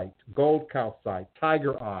calcite, gold calcite,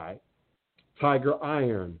 tiger eye, tiger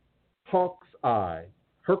iron, hawk's eye,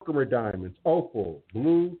 Herkimer diamonds, opal,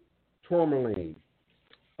 blue tourmaline,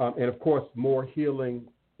 and of course more healing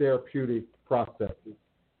therapeutic processes.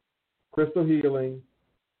 Crystal Healing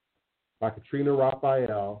by Katrina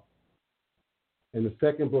Raphael. And the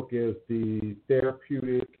second book is The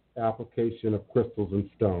Therapeutic Application of Crystals and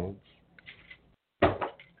Stones.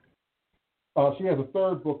 She has a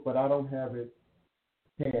third book, but I don't have it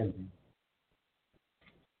handy.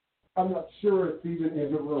 I'm not sure it's even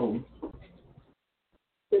in the room.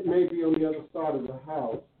 It may be on the other side of the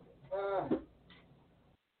house.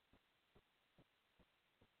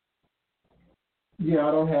 Yeah,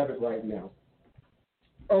 I don't have it right now.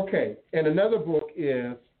 Okay, and another book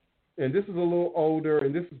is, and this is a little older,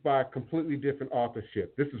 and this is by a completely different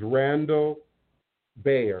authorship. This is Randall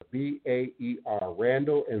Baer, B-A-E-R,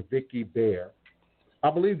 Randall and Vicki Baer.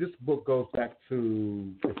 I believe this book goes back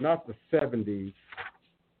to, if not the 70s,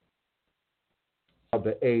 of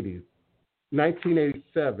the 80s.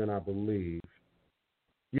 1987, I believe.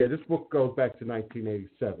 Yeah, this book goes back to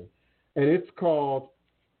 1987. And it's called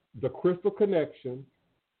The Crystal Connection,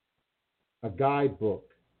 a guidebook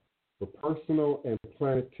for personal and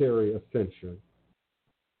planetary ascension.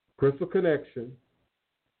 Crystal Connection,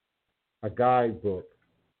 a guidebook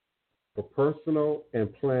for personal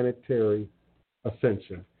and planetary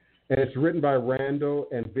ascension. And it's written by Randall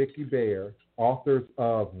and Vicki Baer, authors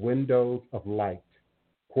of Windows of Light,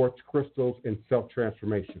 Quartz Crystals and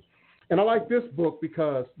Self-Transformation. And I like this book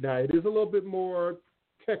because now it is a little bit more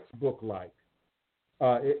textbook-like.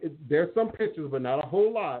 There's some pictures, but not a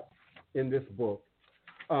whole lot in this book.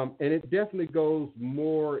 And it definitely goes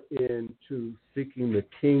more into seeking the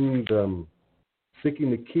kingdom, seeking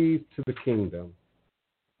the keys to the kingdom.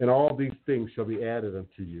 And all these things shall be added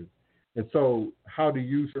unto you. And so how to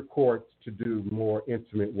use your quartz to do more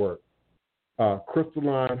intimate work.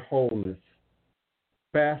 Crystalline wholeness,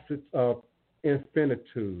 facets of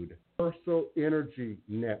infinitude, universal energy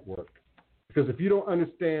network. Because if you don't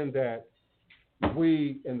understand that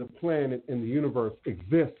we and the planet and the universe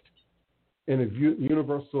exist in a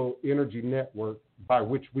universal energy network, by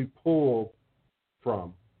which we pull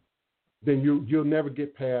from, then you'll never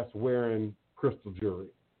get past wearing crystal jewelry.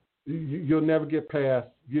 You'll never get past,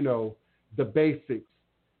 the basics,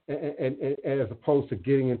 and as opposed to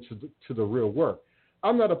getting into the real work.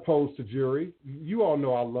 I'm not opposed to jewelry. You all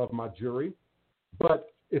know I love my jewelry.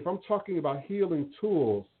 But if I'm talking about healing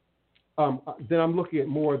tools, then I'm looking at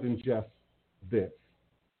more than just this.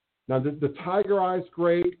 Now, the tiger eye is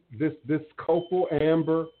great. This copal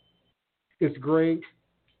amber is great.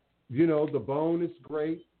 The bone is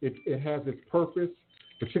great. It has its purpose,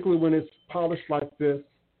 particularly when it's polished like this.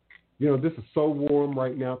 This is so warm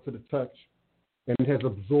right now to the touch, and it has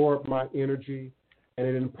absorbed my energy, and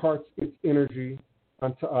it imparts its energy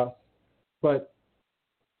unto us. But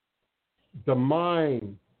the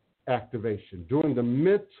mind activation, doing the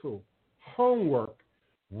mental homework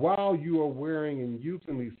while you are wearing and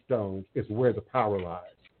using these stones is where the power lies.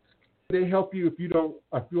 Can they help you if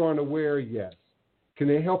you aren't aware? Yes. Can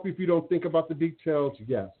they help you if you don't think about the details?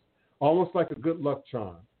 Yes. Almost like a good luck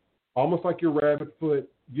charm, almost like your rabbit foot,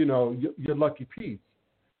 your lucky piece.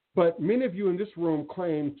 But many of you in this room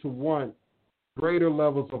claim to want greater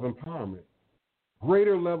levels of empowerment,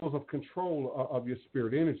 greater levels of control of your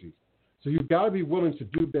spirit energies. So you've got to be willing to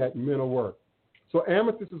do that mental work. So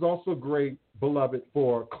amethyst is also great, beloved,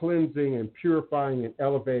 for cleansing and purifying and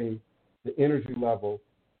elevating the energy level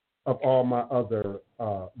of all my other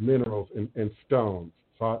minerals and stones.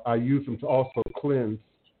 So I use them to also cleanse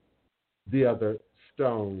the other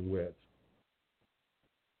stone with.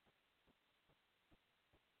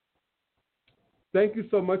 Thank you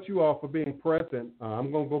so much, you all, for being present.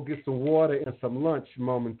 I'm going to go get some water and some lunch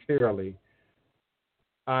momentarily.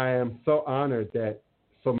 I am so honored that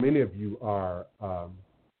so many of you are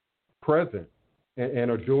present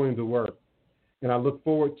and are doing the work. And I look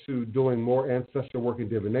forward to doing more ancestral work and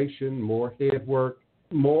divination, more head work,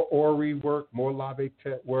 more Ori work, more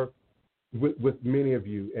Lavetet work with many of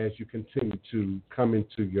you as you continue to come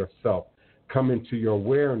into yourself, come into your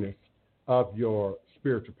awareness of your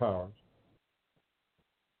spiritual power.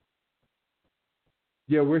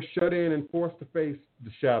 Yeah, we're shut in and forced to face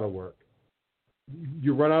the shadow work.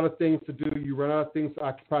 You run out of things to do. You run out of things to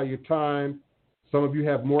occupy your time. Some of you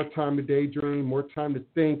have more time to daydream, more time to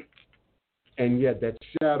think, and yet that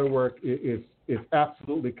shadow work is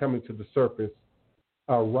absolutely coming to the surface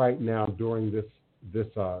right now during this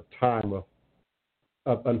time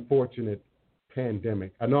of unfortunate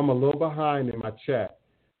pandemic. I know I'm a little behind in my chat.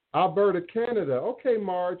 Alberta, Canada. Okay,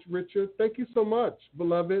 Marge, Richard, thank you so much,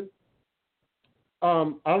 beloved.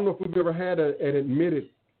 I don't know if we've ever had an admitted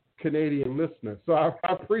Canadian listener, so I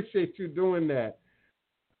appreciate you doing that.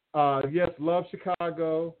 Yes, love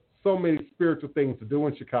Chicago. So many spiritual things to do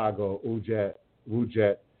in Chicago,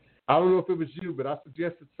 Wujet. I don't know if it was you, but I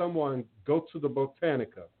suggested someone go to the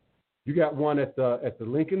Botanica. You got one at the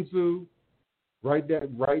Lincoln Zoo, right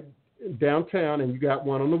downtown, and you got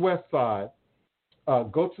one on the west side.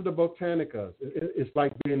 Go to the Botanicas. It's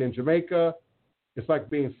like being in Jamaica. It's like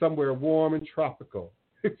being somewhere warm and tropical,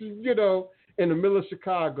 in the middle of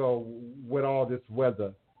Chicago with all this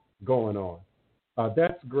weather going on.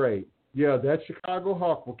 That's great. Yeah, that Chicago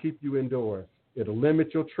Hawk will keep you indoors. It'll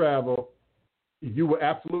limit your travel. You will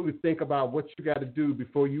absolutely think about what you got to do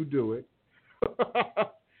before you do it.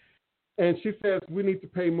 And she says we need to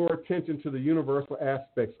pay more attention to the universal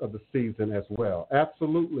aspects of the season as well.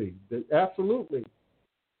 Absolutely. Absolutely.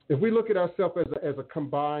 If we look at ourselves as a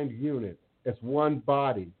combined unit, as one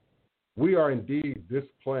body, we are indeed this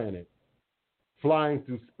planet flying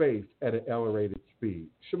through space at an elevated speed.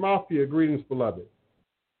 Shemafia, greetings, beloved.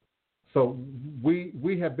 So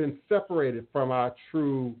we have been separated from our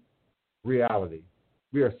true reality.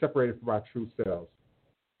 We are separated from our true selves.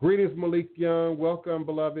 Greetings, Malik Young. Welcome,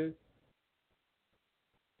 beloved.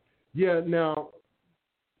 Yeah, now,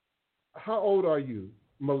 how old are you,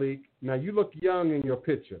 Malik? Now, you look young in your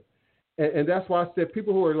picture. And that's why I said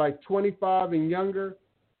people who are like 25 and younger,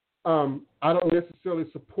 I don't necessarily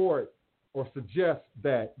support or suggest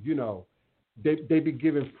that, they be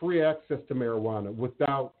given free access to marijuana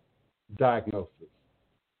without diagnosis,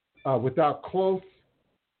 without close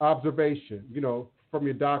observation, from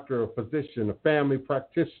your doctor, a physician, a family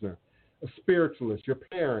practitioner, a spiritualist, your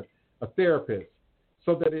parent, a therapist,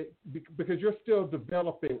 so that because you're still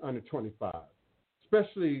developing under 25.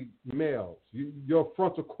 Especially males. Your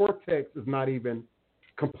frontal cortex is not even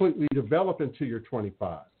completely developed until you're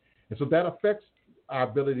 25. And so that affects our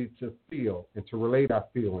ability to feel and to relate our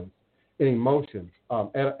feelings and emotions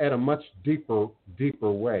at a much deeper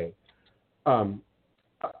way.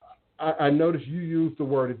 I noticed you used the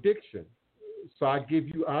word addiction. So I give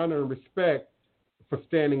you honor and respect for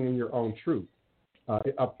standing in your own truth.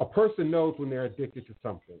 A person knows when they're addicted to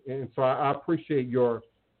something, and so I appreciate your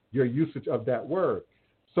usage of that word.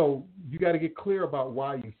 So you got to get clear about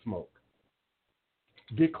why you smoke.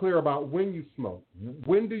 Get clear about when you smoke.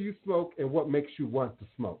 When do you smoke, and what makes you want to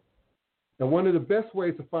smoke? And one of the best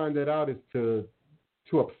ways to find that out is to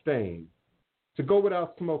abstain, to go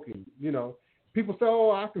without smoking. You know, people say,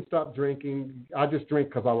 "Oh, I can stop drinking. I just drink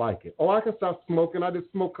because I like it." Oh, I can stop smoking. I just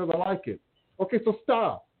smoke because I like it. Okay, so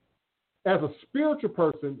stop. As a spiritual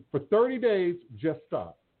person, for 30 days, just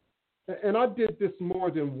stop. And I did this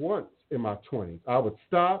more than once in my 20s. I would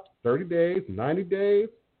stop 30 days, 90 days,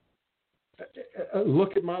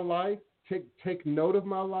 look at my life, take note of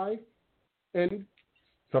my life, and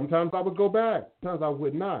sometimes I would go back. Sometimes I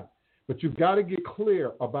would not. But you've got to get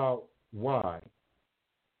clear about why.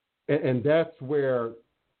 And that's where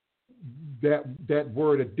that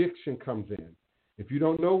word addiction comes in. If you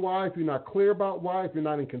don't know why, if you're not clear about why, if you're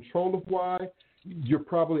not in control of why, you're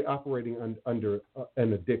probably operating under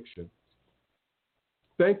an addiction.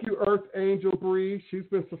 Thank you, Earth Angel Bree. She's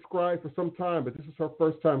been subscribed for some time, but this is her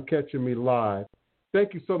first time catching me live.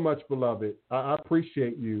 Thank you so much, beloved. I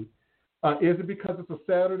appreciate you. Is it because it's a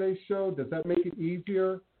Saturday show? Does that make it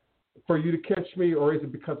easier for you to catch me, or is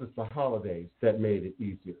it because it's the holidays that made it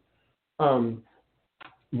easier?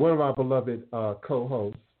 One of our beloved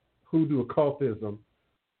co-hosts, Hoodoo Occultism,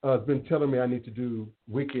 has been telling me I need to do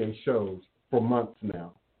weekend shows for months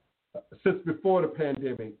now, since before the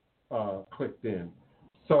pandemic clicked in.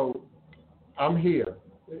 So I'm here.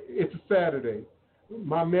 It's a Saturday.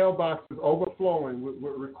 My mailbox is overflowing with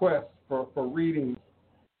requests for readings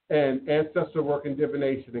and ancestral work and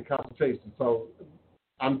divination and consultation. So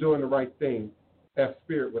I'm doing the right thing as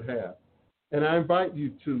Spirit would have. And I invite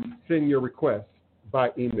you to send your requests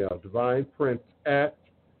by email,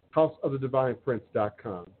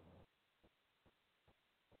 divineprince@houseofthedivineprince.com.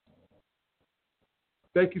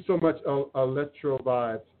 Thank you so much, Electro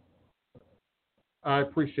Vibes. I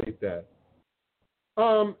appreciate that.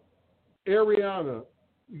 Ariana,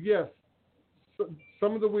 yes,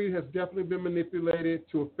 some of the weed has definitely been manipulated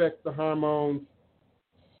to affect the hormones.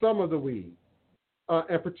 Some of the weed,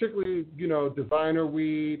 and particularly, designer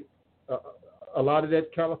weed. A lot of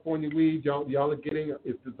that California weed y'all are getting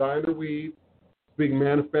is designer weed. It's being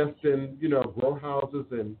manifested in, grow houses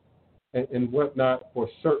and whatnot for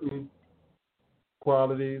certain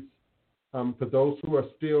qualities. For those who are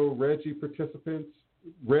still Reggie participants,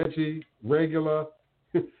 regular,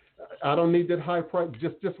 I don't need that high price,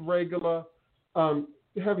 just regular.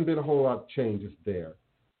 There haven't been a whole lot of changes there.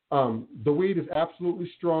 The weed is absolutely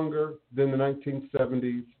stronger than the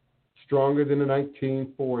 1970s, stronger than the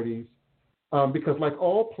 1940s, because like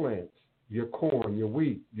all plants, your corn, your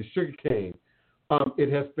wheat, your sugarcane, it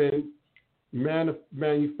has been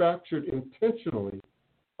manufactured intentionally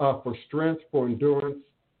for strength, for endurance,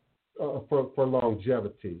 for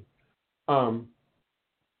longevity. I'm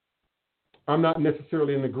not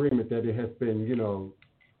necessarily in agreement that it has been,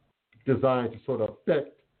 designed to sort of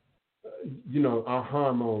affect, our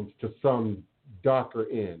hormones to some darker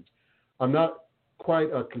end. I'm not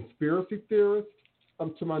quite a conspiracy theorist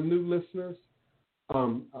to my new listeners.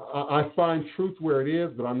 I find truth where it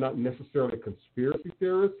is, but I'm not necessarily a conspiracy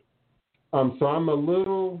theorist. So I'm a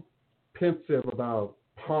little pensive about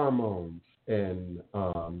hormones and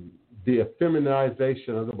the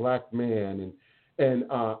effeminization of the black man, and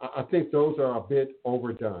I think those are a bit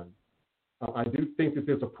overdone. I do think that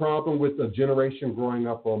there's a problem with a generation growing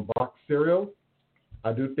up on box cereal.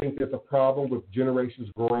 I do think there's a problem with generations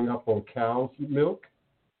growing up on cow's milk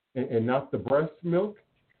and not the breast milk.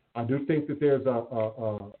 I do think that there's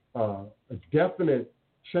a definite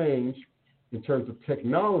change in terms of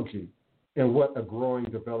technology and what a growing,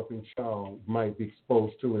 developing child might be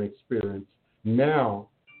exposed to and experience now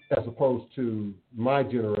as opposed to my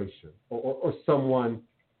generation or someone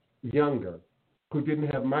younger who didn't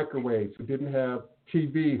have microwaves, who didn't have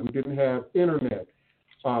TV, who didn't have internet.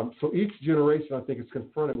 So each generation, I think, is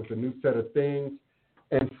confronted with a new set of things.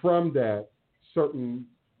 And from that, certain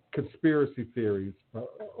conspiracy theories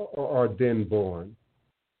are then born.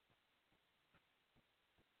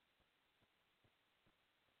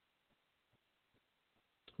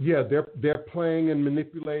 Yeah, they're playing and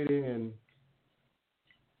manipulating and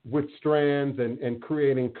with strands and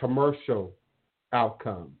creating commercial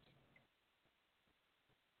outcomes.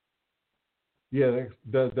 Yeah,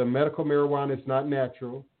 the medical marijuana is not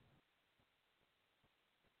natural.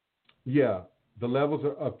 Yeah, the levels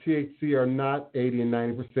of THC are not 80 and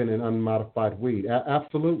 90% in unmodified weed.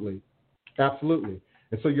 Absolutely. Absolutely.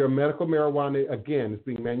 And so your medical marijuana, again, is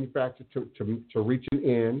being manufactured to reach an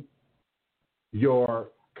end.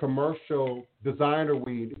 Your commercial designer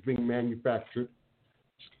weed is being manufactured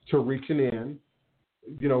to reaching in.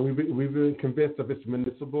 You know, we've been convinced of its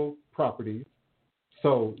municipal properties.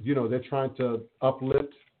 So, you know, they're trying to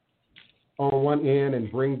uplift on one end and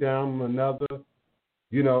bring down another,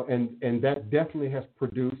 you know, and that definitely has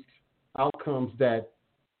produced outcomes that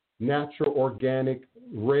natural, organic,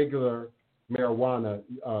 regular marijuana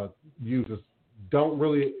users don't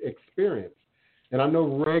really experience. And I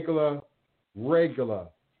know regular, you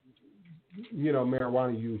know,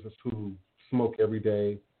 marijuana users who smoke every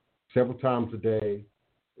day, several times a day,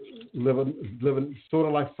 living sort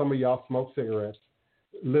of like some of y'all smoke cigarettes,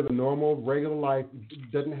 live a normal, regular life,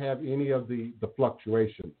 doesn't have any of the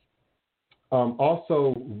fluctuations.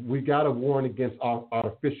 Also, we got to warn against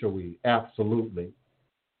artificial weed, absolutely.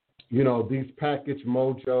 You know, these packaged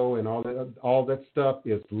mojo and all that stuff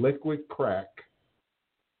is liquid crack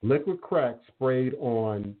sprayed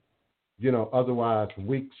on, you know, otherwise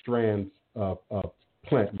weak strands of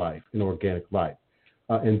plant life and organic life.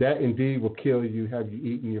 And that indeed will kill you, have you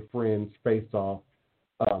eating your friends' face off,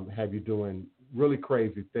 have you doing really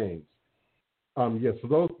crazy things. Yeah, so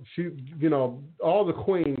those, you know, all the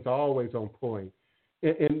queens are always on point.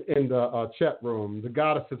 In the chat room, the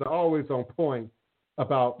goddesses are always on point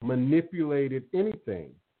about manipulated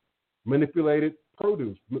anything, manipulated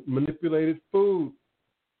produce, manipulated food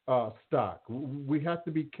stock. We have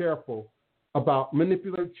to be careful about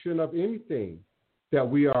manipulation of anything that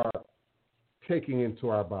we are taking into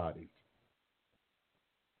our bodies.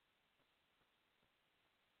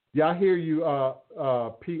 Yeah, I hear you,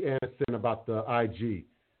 P. Anderson, about the IG.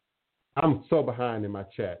 I'm so behind in my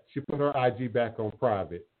chat. She put her IG back on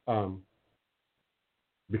private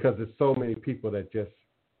because there's so many people that just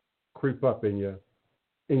creep up in your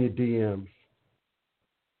DMs.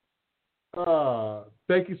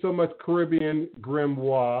 Thank you so much, Caribbean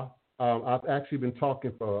Grimoire. I've actually been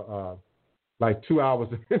talking for like 2 hours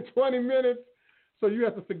and 20 minutes. So you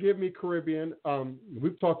have to forgive me, Caribbean.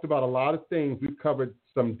 We've talked about a lot of things. We've covered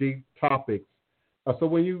some deep topics. So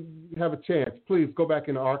when you have a chance, please go back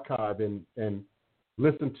in the archive and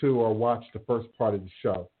listen to or watch the first part of the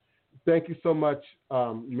show. Thank you so much.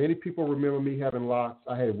 Many people remember me having locks.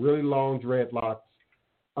 I had really long dreadlocks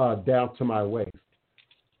down to my waist.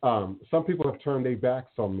 Some people have turned their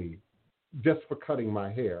backs on me just for cutting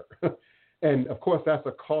my hair. And, of course, that's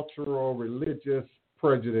a cultural, religious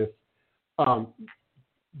prejudice.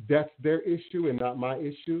 That's their issue and not my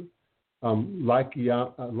issue. What's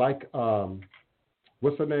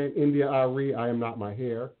her name? India Ari, I am not my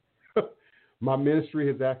hair. My ministry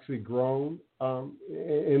has actually grown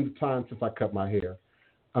in the time since I cut my hair.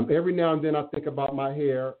 Every now and then I think about my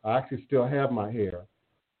hair. I actually still have my hair,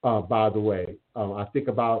 by the way. I think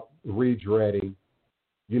about redreading.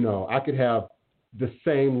 You know, I could have the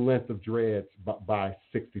same length of dreads by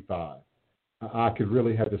 65. I could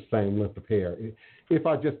really have the same length of hair if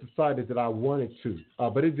I just decided that I wanted to.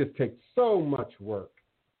 But it just takes so much work.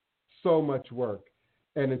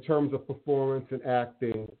 And in terms of performance and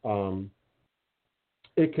acting,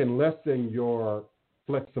 it can lessen your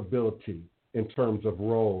flexibility in terms of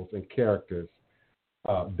roles and characters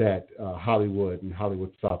that Hollywood and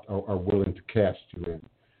Hollywood South are willing to cast you in.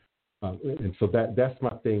 And so that's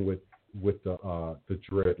my thing with the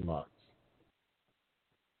dreadlocks.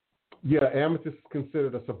 Yeah, amethyst is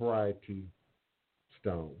considered a sobriety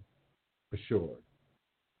stone, for sure,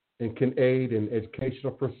 and can aid in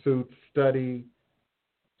educational pursuits, study,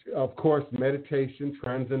 of course, meditation,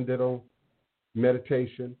 transcendental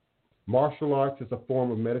meditation. Martial arts is a form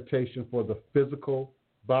of meditation for the physical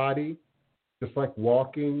body, just like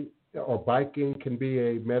walking or biking can be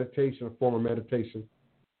a meditation, a form of meditation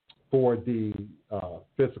for the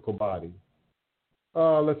physical body.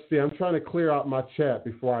 Let's see. I'm trying to clear out my chat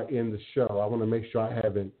before I end the show. I want to make sure I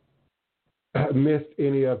haven't missed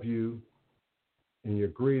any of you in your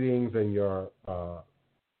greetings and your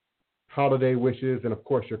holiday wishes and, of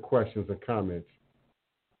course, your questions and comments.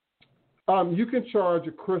 You can charge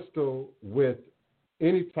a crystal with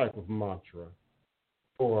any type of mantra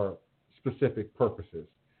for specific purposes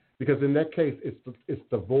because in that case, it's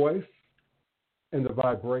the voice and the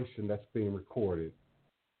vibration that's being recorded.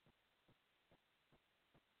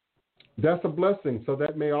 That's a blessing. So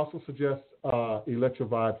that may also suggest, Electro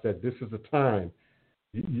Vibes, that this is a time.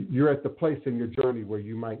 You're at the place in your journey where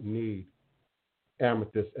you might need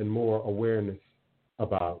amethyst and more awareness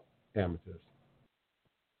about amethyst.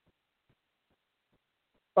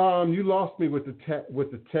 You lost me with the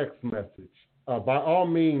text message. By all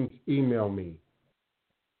means, email me.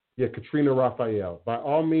 Yeah, Katrina Raphael. By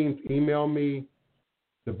all means, email me.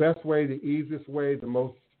 The best way, the easiest way, the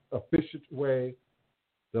most efficient way,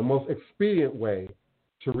 the most expedient way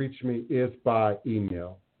to reach me is by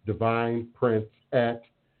email, divineprince@gmail.com.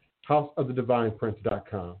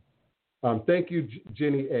 houseofthedivineprince.com. Thank you,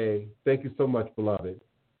 Jenny A. Thank you so much, beloved.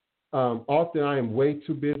 Often I am way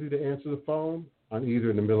too busy to answer the phone. I'm either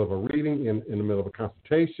in the middle of a reading, in the middle of a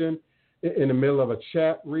consultation, in the middle of a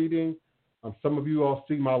chat reading. Some of you all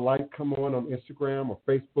see my light come on Instagram or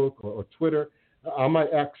Facebook or Twitter. I might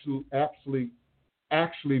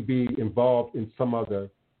actually be involved in some other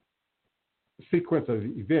sequence of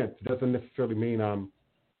events. It doesn't necessarily mean I'm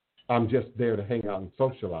just there to hang out and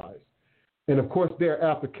socialize. And of course, there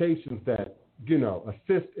are applications that,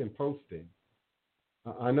 assist in posting.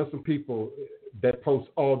 I know some people that post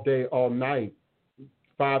all day, all night,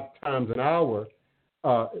 5 times an hour.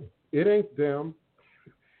 It ain't them.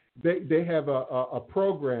 They have a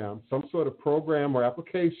program, some sort of program or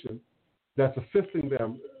application that's assisting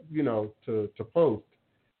them, to post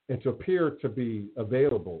and to appear to be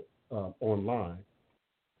available online.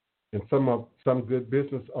 And some good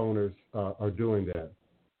business owners are doing that.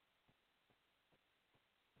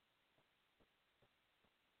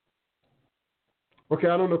 Okay,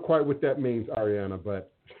 I don't know quite what that means, Ariana,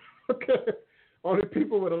 but okay. Only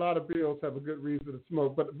people with a lot of bills have a good reason to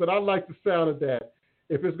smoke. But I like the sound of that.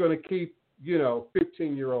 If it's going to keep,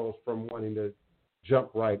 15-year-olds from wanting to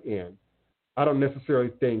jump right in. I don't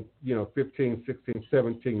necessarily think, 15, 16,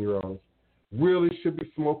 17-year-olds really should be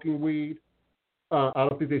smoking weed. I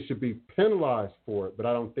don't think they should be penalized for it, but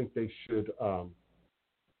I don't think they should.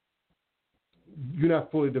 You're not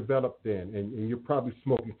fully developed then, and you're probably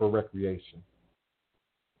smoking for recreation.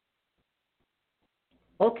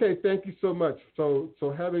 Okay, thank you so much. So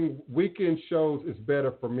having weekend shows is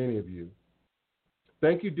better for many of you.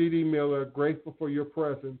 Thank you, Dee Dee Miller. Grateful for your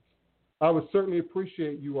presence. I would certainly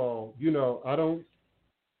appreciate you all. I don't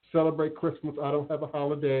celebrate Christmas. I don't have a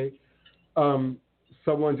holiday.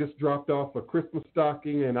 Someone just dropped off a Christmas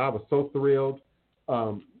stocking, and I was so thrilled.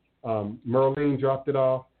 Merlene dropped it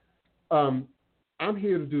off. I'm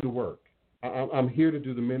here to do the work. I'm here to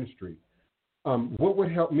do the ministry. What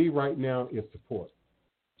would help me right now is support.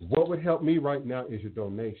 What would help me right now is your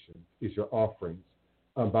donation, is your offerings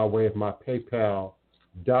by way of my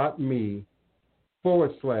PayPal.me/The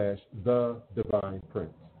Divine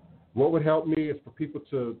Prince. What would help me is for people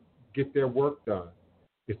to get their work done,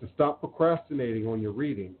 is to stop procrastinating on your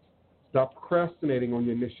readings, stop procrastinating on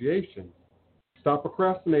your initiation, stop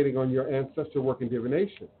procrastinating on your ancestral work and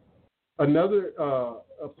divination. Another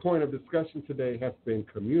point of discussion today has been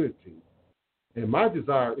community. And my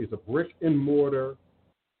desire is a brick and mortar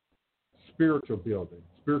spiritual building,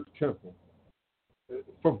 spiritual temple,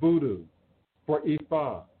 for voodoo, for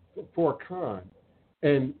Ifa, for Khan.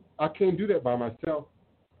 And I can't do that by myself.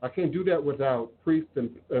 I can't do that without priests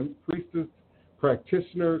and priestess,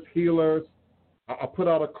 practitioners, healers. I put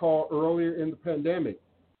out a call earlier in the pandemic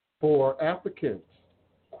for applicants,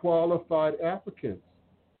 qualified applicants.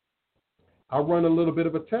 I run a little bit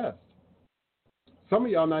of a test. Some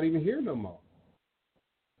of y'all not even here no more.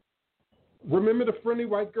 Remember the friendly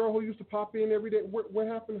white girl who used to pop in every day? What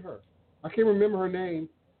happened to her? I can't remember her name.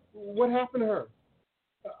 What happened to her?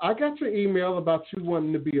 I got your email about you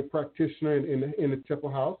wanting to be a practitioner in the Temple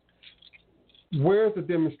House. Where's the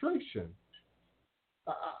demonstration?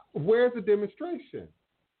 Where's the demonstration?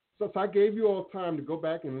 So I gave you all time to go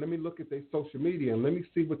back and let me look at their social media and let me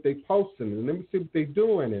see what they posting and let me see what they're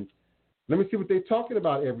doing and let me see what they're talking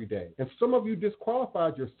about every day. And some of you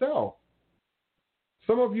disqualified yourself.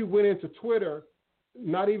 Some of you went into Twitter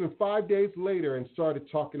not even 5 days later and started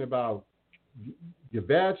talking about your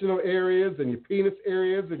vaginal areas and your penis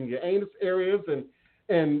areas and your anus areas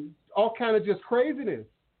and all kind of just craziness.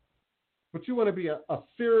 But you want to be a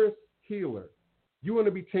serious healer. You want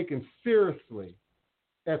to be taken seriously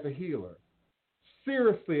as a healer,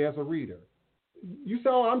 seriously as a reader. You say,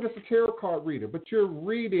 oh, I'm just a tarot card reader, but you're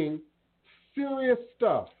reading serious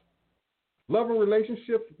stuff. Love and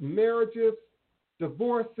relationships, marriages,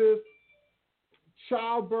 divorces,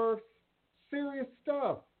 childbirth, serious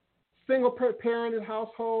stuff. Single parented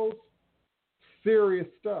households, serious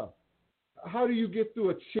stuff. How do you get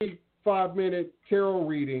through a cheap 5-minute tarot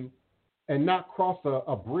reading and not cross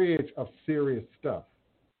a bridge of serious stuff?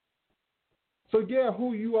 So yeah,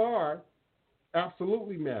 who you are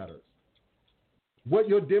absolutely matters. What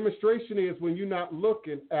your demonstration is when you're not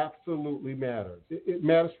looking absolutely matters. It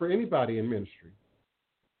matters for anybody in ministry.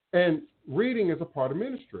 And reading is a part of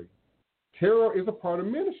ministry. Tarot is a part of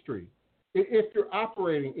ministry if you're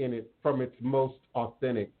operating in it from its most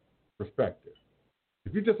authentic perspective.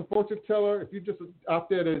 If you're just a fortune teller, if you're just out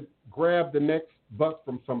there to grab the next buck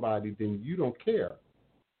from somebody, then you don't care.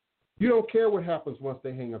 You don't care what happens once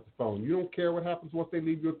they hang up the phone. You don't care what happens once they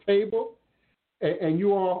leave your table. And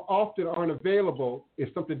you all often aren't available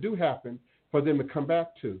if something do happen for them to come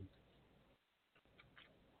back to.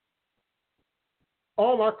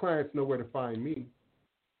 All my clients know where to find me.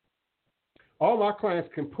 All my clients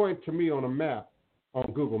can point to me on a map,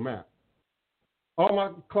 on Google Maps. All my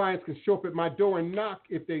clients can show up at my door and knock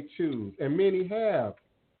if they choose, and many have.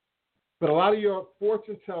 But a lot of your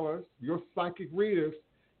fortune tellers, your psychic readers,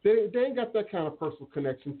 they ain't got that kind of personal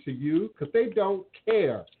connection to you because they don't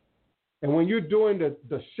care. And when you're doing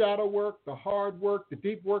the shadow work, the hard work, the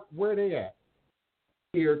deep work, where they at?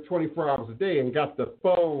 Here 24 hours a day and got the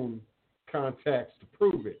phone contacts to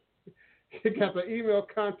prove it. You got the email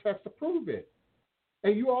contacts to prove it.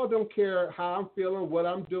 And you all don't care how I'm feeling, what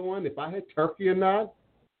I'm doing, if I had turkey or not,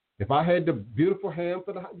 if I had the beautiful ham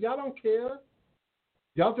for the house. Y'all don't care.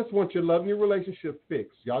 Y'all just want your love and your relationship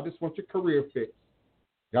fixed. Y'all just want your career fixed.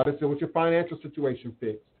 Y'all just want your financial situation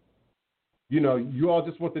fixed. You know, you all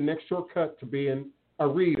just want the next shortcut to being a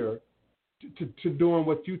reader, to doing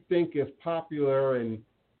what you think is popular. And,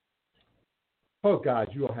 oh, God,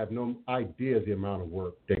 you all have no idea the amount of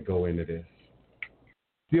work that go into this.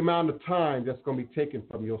 The amount of time that's going to be taken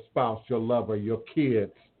from your spouse, your lover, your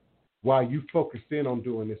kids, while you focus in on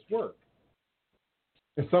doing this work.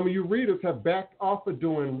 And some of you readers have backed off of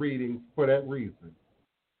doing readings for that reason.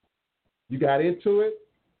 You got into it.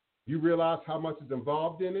 You realize how much is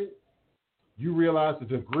involved in it. You realize the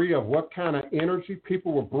degree of what kind of energy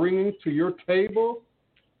people were bringing to your table.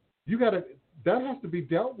 That has to be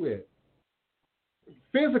dealt with.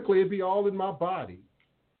 Physically, it'd be all in my body.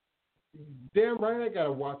 Damn right I got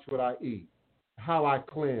to watch what I eat, how I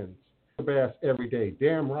cleanse, bath every day.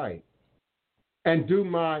 Damn right. And do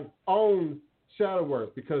my own shadow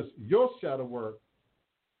work because your shadow work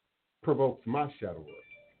provokes my shadow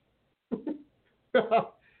work.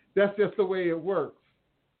 That's just the way it works.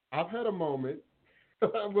 I've had a moment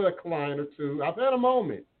with a client or two. I've had a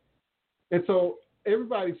moment. And so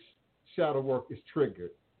everybody's shadow work is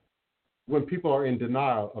triggered when people are in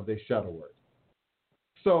denial of their shadow work.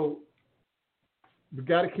 So we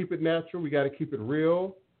got to keep it natural. We got to keep it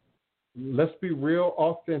real. Let's be real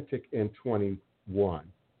authentic in 21.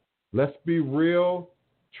 Let's be real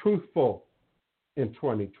truthful in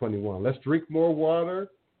 2021. Let's drink more water.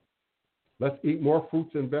 Let's eat more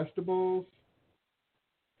fruits and vegetables.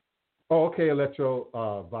 Oh, okay, Electro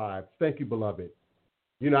Vibes. Thank you, beloved.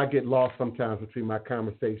 You know, I get lost sometimes between my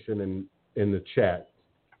conversation and in the chat.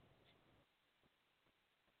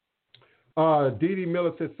 Dee Dee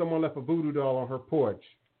Miller says someone left a voodoo doll on her porch.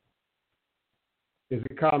 Is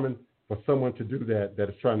it common for someone to do that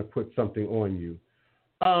is trying to put something on you?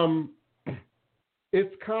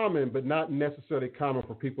 It's common, but not necessarily common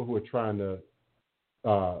for people who are trying to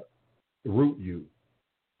root you.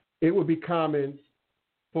 It would be common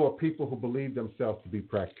for people who believe themselves to be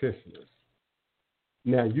practitioners.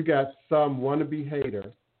 Now, you got some wannabe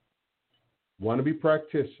hater, wannabe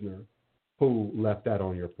practitioner who left that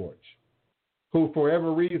on your porch, who for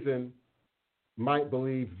whatever reason might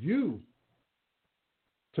believe you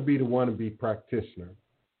to be the wannabe practitioner.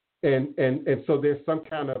 And so there's some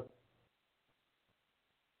kind of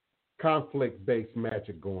conflict-based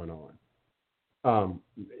magic going on.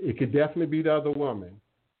 It could definitely be the other woman.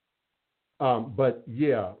 But,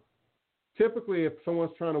 yeah, typically if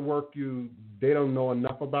someone's trying to work you, they don't know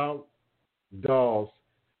enough about dolls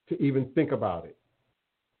to even think about it.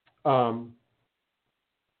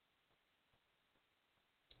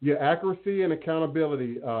 Your accuracy and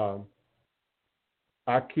accountability,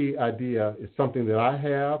 our key idea is something that I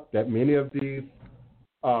have that many of these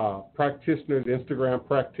practitioners, Instagram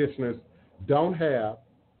practitioners, don't have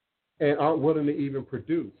and aren't willing to even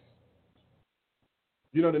produce.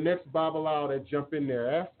 You know, the next Babalawo that jump in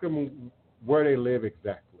there, ask them where they live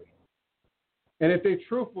exactly. And if they're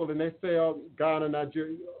truthful and they say, oh, Ghana,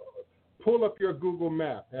 Nigeria, pull up your Google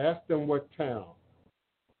map. Ask them what town.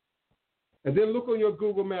 And then look on your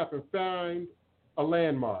Google map and find a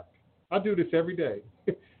landmark. I do this every day.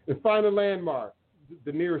 And find a landmark,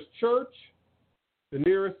 the nearest church, the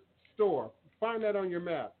nearest store. Find that on your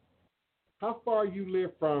map. How far you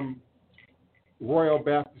live from Royal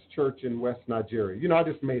Baptist Church in West Nigeria? You know, I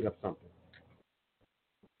just made up something.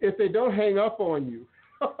 If they don't hang up on you,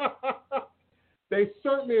 they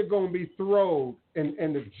certainly are going to be thrown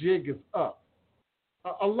and the jig is up.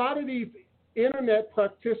 A lot of these internet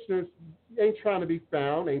practitioners ain't trying to be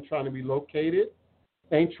found, ain't trying to be located,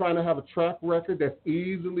 ain't trying to have a track record that's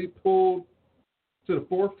easily pulled to the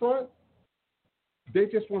forefront. They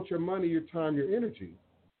just want your money, your time, your energy.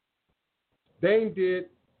 They ain't did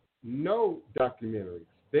no documentaries.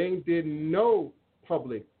 They ain't did no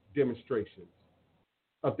public demonstrations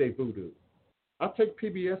of their voodoo. I take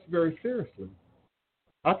PBS very seriously.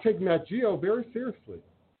 I take Nat Geo very seriously.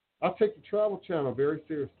 I take the Travel Channel very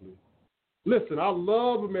seriously. Listen, I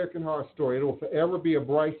love American Horror Story. It will forever be a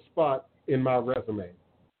bright spot in my resume.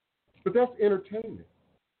 But that's entertainment.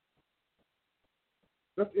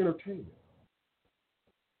 That's entertainment.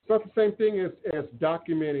 It's not the same thing as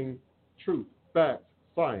documenting truth, facts,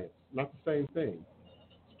 science. Not the same thing.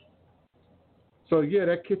 So, yeah,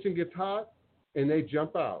 that kitchen gets hot, and they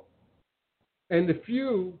jump out. And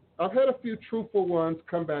I've had a few truthful ones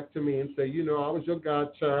come back to me and say, I was your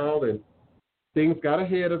godchild, and things got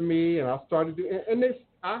ahead of me, and I started to, and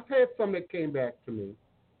I've had some that came back to me,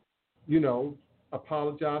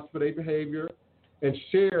 apologized for their behavior and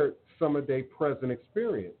shared some of their present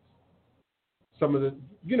experience. Some of the,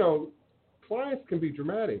 clients can be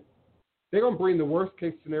dramatic. They're going to bring the worst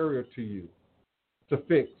case scenario to you to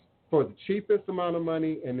fix for the cheapest amount of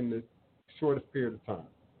money and in the shortest period of time.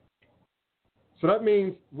 So that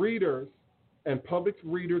means readers and public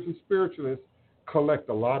readers and spiritualists collect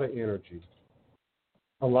a lot of energy.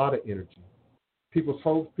 A lot of energy. People's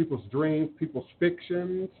hopes, people's dreams, people's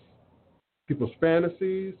fictions, people's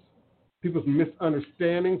fantasies, people's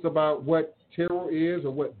misunderstandings about what tarot is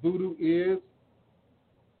or what voodoo is.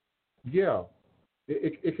 Yeah,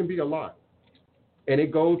 it can be a lot. And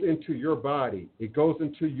it goes into your body. It goes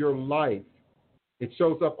into your life. It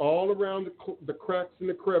shows up all around the cracks and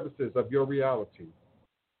the crevices of your reality.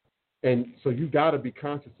 And so you got to be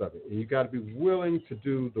conscious of it. And you got to be willing to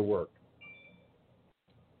do the work.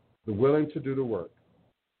 Willing to do the work.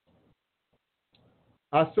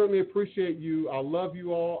 I certainly appreciate you. I love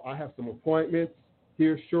you all. I have some appointments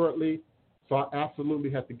here shortly. So I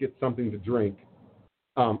absolutely have to get something to drink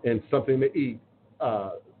and something to eat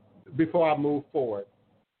before I move forward.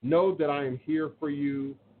 Know that I am here for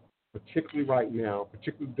you, particularly right now,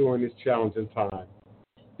 particularly during this challenging time.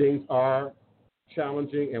 Things are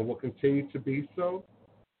challenging and will continue to be so.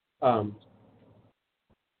 The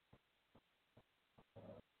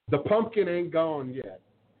pumpkin ain't gone yet.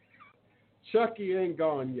 Chucky ain't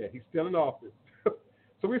gone yet. He's still in office.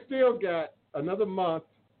 So we still got another month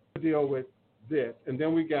to deal with this, and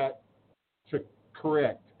then we got to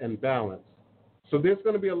correct and balance. So there's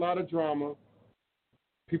going to be a lot of drama.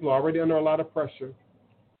 People are already under a lot of pressure.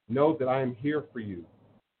 Know that I am here for you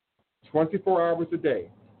 24 hours a day.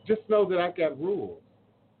 Just know that I got rules.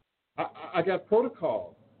 I got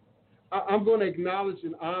protocols. I'm going to acknowledge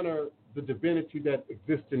and honor the divinity that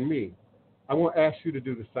exists in me. I want to ask you to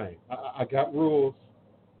do the same. I got rules.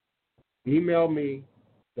 Email me,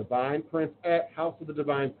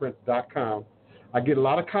 divineprince@houseofthedivineprince.com. I get a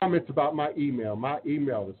lot of comments about my email. My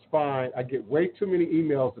email is fine. I get way too many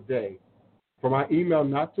emails a day for my email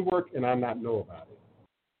not to work and I not know about it.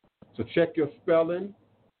 So check your spelling.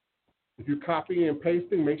 If you're copying and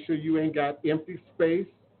pasting, make sure you ain't got empty space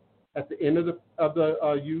at the end of the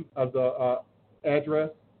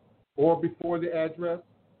address or before the address.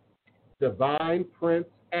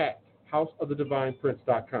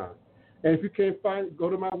 divineprince@houseofthedivineprince.com. And if you can't find it, go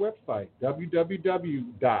to my website,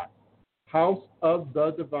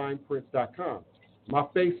 www.houseofthedivineprince.com. My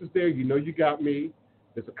face is there. You know you got me.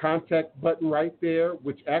 There's a contact button right there,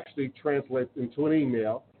 which actually translates into an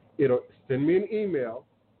email. It'll send me an email,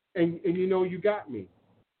 and you know you got me.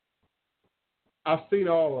 I've seen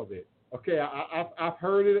all of it. Okay, I've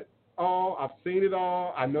heard it all. I've seen it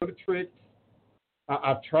all. I know the tricks.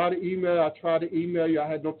 I've tried to email you. I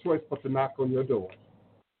had no choice but to knock on your door.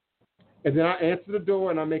 And then I answer the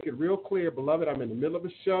door, and I make it real clear, beloved, I'm in the middle of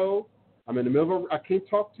a show. I can't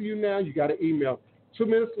talk to you now. You got to email. 2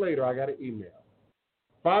 minutes later, I got to email.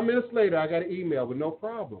 5 minutes later, I got to email with no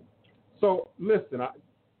problem. So, listen,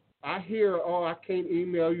 I hear, I can't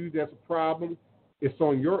email you. There's a problem. It's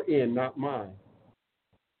on your end, not mine.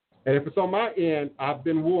 And if it's on my end, I've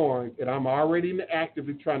been warned, and I'm already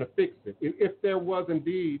actively trying to fix it. If there was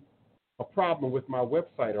indeed a problem with my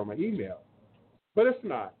website or my email. But it's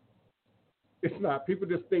not. It's not. People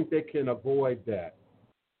just think they can avoid that.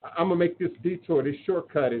 I'm going to make this detour, this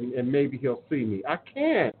shortcut, and maybe he'll see me. I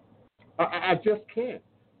can't. I just can't.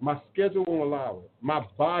 My schedule won't allow it. My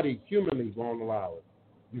body humanly won't allow it.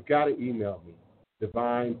 You got to email me,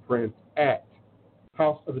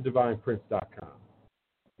 divineprince@houseofthedivineprince.com.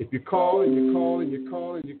 If you call and you call and you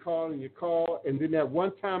call and you call and you call, and then that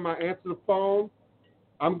one time I answer the phone,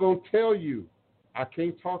 I'm going to tell you, I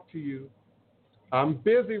can't talk to you. I'm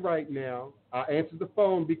busy right now. I answered the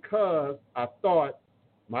phone because I thought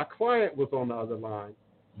my client was on the other line.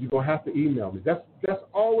 You're going to have to email me. That's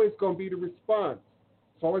always going to be the response.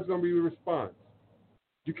 It's always going to be the response.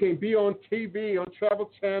 You can't be on TV, on Travel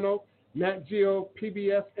Channel, Nat Geo,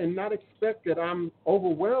 PBS, and not expect that I'm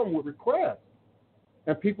overwhelmed with requests.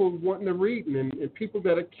 And people wanting to read, and people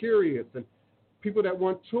that are curious, and people that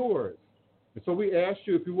want tours. And so we ask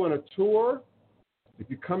you if you want a tour, if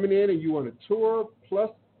you're coming in and you want a tour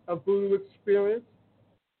plus a voodoo experience,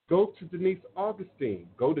 go to Denise Augustine.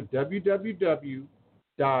 Go to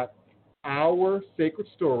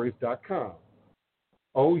www.oursacredstories.com.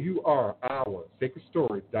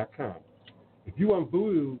 oursacredstories.com. If you want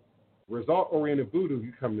voodoo, result-oriented voodoo,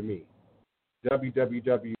 you come to me.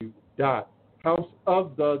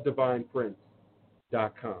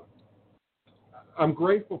 www.houseofthedivineprince.com. I'm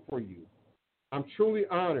grateful for you. I'm truly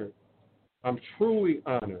honored.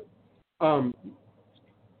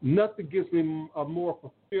 Nothing gives me a more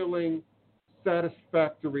fulfilling,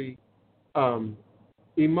 satisfactory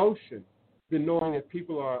emotion than knowing that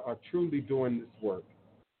people are truly doing this work,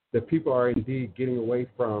 that people are indeed getting away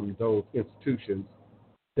from those institutions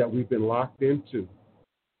that we've been locked into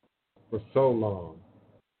for so long,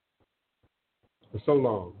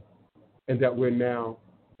 and that we're now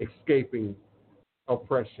escaping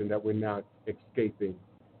oppression, that we're now escaping.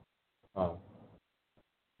 I'm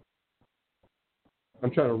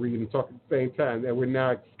trying to read and talk at the same time, that we're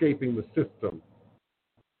now escaping the system.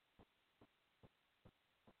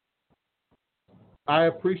 I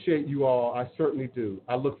appreciate you all. I certainly do.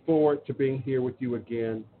 I look forward to being here with you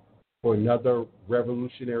again for another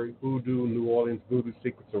revolutionary voodoo, New Orleans voodoo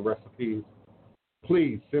secrets and recipes.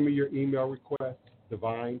 Please send me your email request,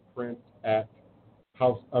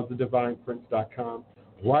 divineprince@houseofthedivineprince.com.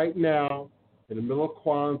 Right now, in the middle of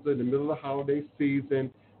Kwanzaa, in the middle of the holiday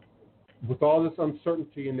season, with all this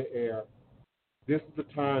uncertainty in the air, this is the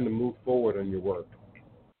time to move forward on your work.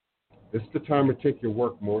 This is the time to take your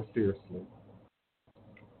work more seriously.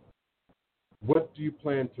 What do you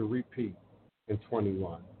plan to repeat in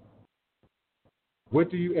 21?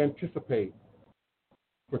 What do you anticipate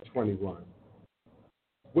for 21?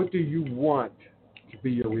 What do you want to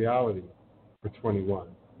be your reality for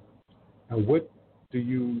 21? And what do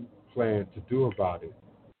you plan to do about it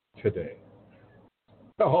today?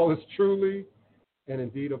 All is truly and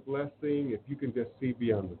indeed a blessing. If you can just see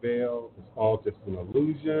beyond the veil, it's all just an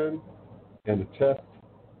illusion and a test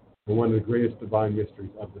for one of the greatest divine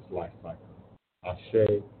mysteries of this life cycle.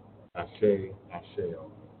 Ashe, Ashe,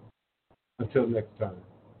 Asheo. Until next time.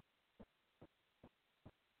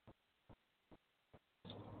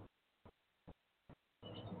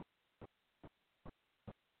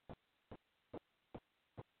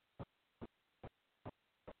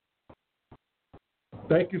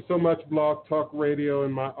 Thank you so much, Blog Talk Radio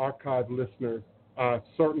and my archive listeners. I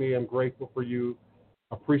certainly am grateful for you,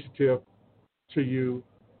 appreciative to you.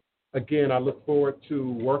 Again, I look forward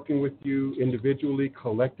to working with you individually,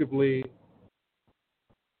 collectively.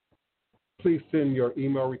 Please send your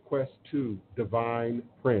email request to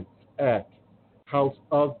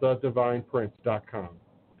divineprince@houseofthedivineprince.com.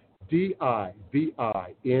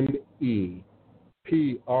 DIVINEPRINCE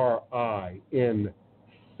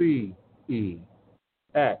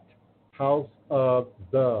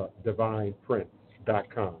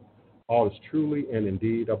 @houseofthedivineprince.com. All is truly and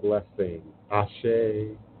indeed a blessing.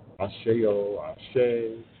 Ashe, Asheo,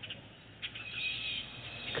 Ashe.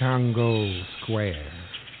 Congo Square.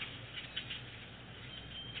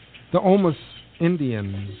 The Omas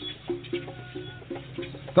Indians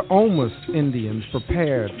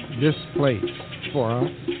prepared this place for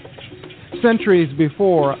us centuries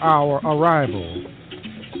before our arrival.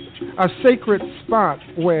 A sacred spot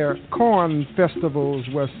where corn festivals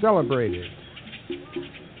were celebrated.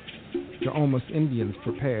 The Omas Indians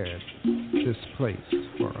prepared this place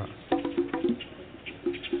for us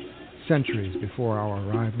centuries before our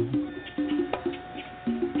arrival.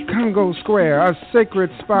 Congo Square, a sacred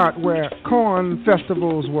spot where corn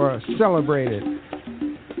festivals were celebrated.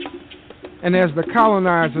 And as the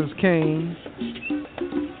colonizers came,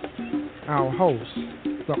 our hosts,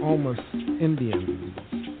 the Omas Indians,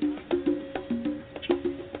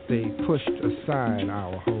 they pushed aside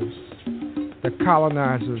our hosts. The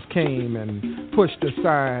colonizers came and pushed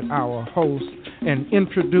aside our hosts and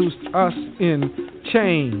introduced us in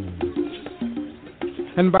chains.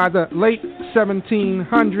 And by the late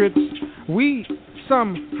 1700s, we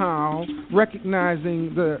somehow,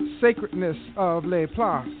 recognizing the sacredness of Les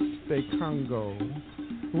Places de Congo,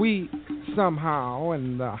 we somehow,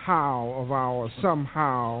 and the how of our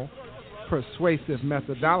somehow persuasive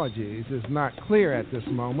methodologies is not clear at this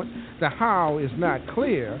moment. The how is not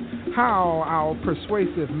clear. How our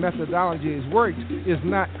persuasive methodologies worked is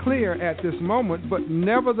not clear at this moment, but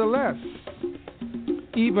nevertheless,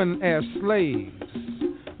 even as slaves,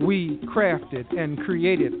 we crafted and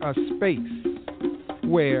created a space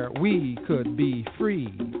where we could be free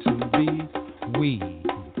to be we.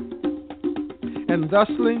 And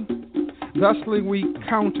thusly we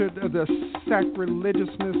countered the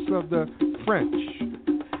sacrilegiousness of the French,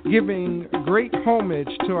 giving great homage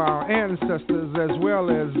to our ancestors as well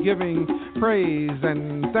as giving praise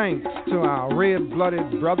and thanks to our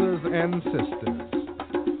red-blooded brothers and sisters.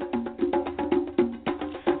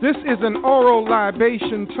 This is an oral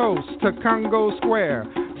libation toast to Congo Square,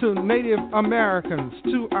 to Native Americans,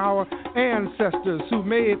 to our ancestors who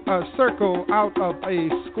made a circle out of a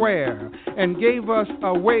square and gave us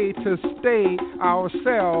a way to stay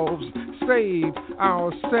ourselves, save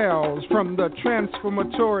ourselves from the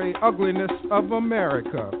transformatory ugliness of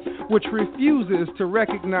America, which refuses to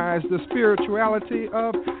recognize the spirituality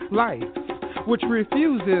of life, which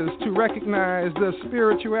refuses to recognize the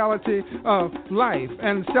spirituality of life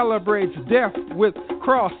and celebrates death with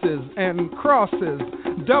crosses and crosses,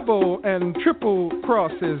 double and triple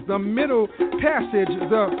crosses, the middle passage,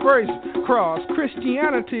 the first cross,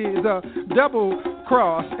 Christianity, the double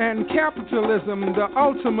cross, and capitalism, the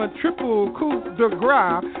ultimate triple coup de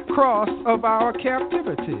grace cross of our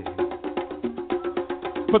captivity.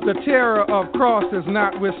 But the terror of crosses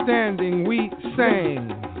notwithstanding, we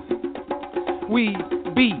sang, we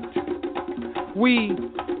beat, we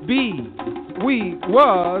be, we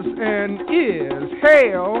was and is.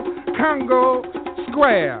 Hail Congo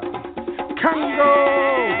Square, Congo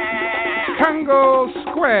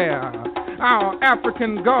Square. Our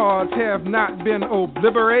African gods have not been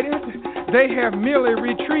obliterated. They have merely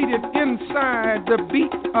retreated inside the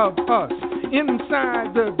beat of us.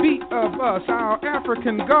 Inside the beat of us, our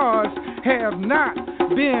African gods have not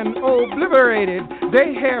been obliterated.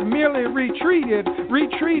 They have merely retreated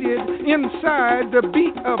inside the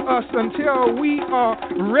beat of us until we are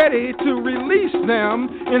ready to release them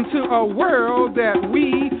into a world that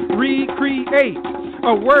we recreate.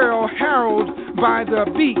 A world heralded by the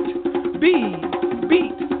beating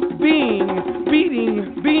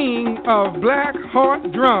of black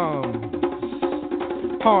heart drums.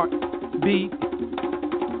 Heart beat,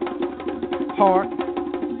 heart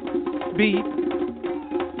beat,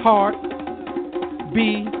 heart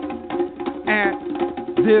beat at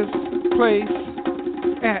this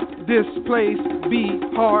place, be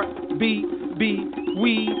heart beat, we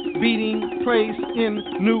beating place in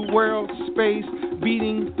new world space,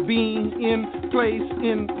 being in place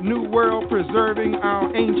in new world, preserving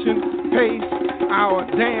our ancient pace. Our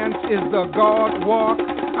dance is the God walk,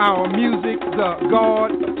 our music the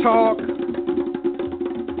God talk.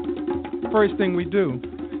 First thing we do,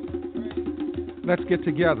 let's get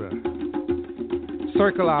together,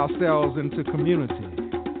 circle ourselves into community.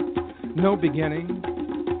 No beginning,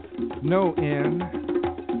 no end,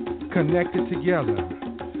 connected together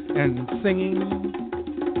and singing,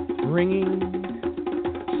 ringing,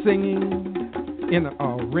 singing in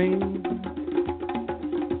a ring.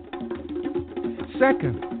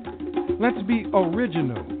 Second, let's be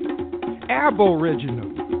original, aboriginal.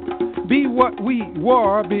 Be what we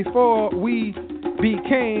were before we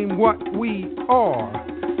became what we are.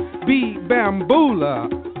 Be bamboola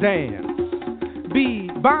dance, be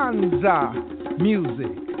banza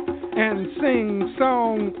music, and sing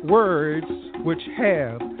song words which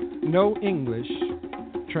have no English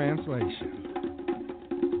translation.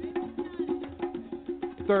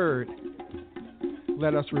 Third,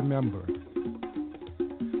 let us remember.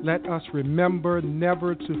 Let us remember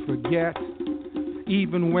never to forget.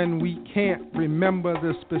 Even when we can't remember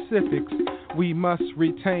the specifics, we must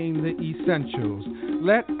retain the essentials.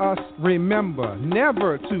 Let us remember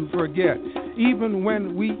never to forget. Even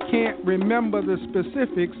when we can't remember the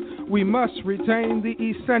specifics, we must retain the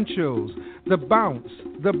essentials. The bounce,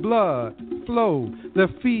 the blood flow, the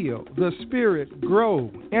feel, the spirit grow,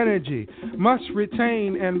 energy must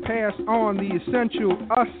retain and pass on the essential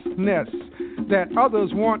usness that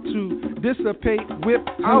others want to dissipate, whip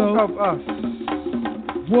out of us.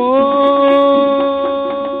 Whoa!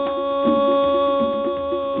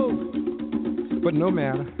 But no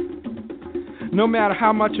matter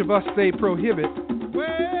how much of us they prohibit,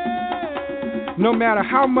 no matter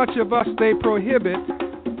how much of us they prohibit,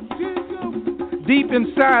 deep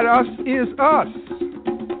inside us is us.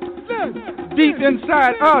 Deep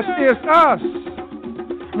inside us is us.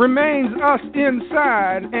 Remains us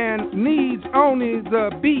inside and needs only the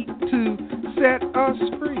beat to set us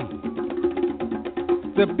free.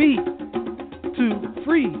 The beat to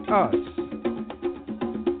free us.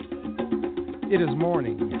 It is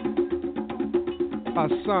morning, a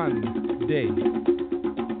Sunday,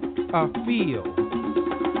 a field,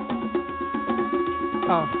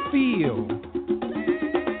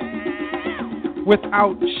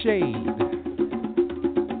 without shade,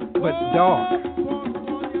 but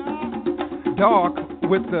dark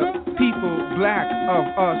with the people black of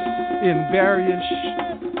us in various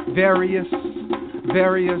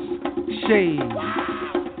shade,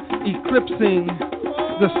 eclipsing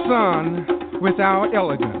the sun with our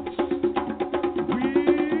elegance.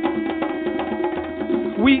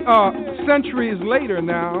 We are centuries later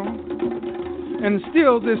now, and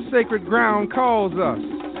still this sacred ground calls us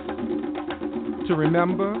to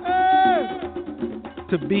remember,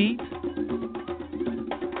 to beat,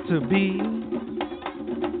 to be.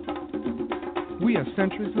 We are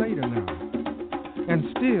centuries later now, and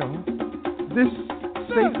still this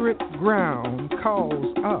sacred ground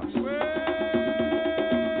calls us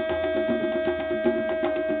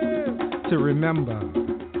to remember,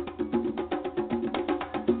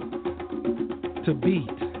 to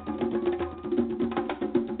beat,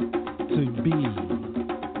 to be.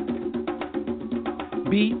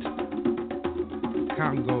 Beat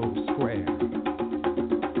Congo Square.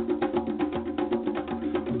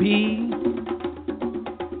 Be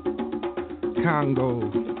Congo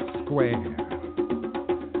Square.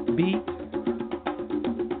 Beat,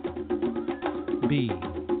 be.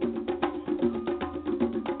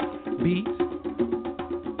 Beat,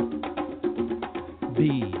 be.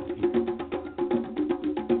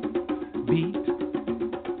 Beat,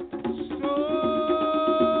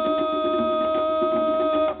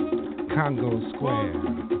 Congo Square.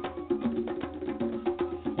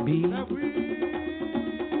 Be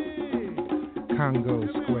Congo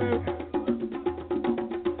Square.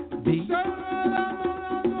 Be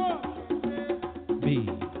be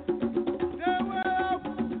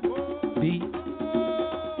be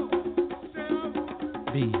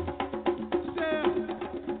be.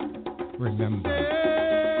 Remember.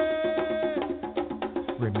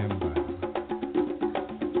 Remember.